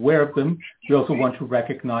are aware of them. We also want to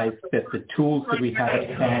recognize that the tools that we have at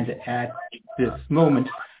hand at this moment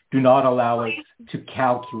do not allow us to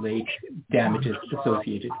calculate damages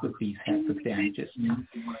associated with these heads of damages.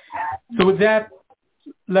 So with that,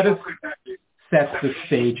 let us set the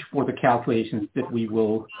stage for the calculations that we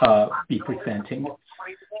will be presenting.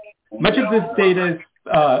 Much of this data is,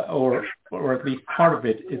 or at least part of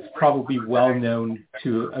it, is probably well known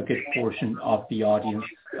to a good portion of the audience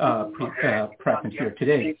present here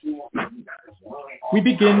today. We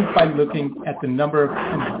begin by looking at the number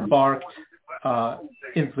of embarked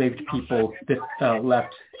enslaved people that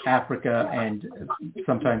left Africa and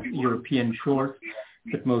sometimes European shores,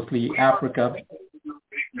 but mostly Africa,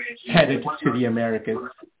 headed to the Americas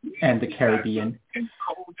and the Caribbean.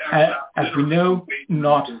 As we know,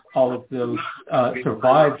 not all of those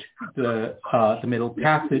survived the Middle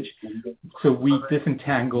Passage, so we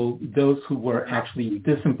disentangle those who were actually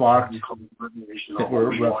disembarked, that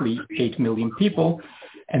were roughly 8 million people,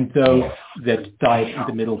 and those that died in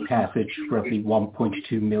the Middle Passage, roughly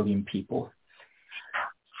 1.2 million people.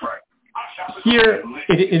 Here,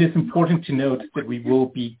 it is important to note that we will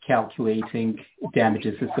be calculating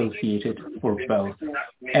damages associated for both.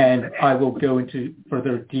 And I will go into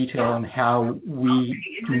further detail on how we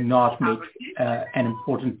do not make an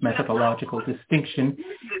important methodological distinction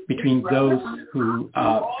between those who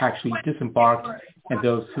actually disembarked and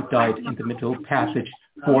those who died in the Middle Passage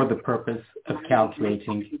for the purpose of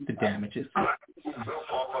calculating the damages.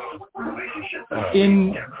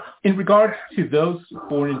 In regards to those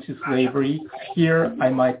born into slavery, here I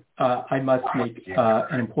must make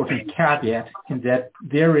an important caveat in that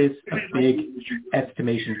there is a big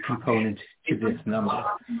estimation component to this number.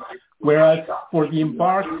 Whereas for the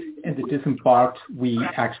embarked and the disembarked, we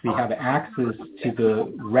actually have access to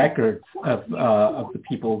the records of the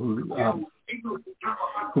people who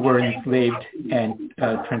were enslaved and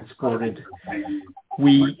transported.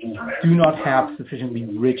 We do not have sufficiently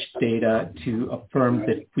rich data to affirm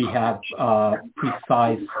that we have a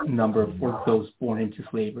precise number for those born into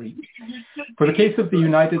slavery. For the case of the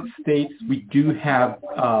United States, we do have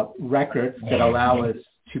records that allow us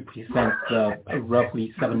to present the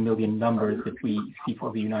roughly 7 million numbers that we see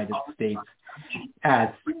for the United States as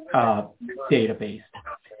database.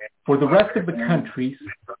 For the rest of the countries,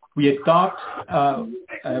 we adopt a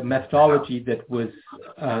methodology that was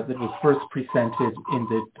first presented in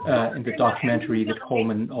the documentary that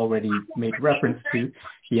Coleman already made reference to,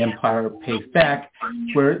 The Empire Pays Back,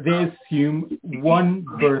 where they assume one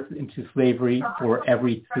birth into slavery for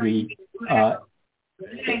every three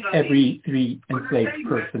enslaved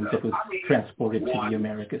persons that was transported to the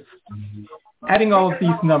Americas. Adding all of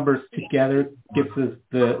these numbers together gives us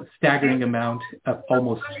the staggering amount of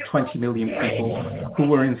almost 20 million people who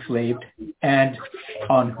were enslaved and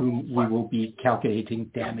on whom we will be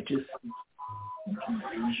calculating damages.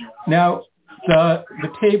 Now, the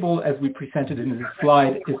table as we presented in the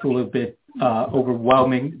slide is a little bit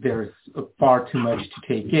overwhelming. There's far too much to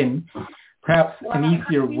take in. Perhaps an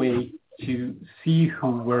easier way to see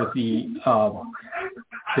who were the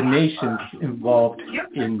nations involved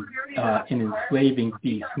in in enslaving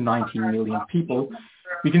these 19 million people,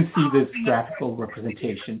 we can see this graphical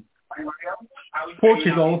representation.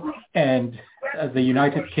 Portugal and the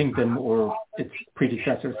United Kingdom or its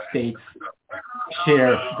predecessor states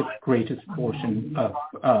share the greatest portion of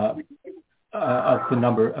the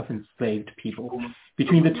number of enslaved people.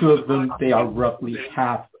 Between the two of them, they are roughly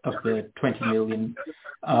half of the 20 million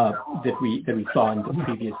that we saw in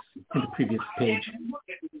the previous page.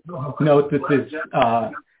 Note that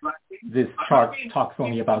this chart talks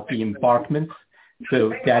only about the embarkments,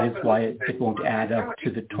 so that is why it won't add up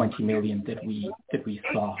to the 20 million that we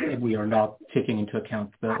saw, and we are not taking into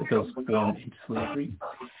account those born into slavery.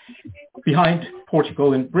 Behind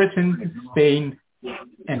Portugal and Britain, Spain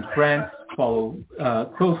and France follow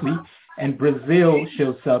closely, and Brazil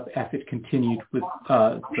shows up as it continued with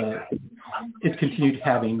it continued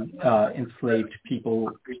having enslaved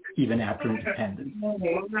people even after independence.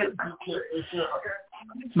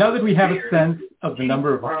 Now that we have a sense of the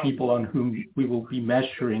number of people on whom we will be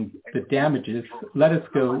measuring the damages, let us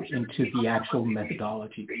go into the actual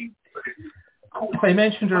methodology. As I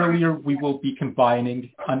mentioned earlier, we will be combining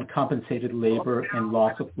uncompensated labor and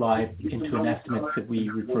loss of life into an estimate that we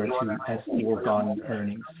refer to as foregone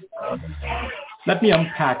earnings. Let me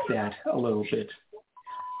unpack that a little bit.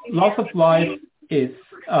 Loss of life is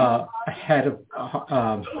a head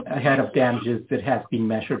of damages that has been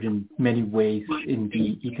measured in many ways in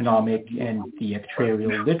the economic and the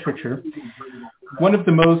actuarial literature. One of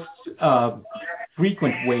the most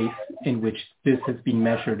frequent ways in which this has been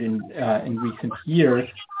measured in recent years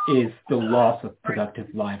is the loss of productive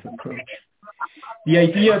life approach. The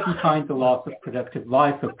idea behind the loss of productive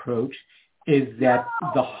life approach is that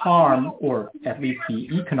the harm, or at least the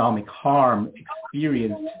economic harm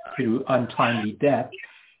experienced through untimely death,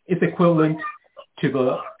 is equivalent to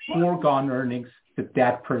the foregone earnings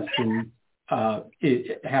that person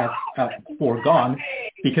has foregone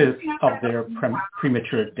because of their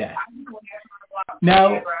premature death.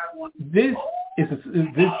 Now, this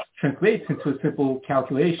translates into a simple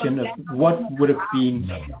calculation of what would have been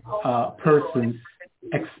a person's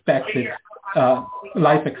expected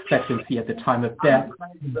life expectancy at the time of death,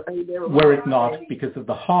 were it not because of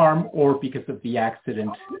the harm or because of the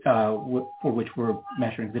accident for which we're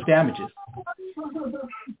measuring the damages.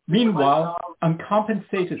 Meanwhile,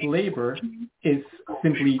 uncompensated labor is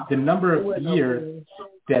simply the number of years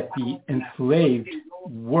that the enslaved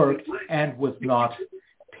worked and was not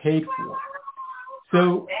paid for.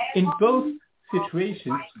 So in both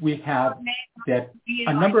situations, we have that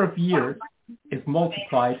a number of years is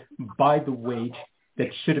multiplied by the wage that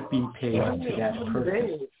should have been paid to that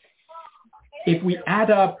person. If we add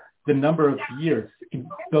up the number of years in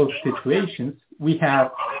those situations, we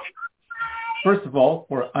have, first of all,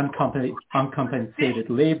 for uncompensated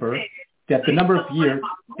labor, that the number of years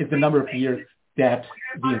is the number of years that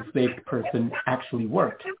the enslaved person actually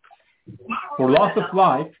worked. For loss of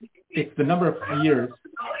life, it's the number of years,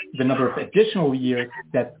 the number of additional years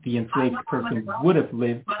that the enslaved person would have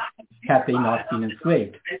lived had they not been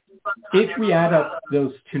enslaved. If we add up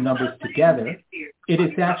those two numbers together, it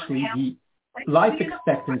is actually the life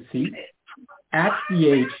expectancy at the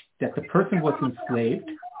age that the person was enslaved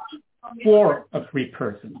for a free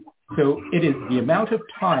person. So it is the amount of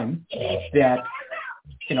time that,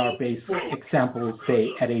 in our base example, say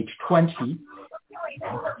at age 20,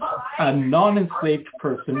 a non-enslaved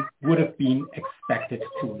person would have been expected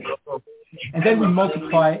to live. And then we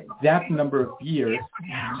multiply that number of years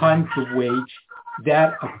times the wage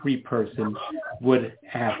that a free person would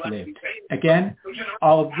have lived. Again,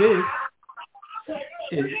 all of this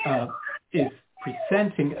is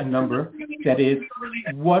presenting a number that is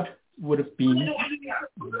what would have been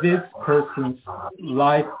this person's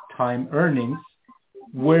lifetime earnings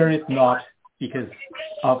were it not because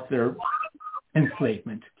of their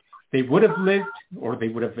enslavement. They would have lived, or they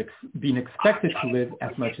would have been expected to live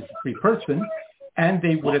as much as a free person, and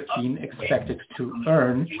they would have been expected to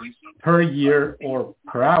earn per year or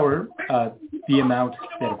per hour the amount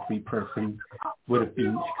that a free person would have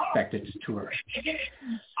been expected to earn.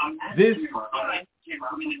 This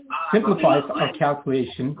simplifies our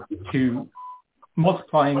calculation to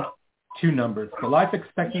multiplying two numbers, the life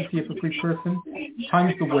expectancy of a free person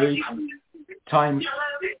times the wage times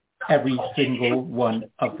every single one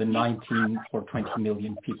of the 19 or 20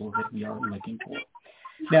 million people that we are looking for.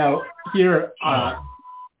 Now, here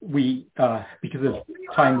because of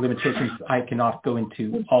time limitations, I cannot go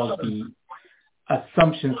into all of the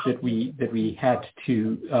assumptions that we had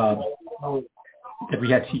to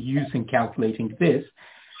use in calculating this.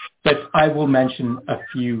 But I will mention a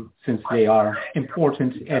few since they are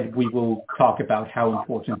important, and we will talk about how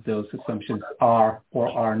important those assumptions are or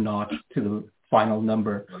are not to the final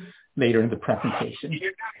number later in the presentation.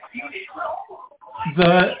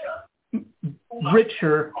 The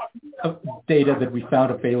richer data that we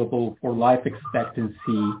found available for life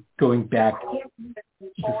expectancy going back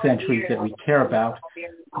the centuries that we care about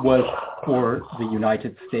was for the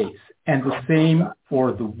United States, and the same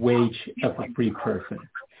for the wage of a free person.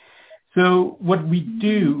 So what we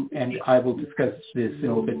do, and I will discuss this in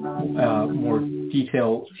a little bit more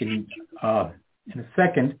detail in a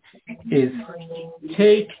second, is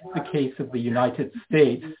take the case of the United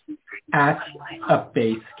States as a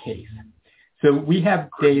base case. So we have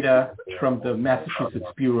data from the Massachusetts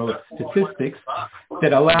Bureau of Statistics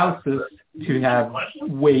that allows us to have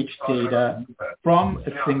wage data from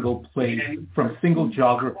a single place, from a single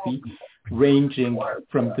geography, ranging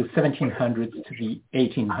from the 1700s to the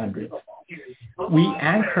 1800s. We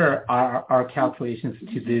anchor our calculations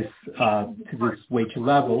to this wage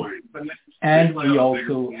level, and we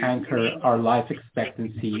also anchor our life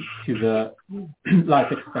expectancy to the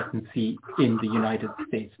life expectancy in the United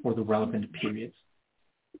States for the relevant periods.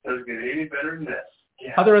 Doesn't get any better than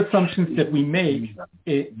this. Other assumptions that we make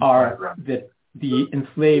are that the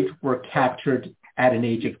enslaved were captured at an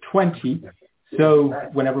age of 20. So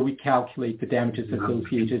whenever we calculate the damages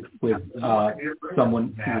associated with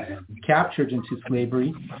someone who was captured into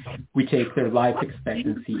slavery, we take their life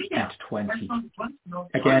expectancy at 20.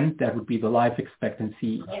 Again, that would be the life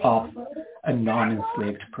expectancy of a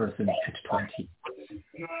non-enslaved person at 20.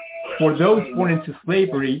 For those born into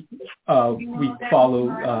slavery, we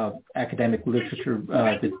follow academic literature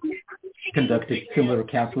that conducted similar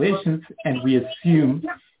calculations, and we assume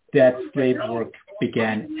that slave work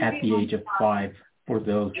began at the age of 5 for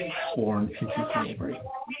those born into slavery.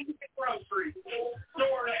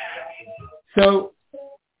 So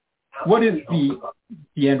what is the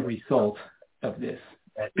end result of this?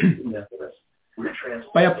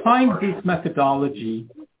 By applying this methodology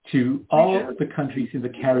to all the countries in the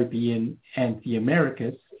Caribbean and the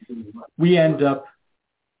Americas, we end up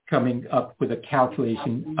coming up with a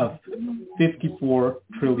calculation of $54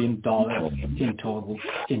 trillion in total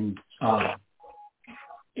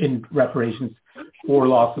in reparations for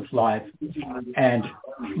loss of life and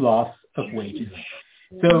loss of wages.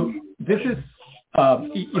 So this is,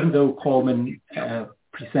 even though Coleman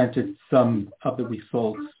presented some of the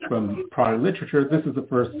results from prior literature, this is the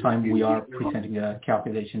first time we are presenting a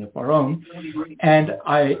calculation of our own. And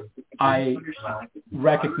I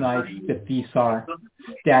recognize that these are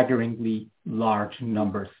staggeringly large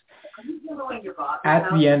numbers. At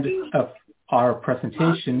the end of our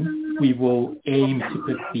presentation, we will aim to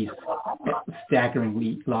put these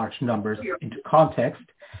staggeringly large numbers into context.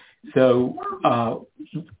 So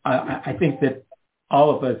I think that all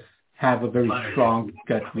of us have a very strong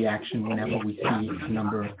gut reaction whenever we see a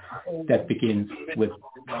number that begins with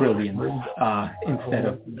trillions instead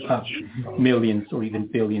of millions or even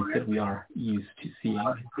billions that we are used to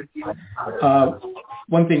seeing.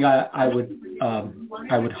 One thing I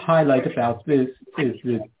would highlight about this is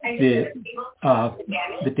that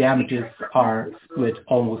the damages are split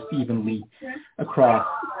almost evenly across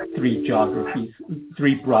 3 geographies,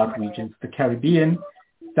 3 broad regions: the Caribbean,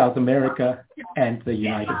 South America, and the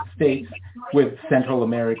United States, with Central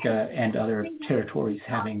America and other territories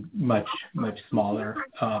having much smaller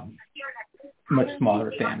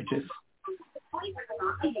damages.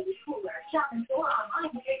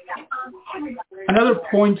 Another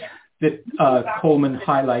point that Coleman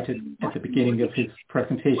highlighted at the beginning of his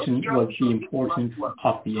presentation was the importance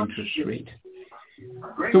of the interest rate.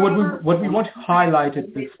 So what we want to highlight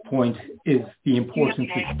at this point is the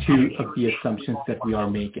importance of 2 of the assumptions that we are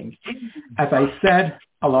making. As I said,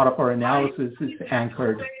 a lot of our analysis is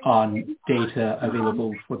anchored on data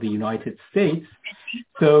available for the United States.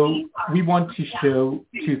 So we want to show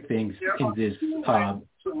 2 things in this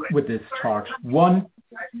with this chart. One,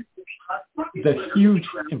 the huge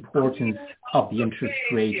importance of the interest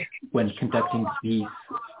rate when conducting these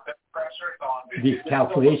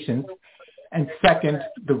calculations. And second,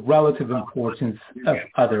 the relative importance of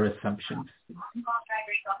other assumptions.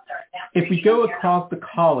 If we go across the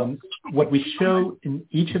columns, what we show in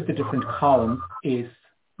each of the different columns is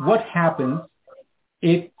what happens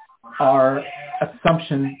if our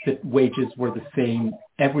assumption that wages were the same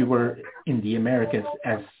everywhere in the Americas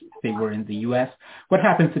as they were in the US. What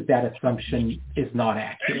happens if that assumption is not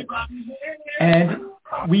accurate? And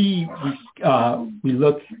we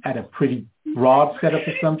look at a pretty broad set of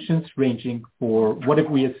assumptions, ranging for what if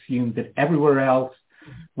we assume that everywhere else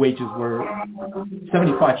wages were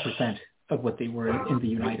 75% of what they were in the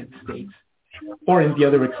United States? Or in the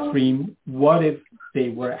other extreme, what if they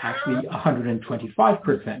were actually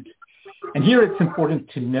 125%? And here it's important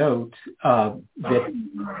to note that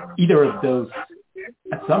either of those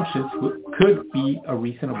assumptions could be a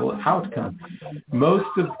reasonable outcome. Most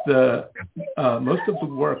of the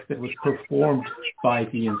work that was performed by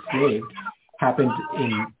the enslaved happened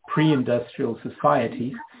in pre-industrial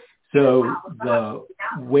societies, so the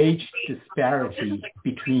wage disparity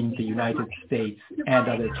between the United States and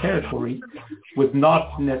other territories was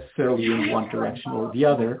not necessarily in one direction or the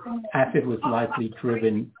other, as it was largely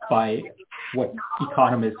driven by what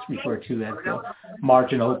economists refer to as the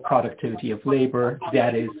marginal productivity of labor,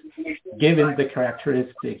 that is, given the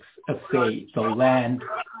characteristics of, say, the land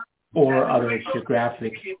or other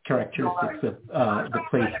geographic characteristics of the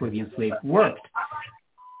place where the enslaved worked.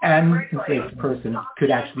 And enslaved persons could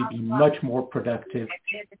actually be much more productive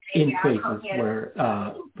in places where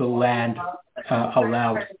the land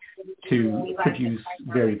allowed to produce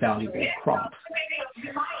very valuable crops.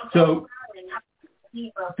 So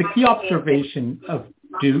the key observation of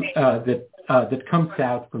that comes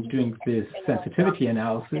out from doing this sensitivity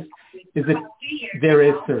analysis is that there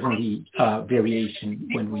is certainly variation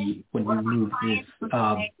when we move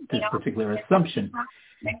this particular assumption.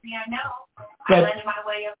 But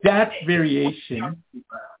that variation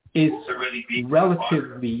is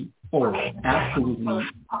relatively or absolutely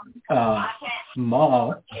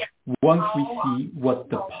small once we see what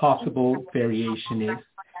the possible variation is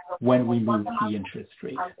when we move the interest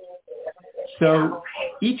rate. So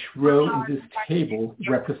each row in this table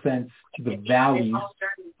represents the values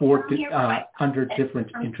for under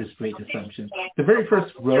different interest rate assumptions. The very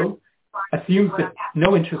first row assumes that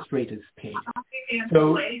no interest rate is paid.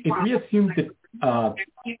 So if we assume that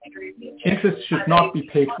interest should not be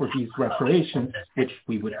paid for these reparations, which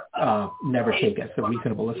we would never take as a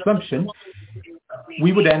reasonable assumption,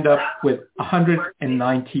 we would end up with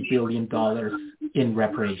 $190 billion in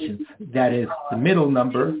reparations. That is the middle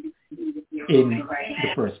number in the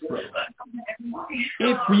first row.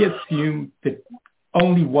 If we assume that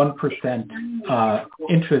only 1%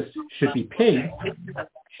 interest should be paid,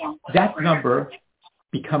 that number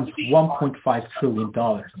becomes $1.5 trillion.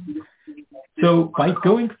 So by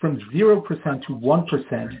going from 0% to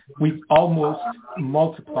 1%, we've almost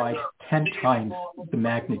multiplied 10 times the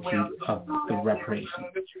magnitude of the reparation.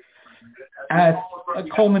 As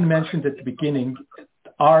Coleman mentioned at the beginning,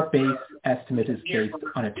 our base estimate is based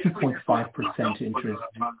on a 2.5% interest,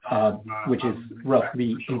 which is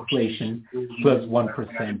roughly inflation plus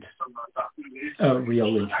 1%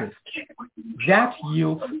 real interest. That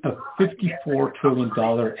yields a $54 trillion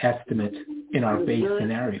estimate in our base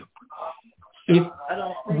scenario. If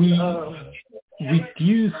we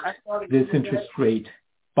reduce this interest rate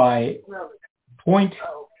by 0.2%,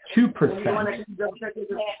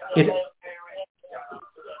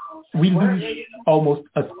 we lose almost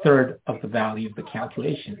a third of the value of the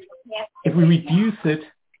calculation. If we reduce it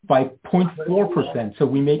by 0.4%, so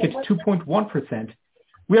we make it 2.1%,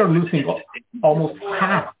 we are losing almost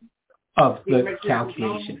half of the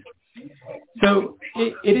calculation. So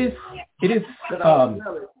it is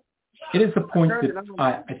a point that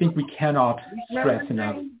I think we cannot stress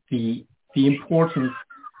enough, the importance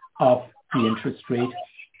of the interest rate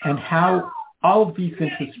and how all of these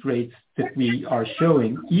interest rates that we are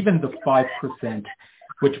showing, even the 5%,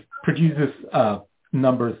 which produces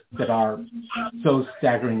numbers that are so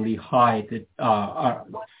staggeringly high that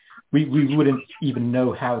we wouldn't even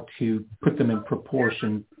know how to put them in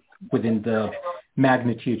proportion within the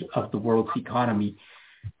magnitude of the world's economy.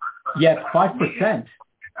 Yet 5%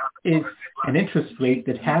 is an interest rate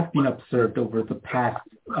that has been observed over the past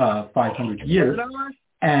 500 years,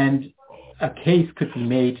 and a case could be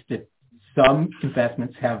made that some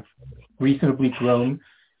investments have reasonably grown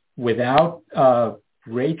without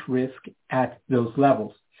rate risk at those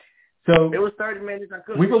levels. So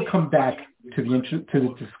we will come back to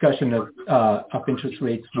the discussion of interest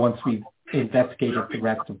rates once we've investigated the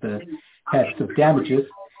rest of the heads of damages.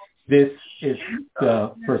 This is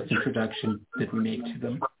the first introduction that we make to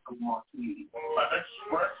them.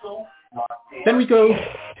 Then we go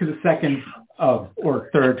to the second or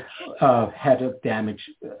third head of damage,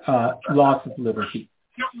 loss of liberty.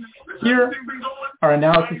 Here, our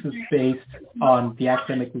analysis is based on the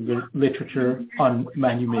academic literature on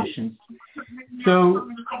manumissions. So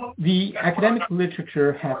the academic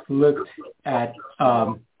literature has looked at,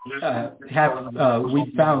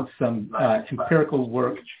 we found some empirical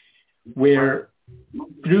work where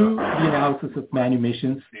through the analysis of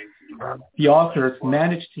manumissions, the authors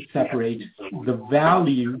managed to separate the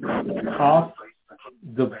value of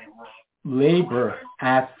the labor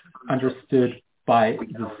as understood by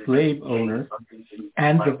the slave owners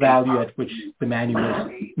and the value at which the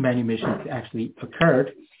manumissions actually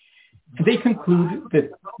occurred, they conclude that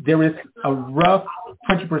there is a rough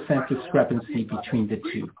 20% discrepancy between the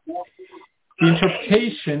two. The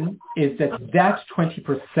interpretation is that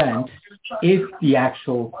 20% is the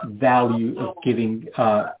actual value of giving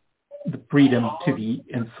the freedom to the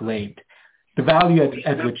enslaved. The value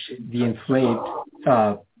at which the enslaved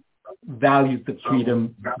values the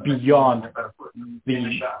freedom beyond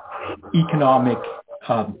the economic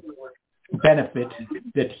benefit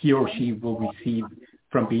that he or she will receive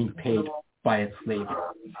from being paid by a slave.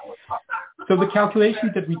 So the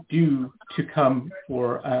calculation that we do to come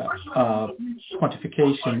for a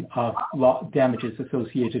quantification of damages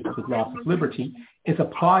associated with loss of liberty is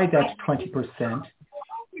apply that 20%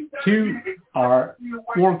 to our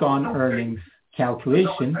foregone earnings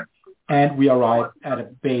calculation, and we arrive at a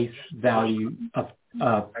base value of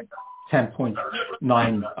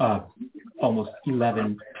 10.9, almost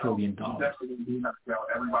 $11 trillion. To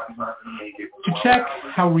check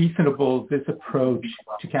how reasonable this approach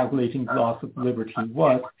to calculating loss of liberty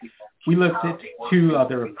was, we looked at two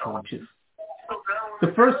other approaches.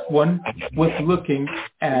 The first one was looking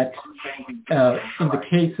at, in the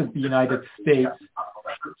case of the United States,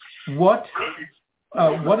 what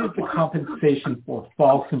is the compensation for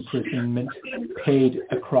false imprisonment paid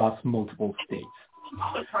across multiple states?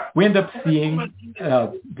 We end up seeing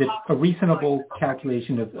that a reasonable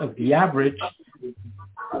calculation of the average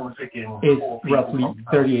is roughly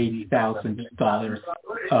 $38,000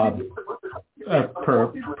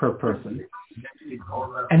 per person.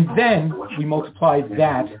 And then we multiply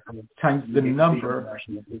that times the number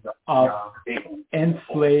of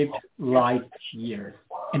enslaved life years.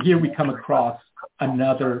 And here we come across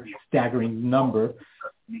another staggering number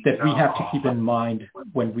that we have to keep in mind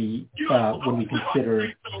when we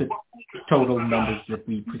consider the total numbers that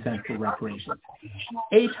we present for reparations.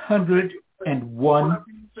 801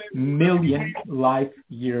 million life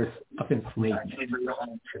years of enslavement.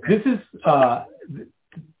 This is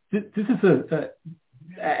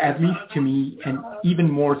at least to me, an even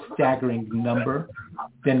more staggering number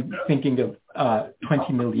than thinking of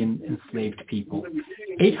 20 million enslaved people.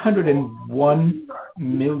 801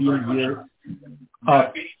 million years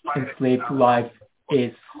of enslaved life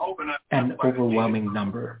is an overwhelming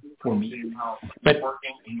number for me. But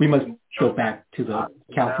we must go back to the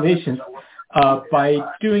calculations. By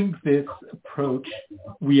doing this approach,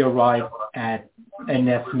 we arrive at an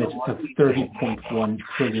estimate of $30.1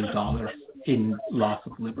 trillion in loss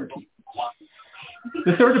of liberty.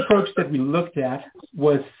 The third approach that we looked at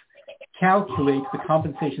was calculate the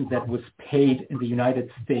compensation that was paid in the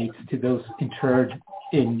United States to those interred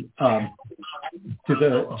in to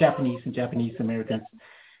the Japanese and Japanese Americans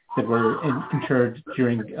that were interred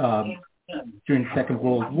during the Second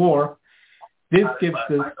World War. This gives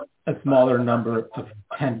us a smaller number of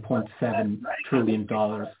 $10.7 trillion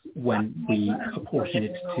when we apportion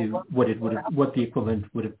it to what the equivalent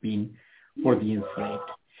would have been for the enslaved.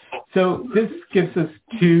 So this gives us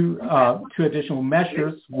two additional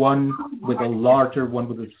measures, one with a larger, one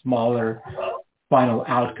with a smaller final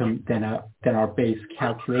outcome than our base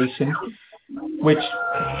calculation, which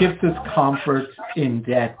gives us comfort in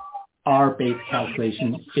that our base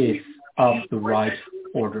calculation is of the right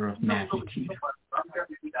order of magnitude.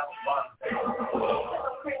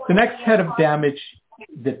 The next head of damage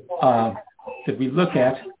that we look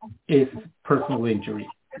at is personal injury.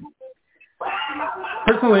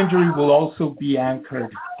 Personal injury will also be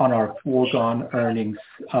anchored on our foregone earnings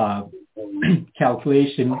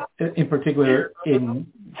calculation, in particular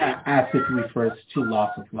as it refers to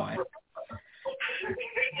loss of life.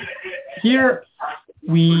 Here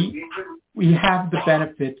we have the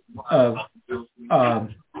benefit of a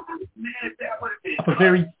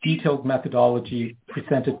very detailed methodology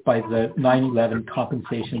presented by the 9/11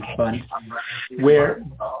 Compensation Fund, where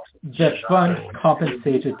the fund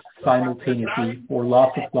compensated simultaneously for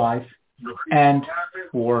loss of life and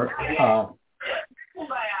for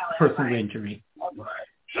personal injury.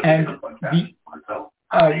 And we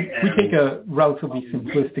take a relatively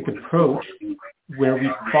simplistic approach where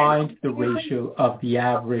we find the ratio of the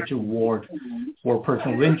average award for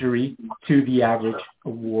personal injury to the average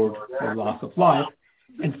award for loss of life,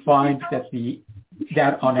 and find that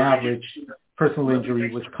on average, personal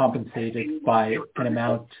injury was compensated by an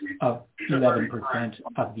amount of 11%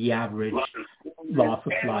 of the average loss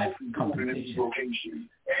of life compensation.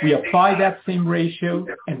 We apply that same ratio,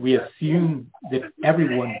 and we assume that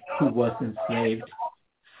everyone who was enslaved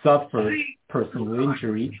suffered personal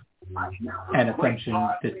injury, an assumption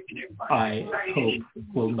that I hope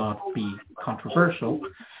will not be controversial.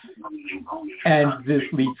 And this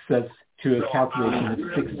leads us to a calculation of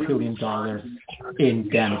 $6 billion in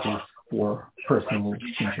damages for personal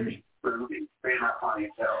injury.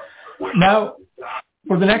 Now,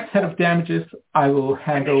 for the next set of damages, I will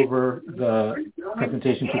hand over the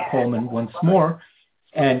presentation to Coleman once more,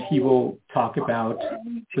 and he will talk about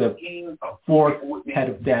the fourth head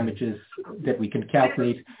of damages that we can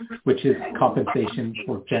calculate, which is compensation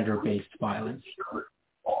for gender-based violence.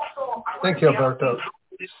 Thank you, Alberto.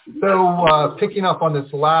 So picking up on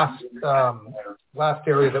this last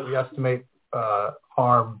area that we estimate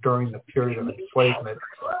harm during the period of enslavement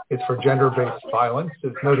is for gender-based violence.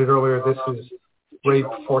 As noted earlier, this is rape,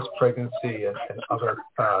 forced pregnancy, and other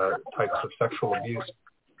types of sexual abuse.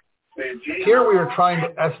 Here we are trying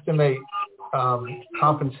to estimate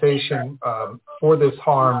compensation for this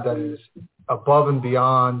harm that is above and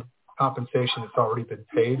beyond compensation that's already been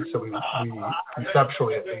paid. So we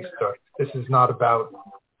conceptually at least, this is not about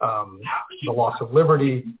the loss of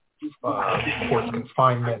liberty, forced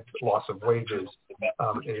confinement, loss of wages.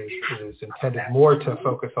 It is intended more to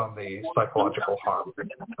focus on the psychological harm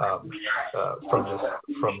from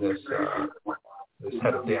this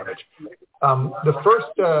head of damage. The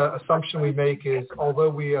first assumption we make is, although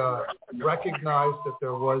we recognize that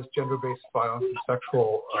there was gender-based violence and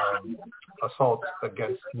sexual assault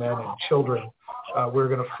against men and children, we're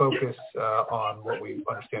going to focus on what we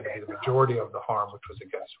understand to be the majority of the harm, which was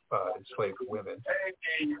against enslaved women.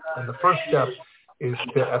 And the first step is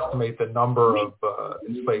to estimate the number of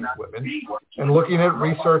enslaved women. And looking at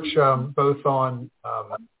research both on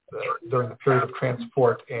during the period of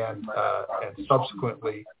transport and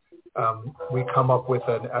subsequently, we come up with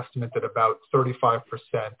an estimate that about 35%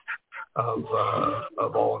 of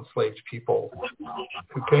all enslaved people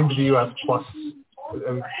who came to the U.S. plus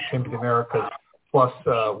came to the Americas plus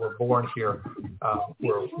were born here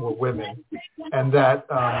were women, and that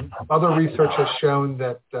other research has shown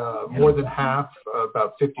that more than half,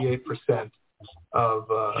 about 58%, of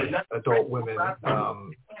adult women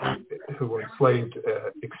who were enslaved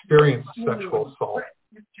experienced sexual assault.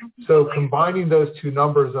 So combining those two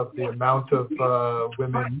numbers of the amount of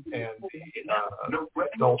women and the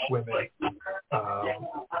adult women,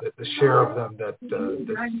 the share of them that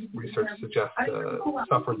this research suggests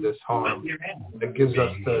suffered this harm, it gives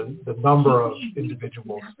us the number of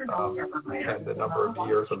individuals and the number of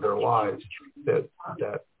years of their lives that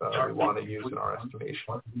we want to use in our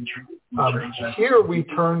estimation. Here we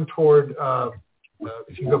turn toward,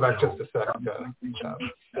 if you go back just a second,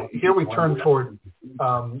 here we turn toward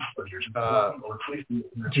other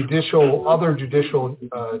judicial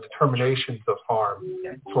determinations of harm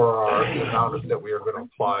for the amount that we are going to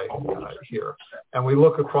apply here. And we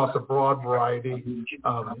look across a broad variety.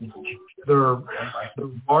 They're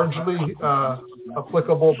largely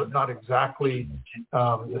applicable, but not exactly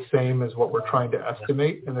the same as what we're trying to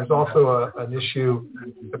estimate. And there's also an issue,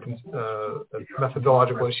 a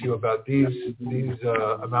methodological issue about these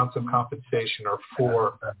amounts of compensation are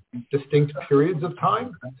for distinct periods of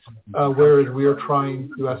time, whereas we are trying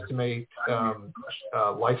to estimate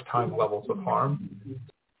lifetime levels of harm.